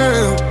never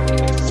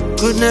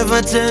Could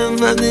never turn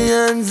back the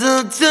hands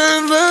of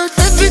time, but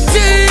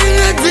everything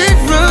I did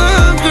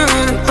wrong,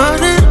 girl. All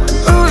the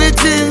only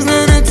things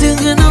that I'm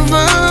thinking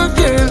about,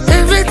 girl.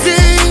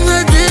 Everything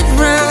I did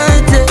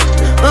right,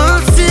 yeah. All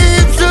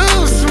seems so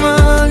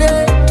small,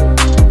 yeah.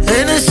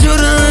 And I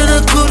shoulda, and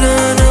I coulda,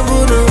 and I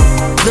woulda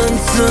done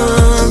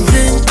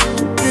something.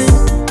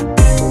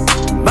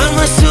 By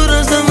my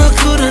shoulders and my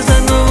couldas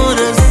and my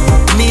wouldas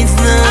means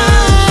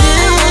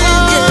nothing,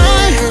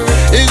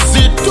 yeah. Is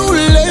it too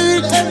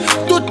late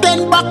to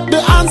turn back the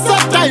answer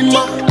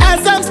timer?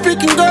 As I'm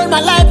speaking, girl, my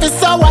life is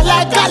sour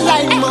like a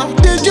lime.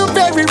 Did you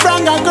very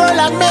wrong, a girl,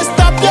 I messed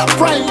up your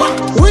primer.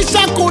 Wish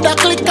I coulda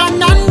click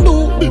and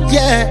undo,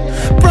 yeah.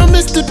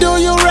 Promise to do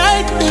you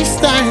right this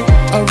time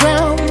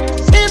around.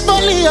 If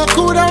only I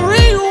coulda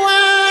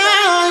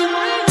rewind.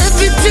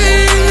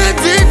 Everything I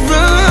did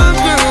wrong,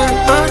 girl.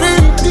 All the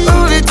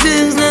only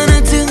things that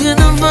I'm thinking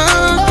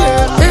about,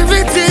 girl.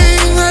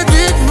 Everything I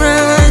did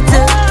right,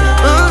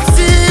 yeah. All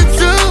seems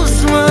so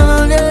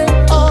small, yeah.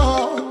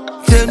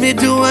 Tell me,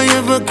 do I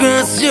ever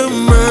cross your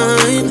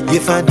mind?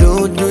 If I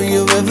don't, do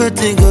you ever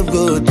think of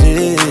good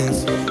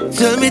things?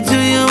 Tell me, do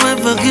you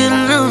ever get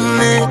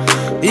lonely?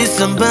 Is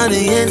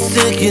somebody else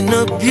taking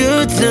up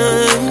your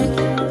time?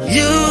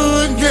 You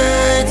and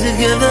I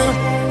together,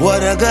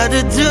 what I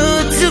gotta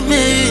do to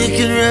make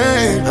it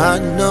right? I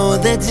know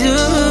that you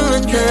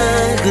and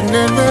I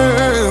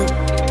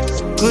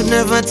could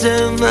never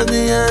turn back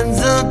the hands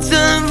of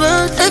time,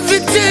 but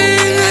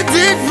everything I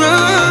did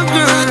wrong,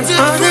 girl.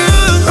 All the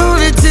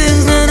only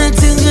things that I'm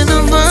thinking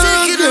about,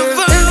 girl.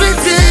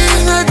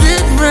 Everything I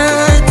did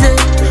right,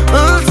 yeah.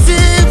 All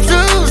seems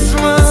so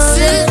small,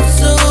 yeah.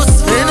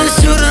 And I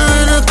shoulda,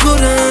 and I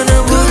coulda, and I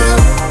woulda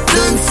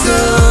done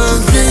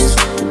something.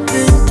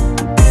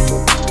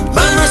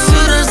 By my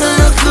shoulders and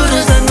my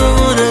couldas and my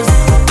wouldas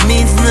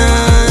means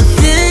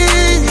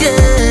nothing,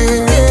 yeah.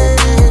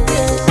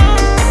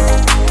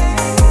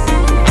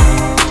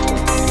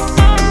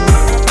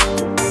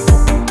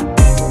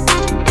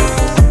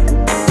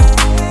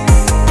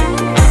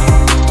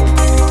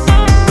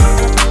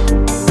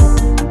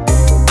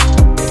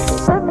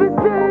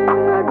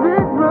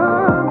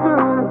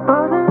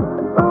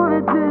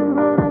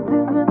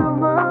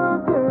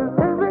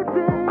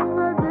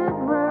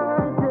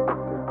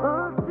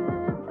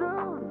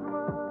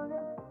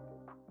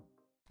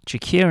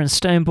 Jakir and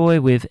Stonebwoy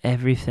with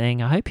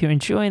Everything. I hope you're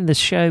enjoying the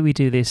show. We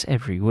do this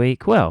every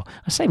week. Well,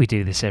 I say we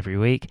do this every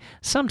week.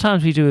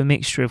 Sometimes we do a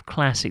mixture of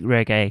classic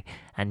reggae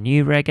and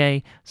new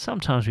reggae.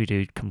 Sometimes we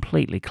do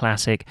completely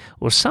classic.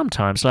 Or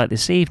sometimes, like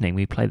this evening,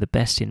 we play the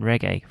best in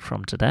reggae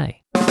from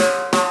today.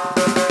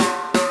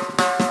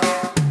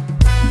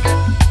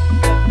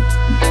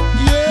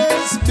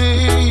 Yes,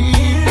 baby,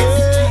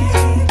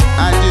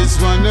 I just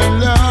wanna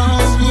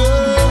love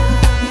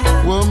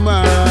you,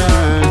 woman.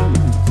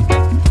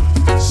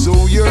 So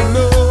your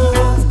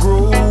love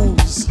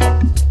grows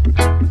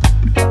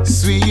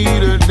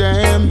sweeter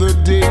than the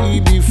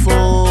day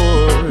before.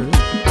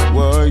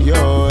 Whoa,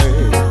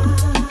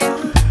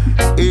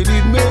 it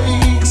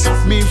makes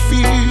me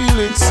feel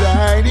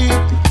excited.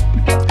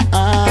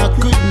 I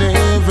could never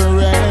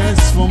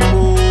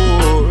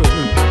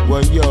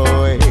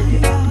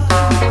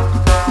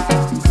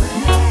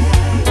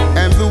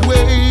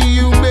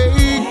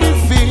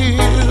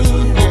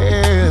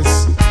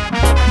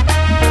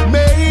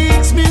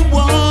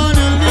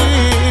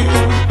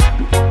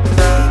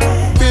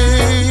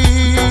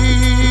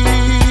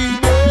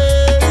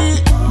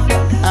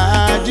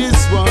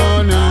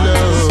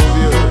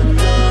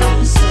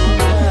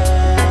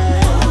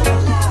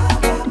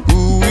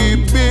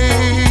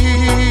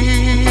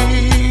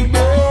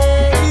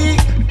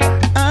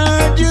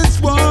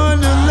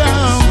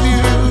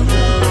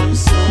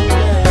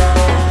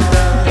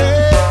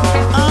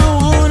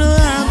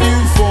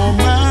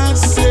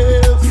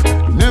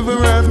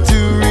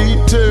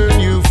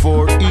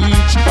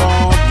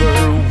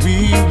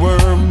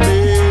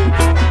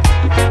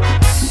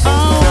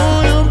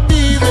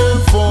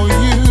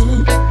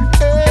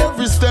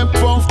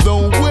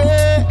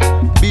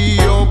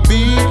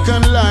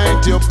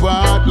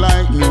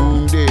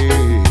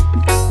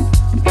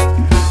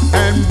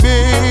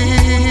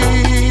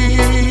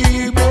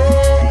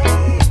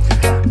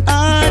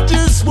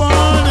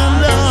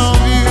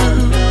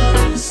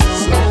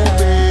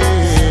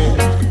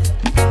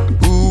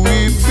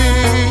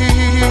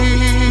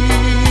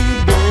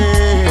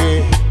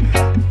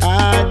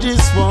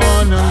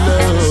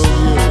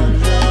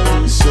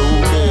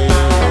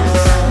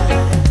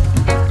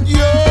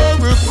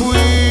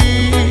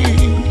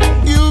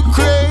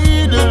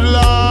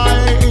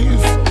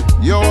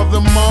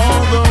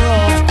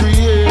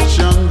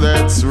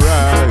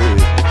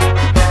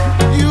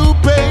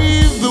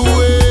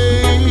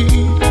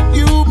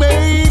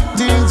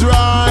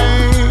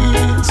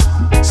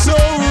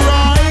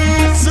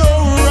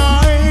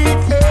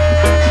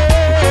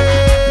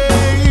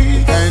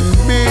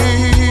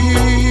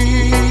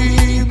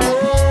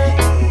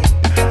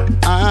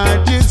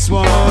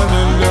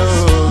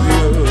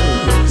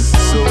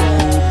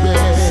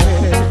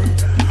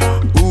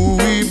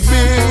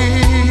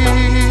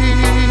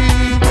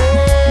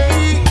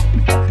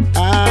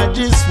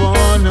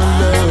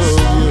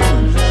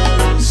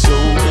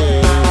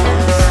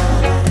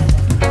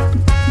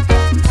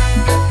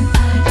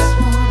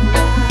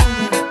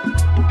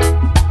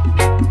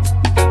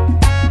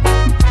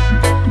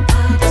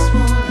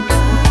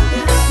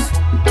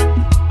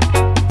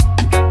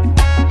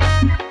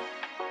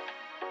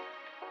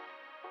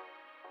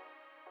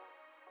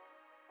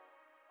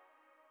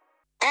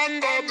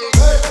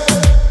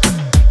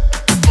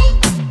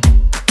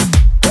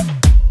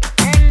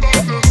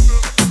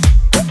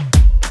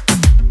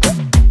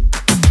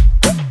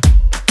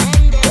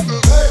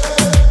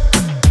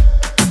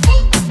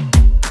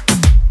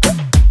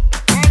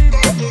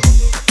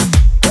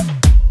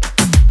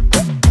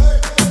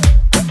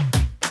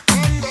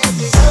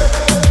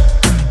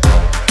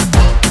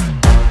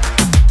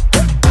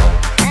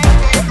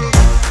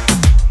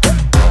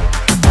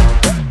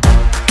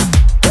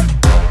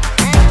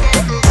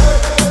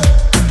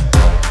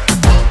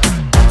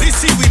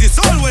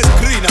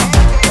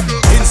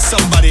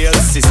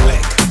else's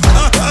leg.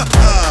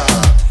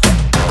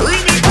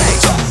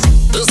 Remix.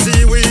 The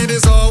seaweed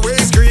is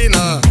always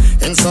greener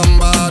in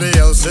somebody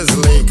else's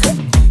lake.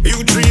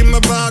 You dream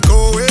about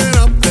going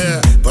up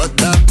there, but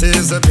that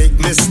is a big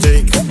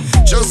mistake.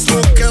 Just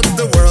look at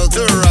the world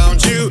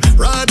around you,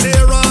 right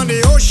there on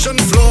the ocean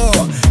floor.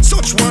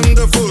 Such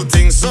wonderful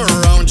things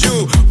surround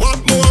you. What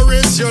more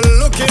is you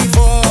looking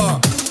for?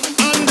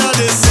 Under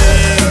the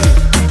sea,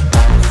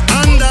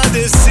 under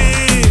the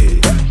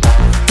sea.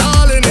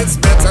 Darling, it's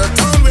better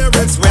down where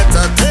it's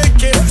wetter.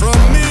 Take it from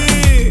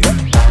me.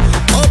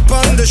 Up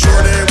on the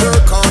shore they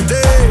work all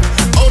day,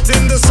 out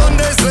in the sun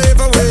they slave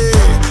away,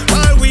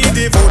 while we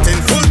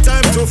devoting full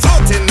time to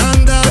floating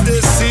under the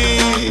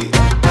sea.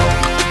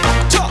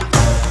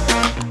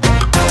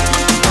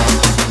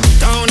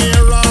 Down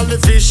here all the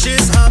fish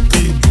is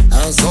happy,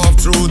 as off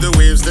through the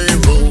waves they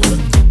roll.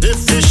 The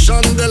fish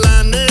on the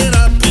land ain't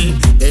happy,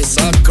 they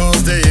sad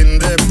cause they in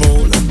their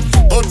bowl.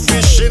 But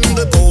fish in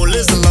the bowl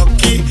is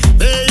lucky,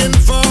 they in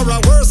for a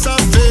worse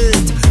of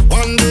fate.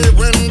 One day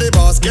when the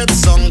boss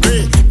gets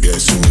hungry,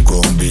 guess who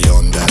gon' be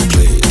on that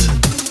plate?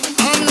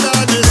 Under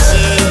the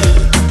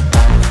sea,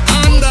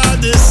 under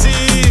the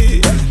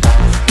sea.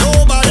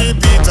 Nobody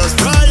beat us,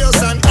 fry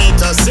us and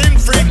eat us in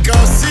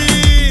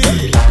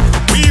fricassee.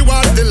 We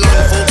what the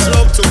land folks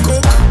love to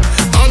cook.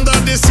 Under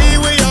the sea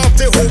we off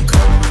the hook.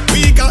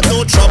 We got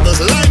no troubles,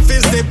 life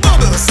is the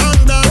bubbles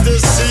under the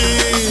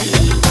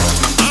sea.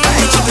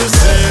 Under the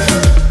sea,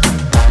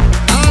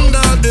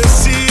 under the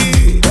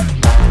sea.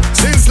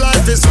 Since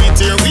life is sweet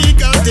here, we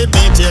got the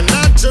beat here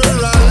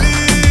naturally.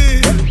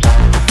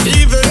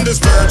 Even the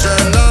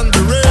sturgeon and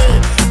the ray,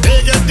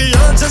 they get the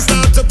urge to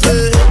start to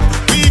play.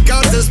 We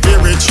got the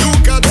spirit, you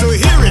got to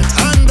hear it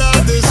under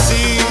the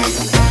sea.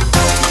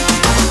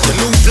 The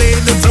new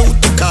played the flute,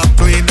 the cop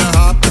played the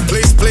harp, the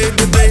place played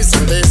the bass,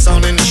 and they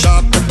sounding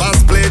sharp. The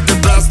bass played the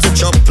blast, the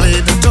chop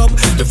played the top.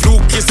 The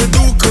fluke is the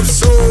Duke of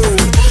Soul.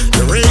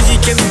 The reggae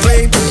can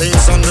play the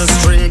lace on the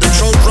string. The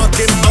trout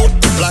rocking out,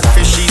 the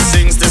blackfish he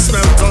sings. The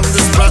smelt on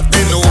the sprat,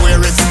 they know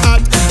where it's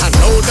at. I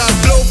know that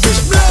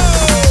blowfish blow.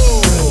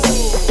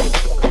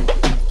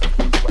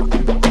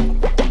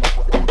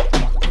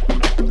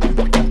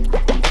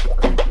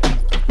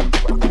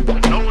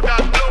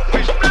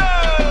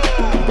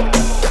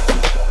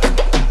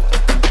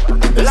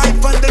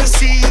 Life under the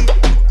sea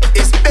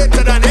is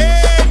better than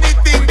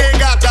anything they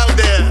got out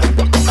there.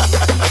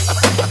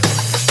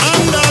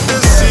 Under the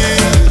sea,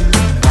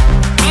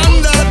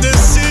 under the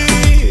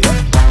sea.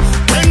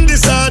 When the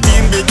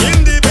sardine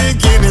begin,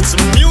 it's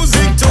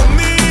music to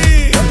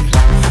me.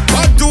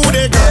 What do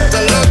they got?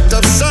 A lot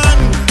of sun.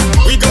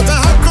 We got a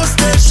hot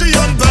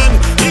crustacean van.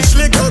 Each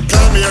little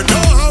clam here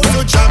know how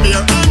to jam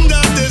here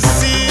under the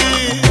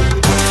sea.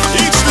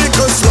 Each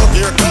little slug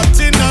here cut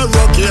in a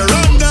rock here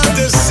under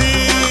the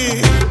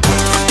sea.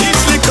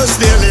 Each little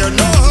snail here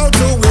know how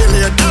to whale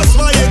here. That's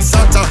why it's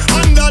hotter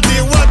under the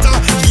water.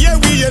 Yeah,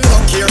 we in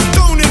luck here,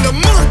 down in the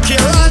murk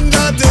here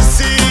under the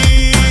sea.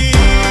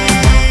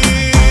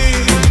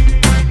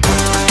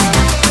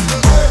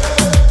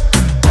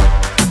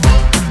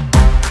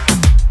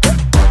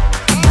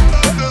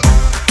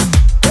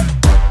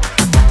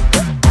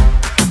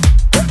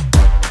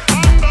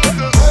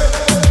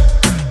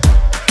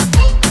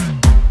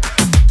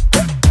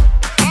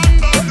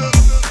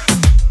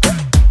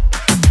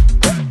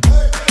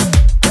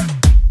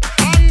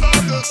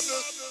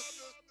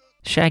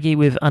 Shaggy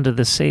with Under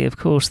the Sea. Of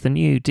course, the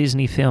new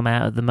Disney film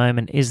out at the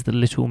moment is The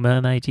Little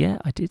Mermaid. Yeah,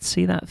 I did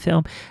see that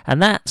film,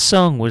 and that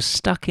song was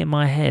stuck in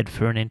my head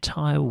for an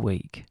entire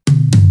week.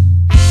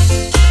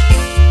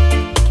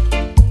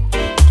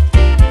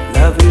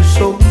 Love is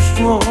so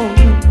strong.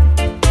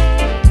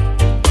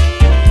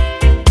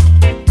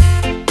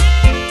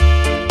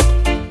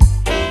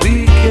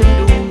 We can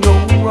do no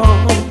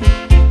wrong.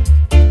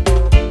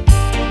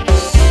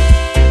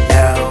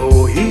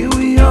 Now here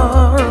we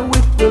are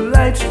with the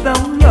lights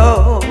down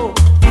low.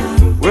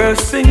 We're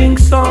singing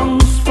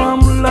songs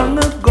from long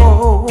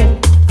ago.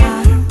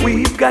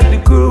 We've got the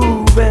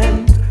groove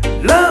and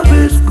love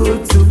is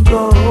good to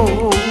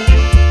go.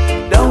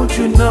 Don't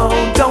you know,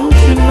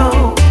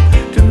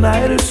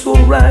 tonight is so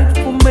right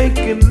for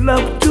making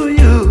love to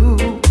you.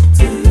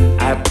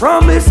 I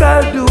promise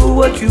I'll do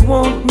what you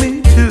want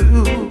me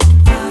to.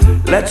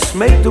 Let's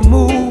make the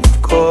move,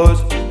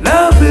 cause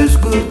love is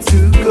good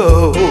to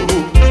go.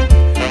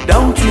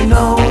 Don't you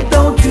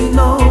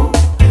know,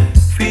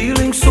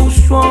 feeling so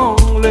strong,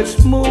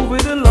 let's move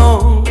it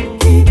along.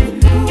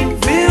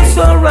 Feels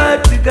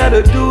alright, we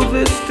gotta do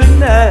this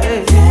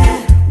tonight.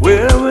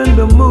 We're in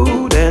the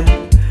mood and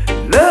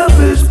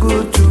love is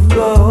good to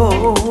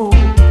go.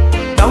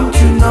 Don't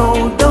you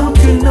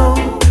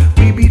know,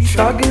 we be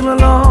chugging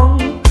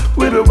along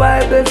with a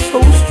vibe that's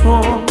so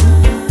strong.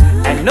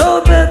 I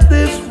know that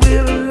this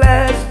will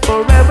last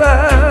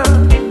forever.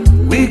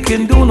 We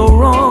can do no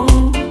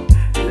wrong.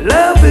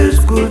 Love is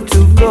good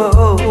to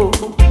go.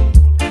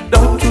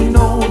 Don't you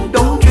know?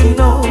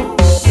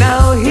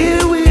 Now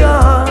here we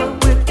are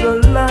with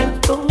the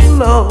lights on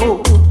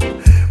low.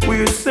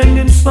 We're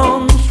singing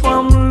songs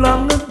from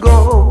long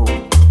ago.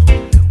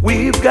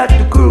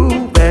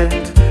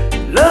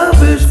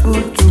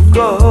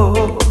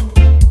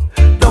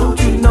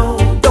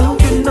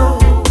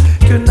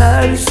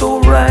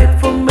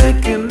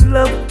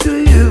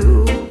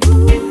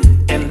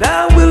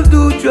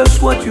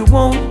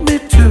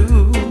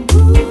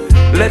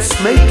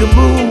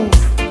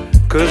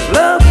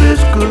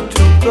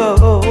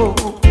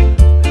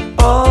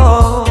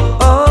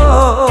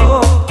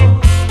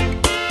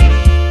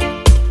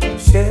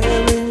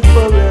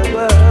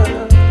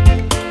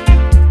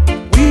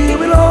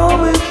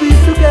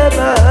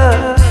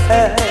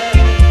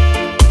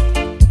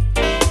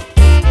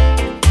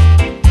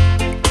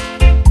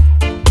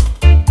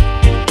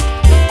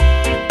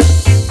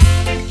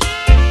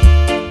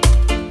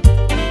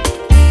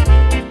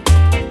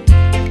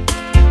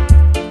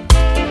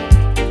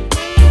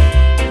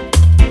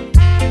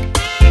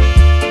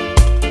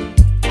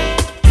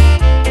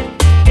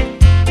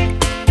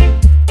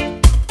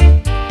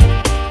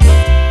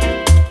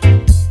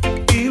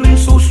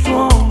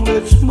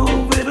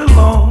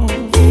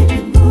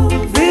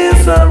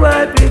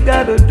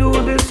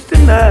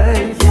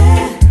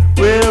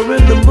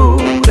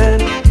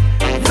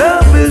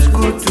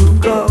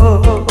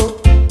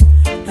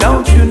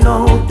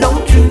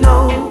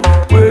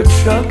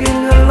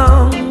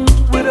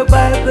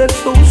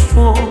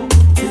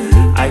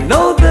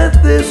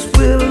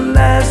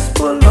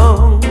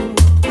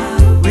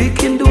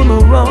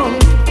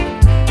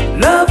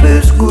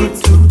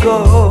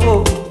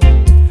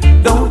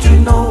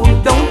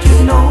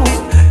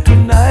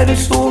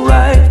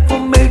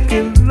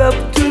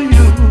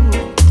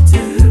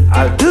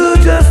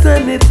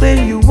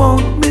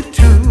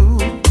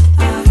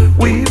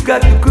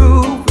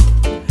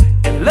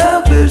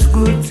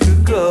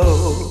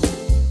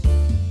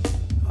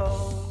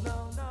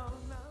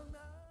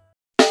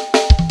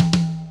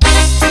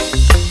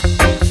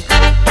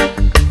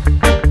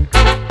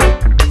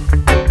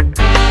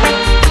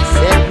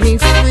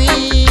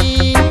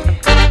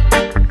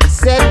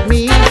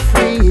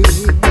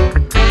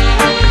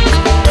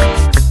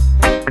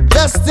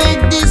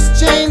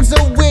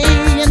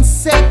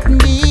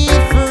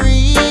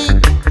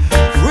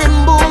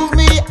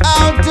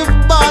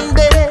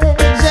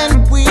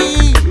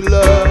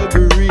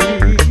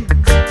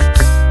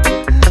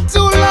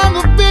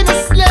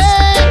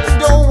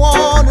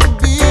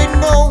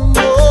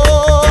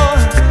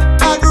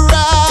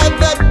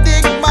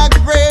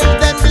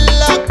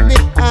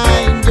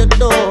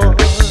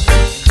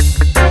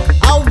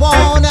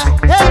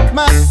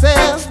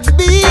 just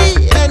be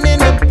an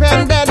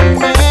independent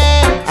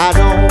man. I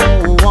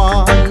don't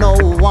want no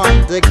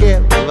one to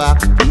give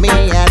me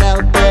an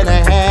helping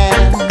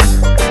hand.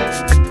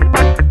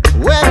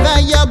 Whether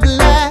you're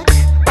black,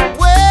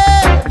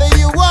 whether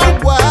you are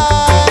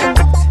white,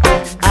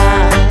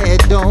 I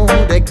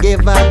don't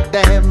give a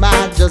damn.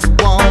 I just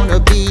wanna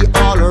be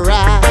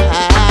alright.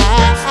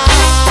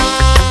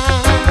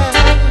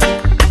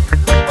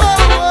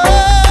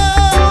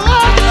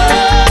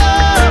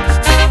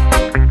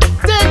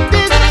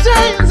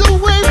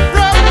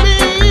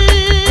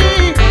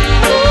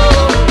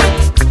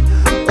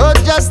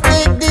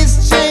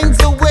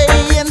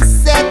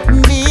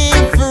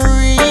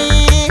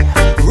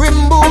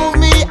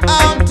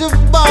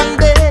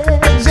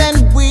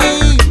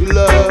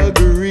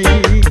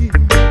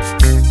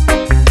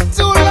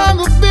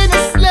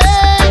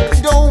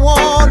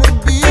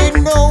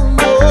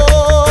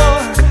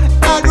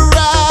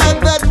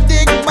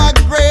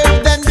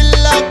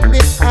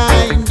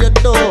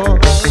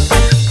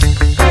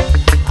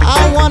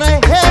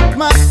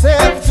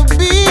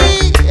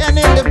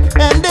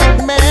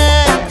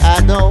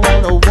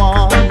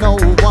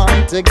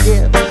 To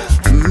give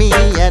me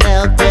an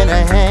helping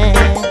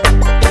hand.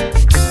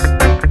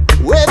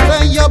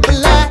 Whether you're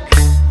black,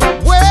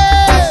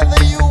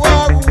 whether you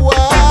are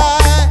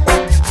white,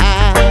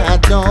 I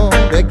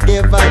don't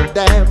give a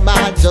damn.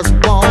 I just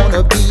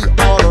wanna be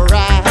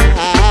alright.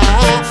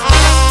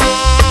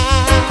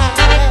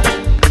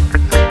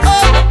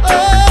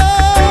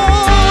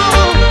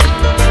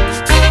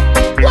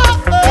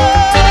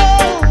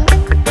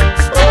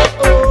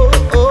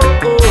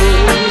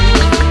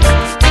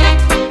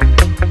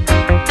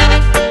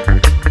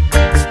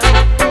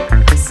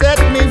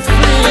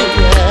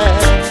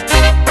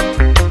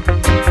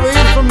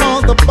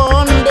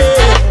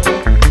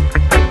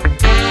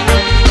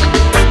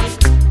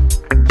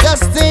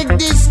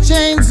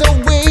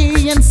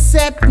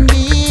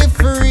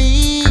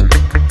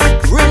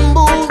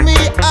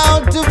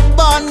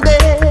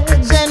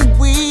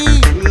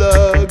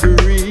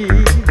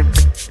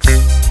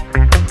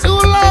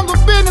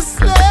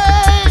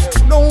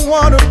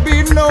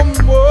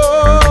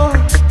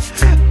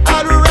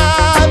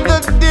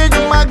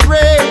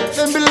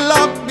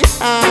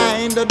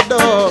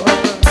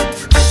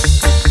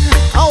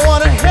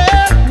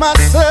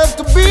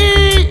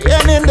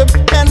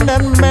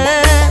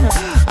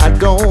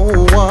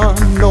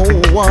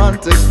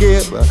 To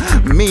give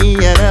me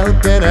an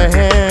helping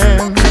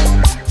hand.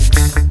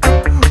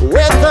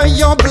 Whether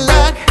you're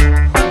black,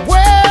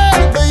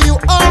 whether you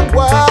are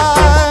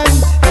white,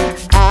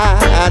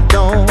 I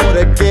don't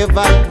give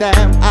a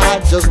damn. I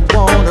just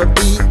wanna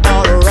be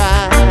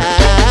alright.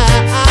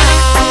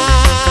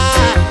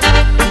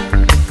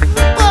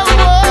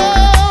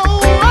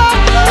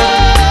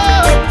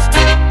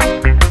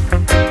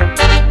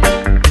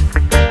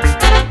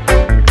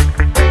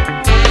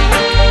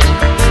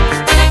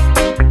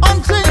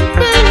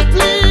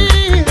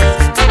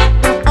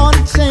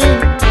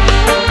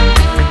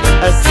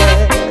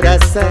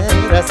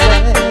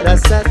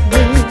 Set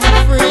me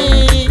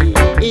free.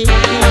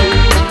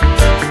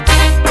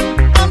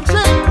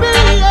 Unchain me,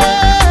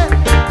 yeah.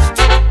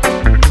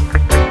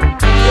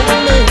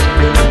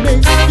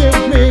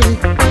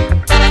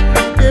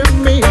 Give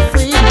me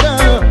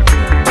freedom.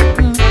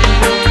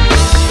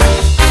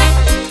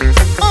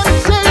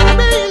 Unchain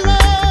me,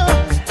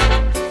 love.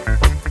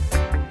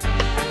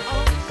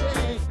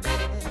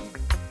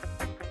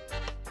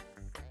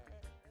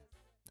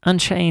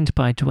 Unchained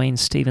by Dwayne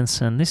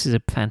Stevenson. This is a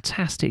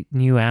fantastic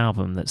new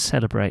album that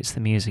celebrates the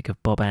music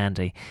of Bob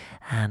Andy,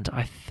 and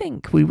I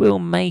think we will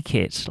make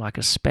it like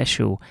a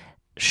special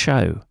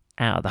show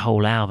out of the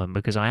whole album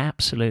because I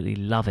absolutely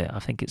love it. I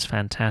think it's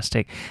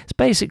fantastic. It's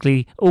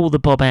basically all the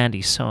Bob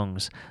Andy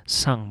songs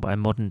sung by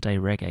modern day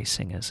reggae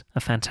singers. A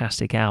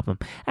fantastic album.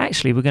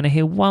 Actually, we're going to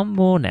hear one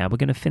more now. We're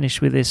going to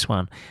finish with this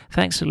one.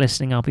 Thanks for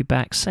listening. I'll be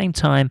back same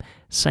time,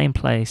 same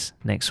place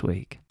next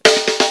week.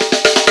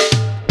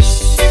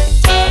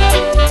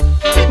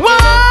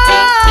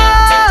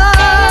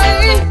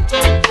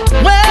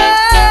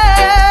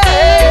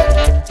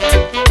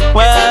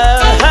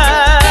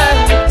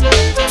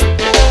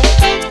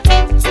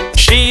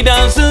 She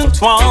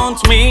doesn't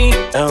want me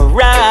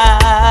around.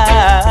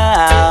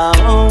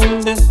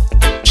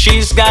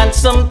 She's got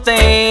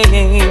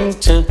something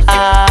to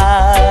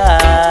hide.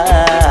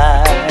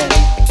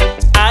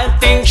 I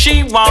think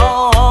she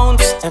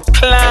wants a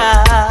clown,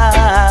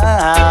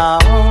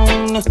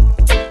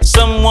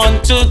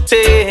 someone to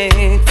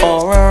take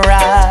for a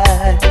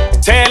ride,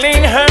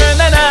 telling her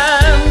that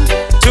I'm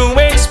too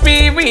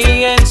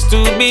experienced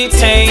to be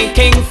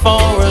taking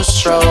for a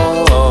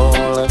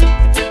stroll,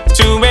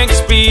 too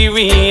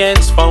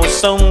experienced for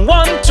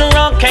someone to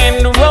rock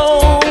and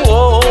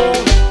roll,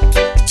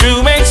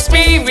 too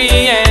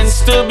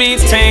experienced to be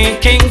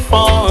taking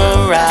for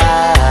a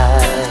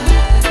ride.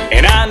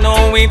 And I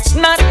know it's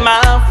not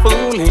my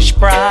foolish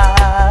pride.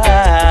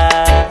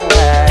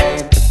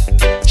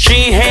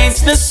 She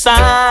hates the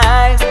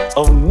sight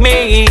of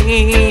me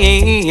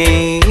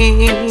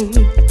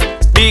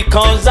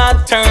because I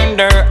turn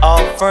turned her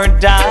off or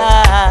down.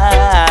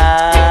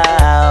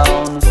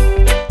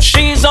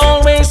 She's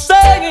always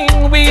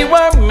saying we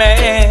were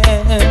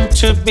meant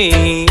to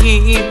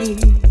be.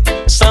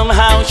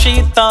 Somehow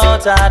she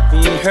thought I'd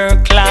be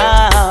her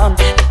clown,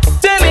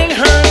 telling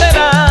her that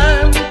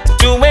I'm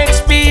too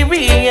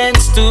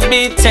experienced to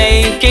be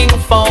taking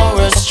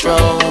for a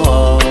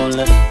stroll,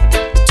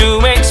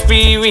 too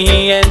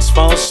experienced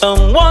for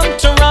someone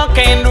to rock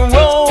and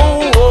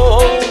roll,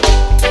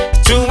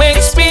 too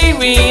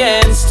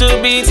experienced to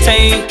be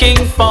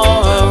taking for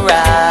a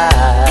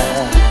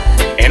ride.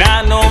 And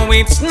I know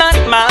it's not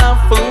my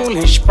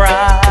foolish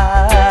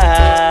pride.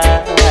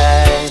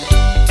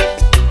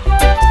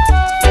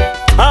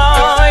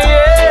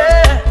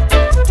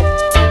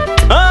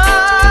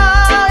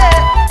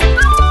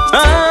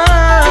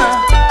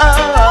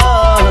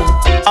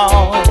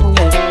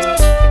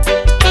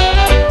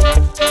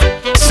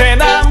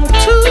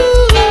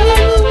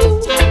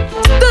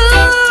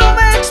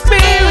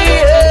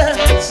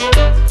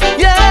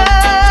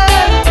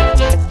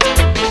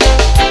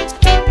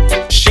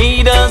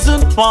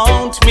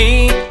 Want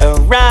me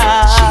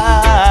around.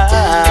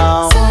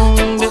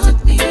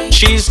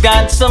 She's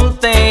got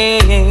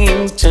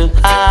something to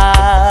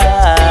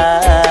hide.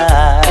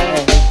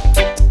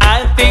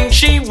 I think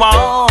she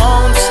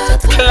wants a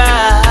clown,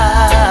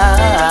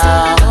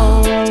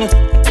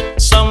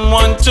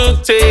 someone to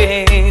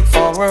take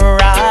for a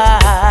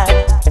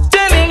ride,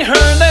 telling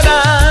her that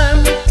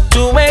I'm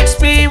too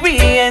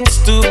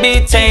experienced to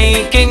be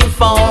taking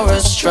for a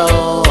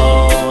stroll,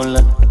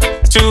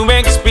 too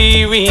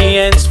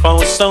experienced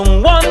for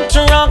someone to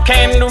rock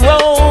and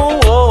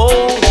roll,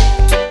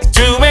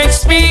 too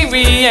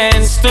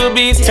experienced to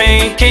be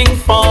taking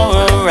for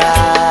a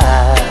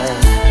ride.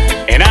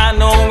 And I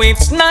know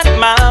it's not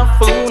my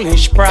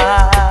foolish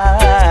pride.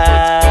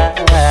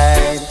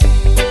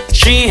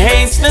 She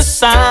hates the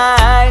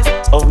sight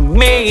of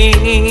me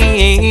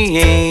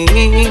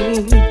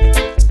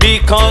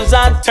because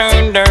I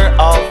turned her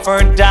off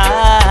or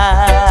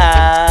down.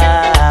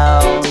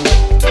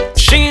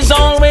 She's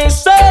always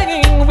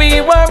saying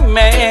we were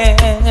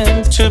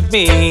meant to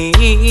be.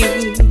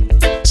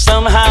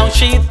 Somehow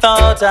she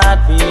thought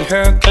I'd be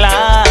her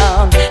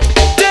clown,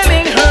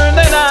 telling her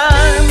that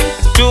I'm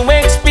too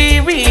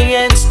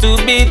experienced to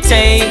be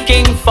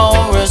taking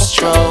for a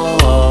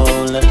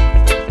stroll,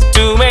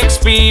 too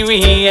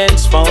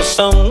experienced for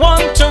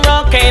someone to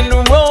rock and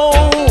roll,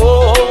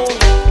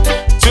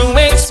 too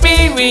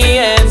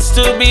experienced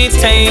to be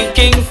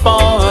taking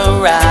for a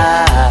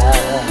ride.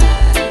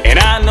 And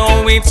I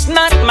know it's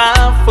not my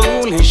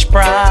foolish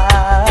pride.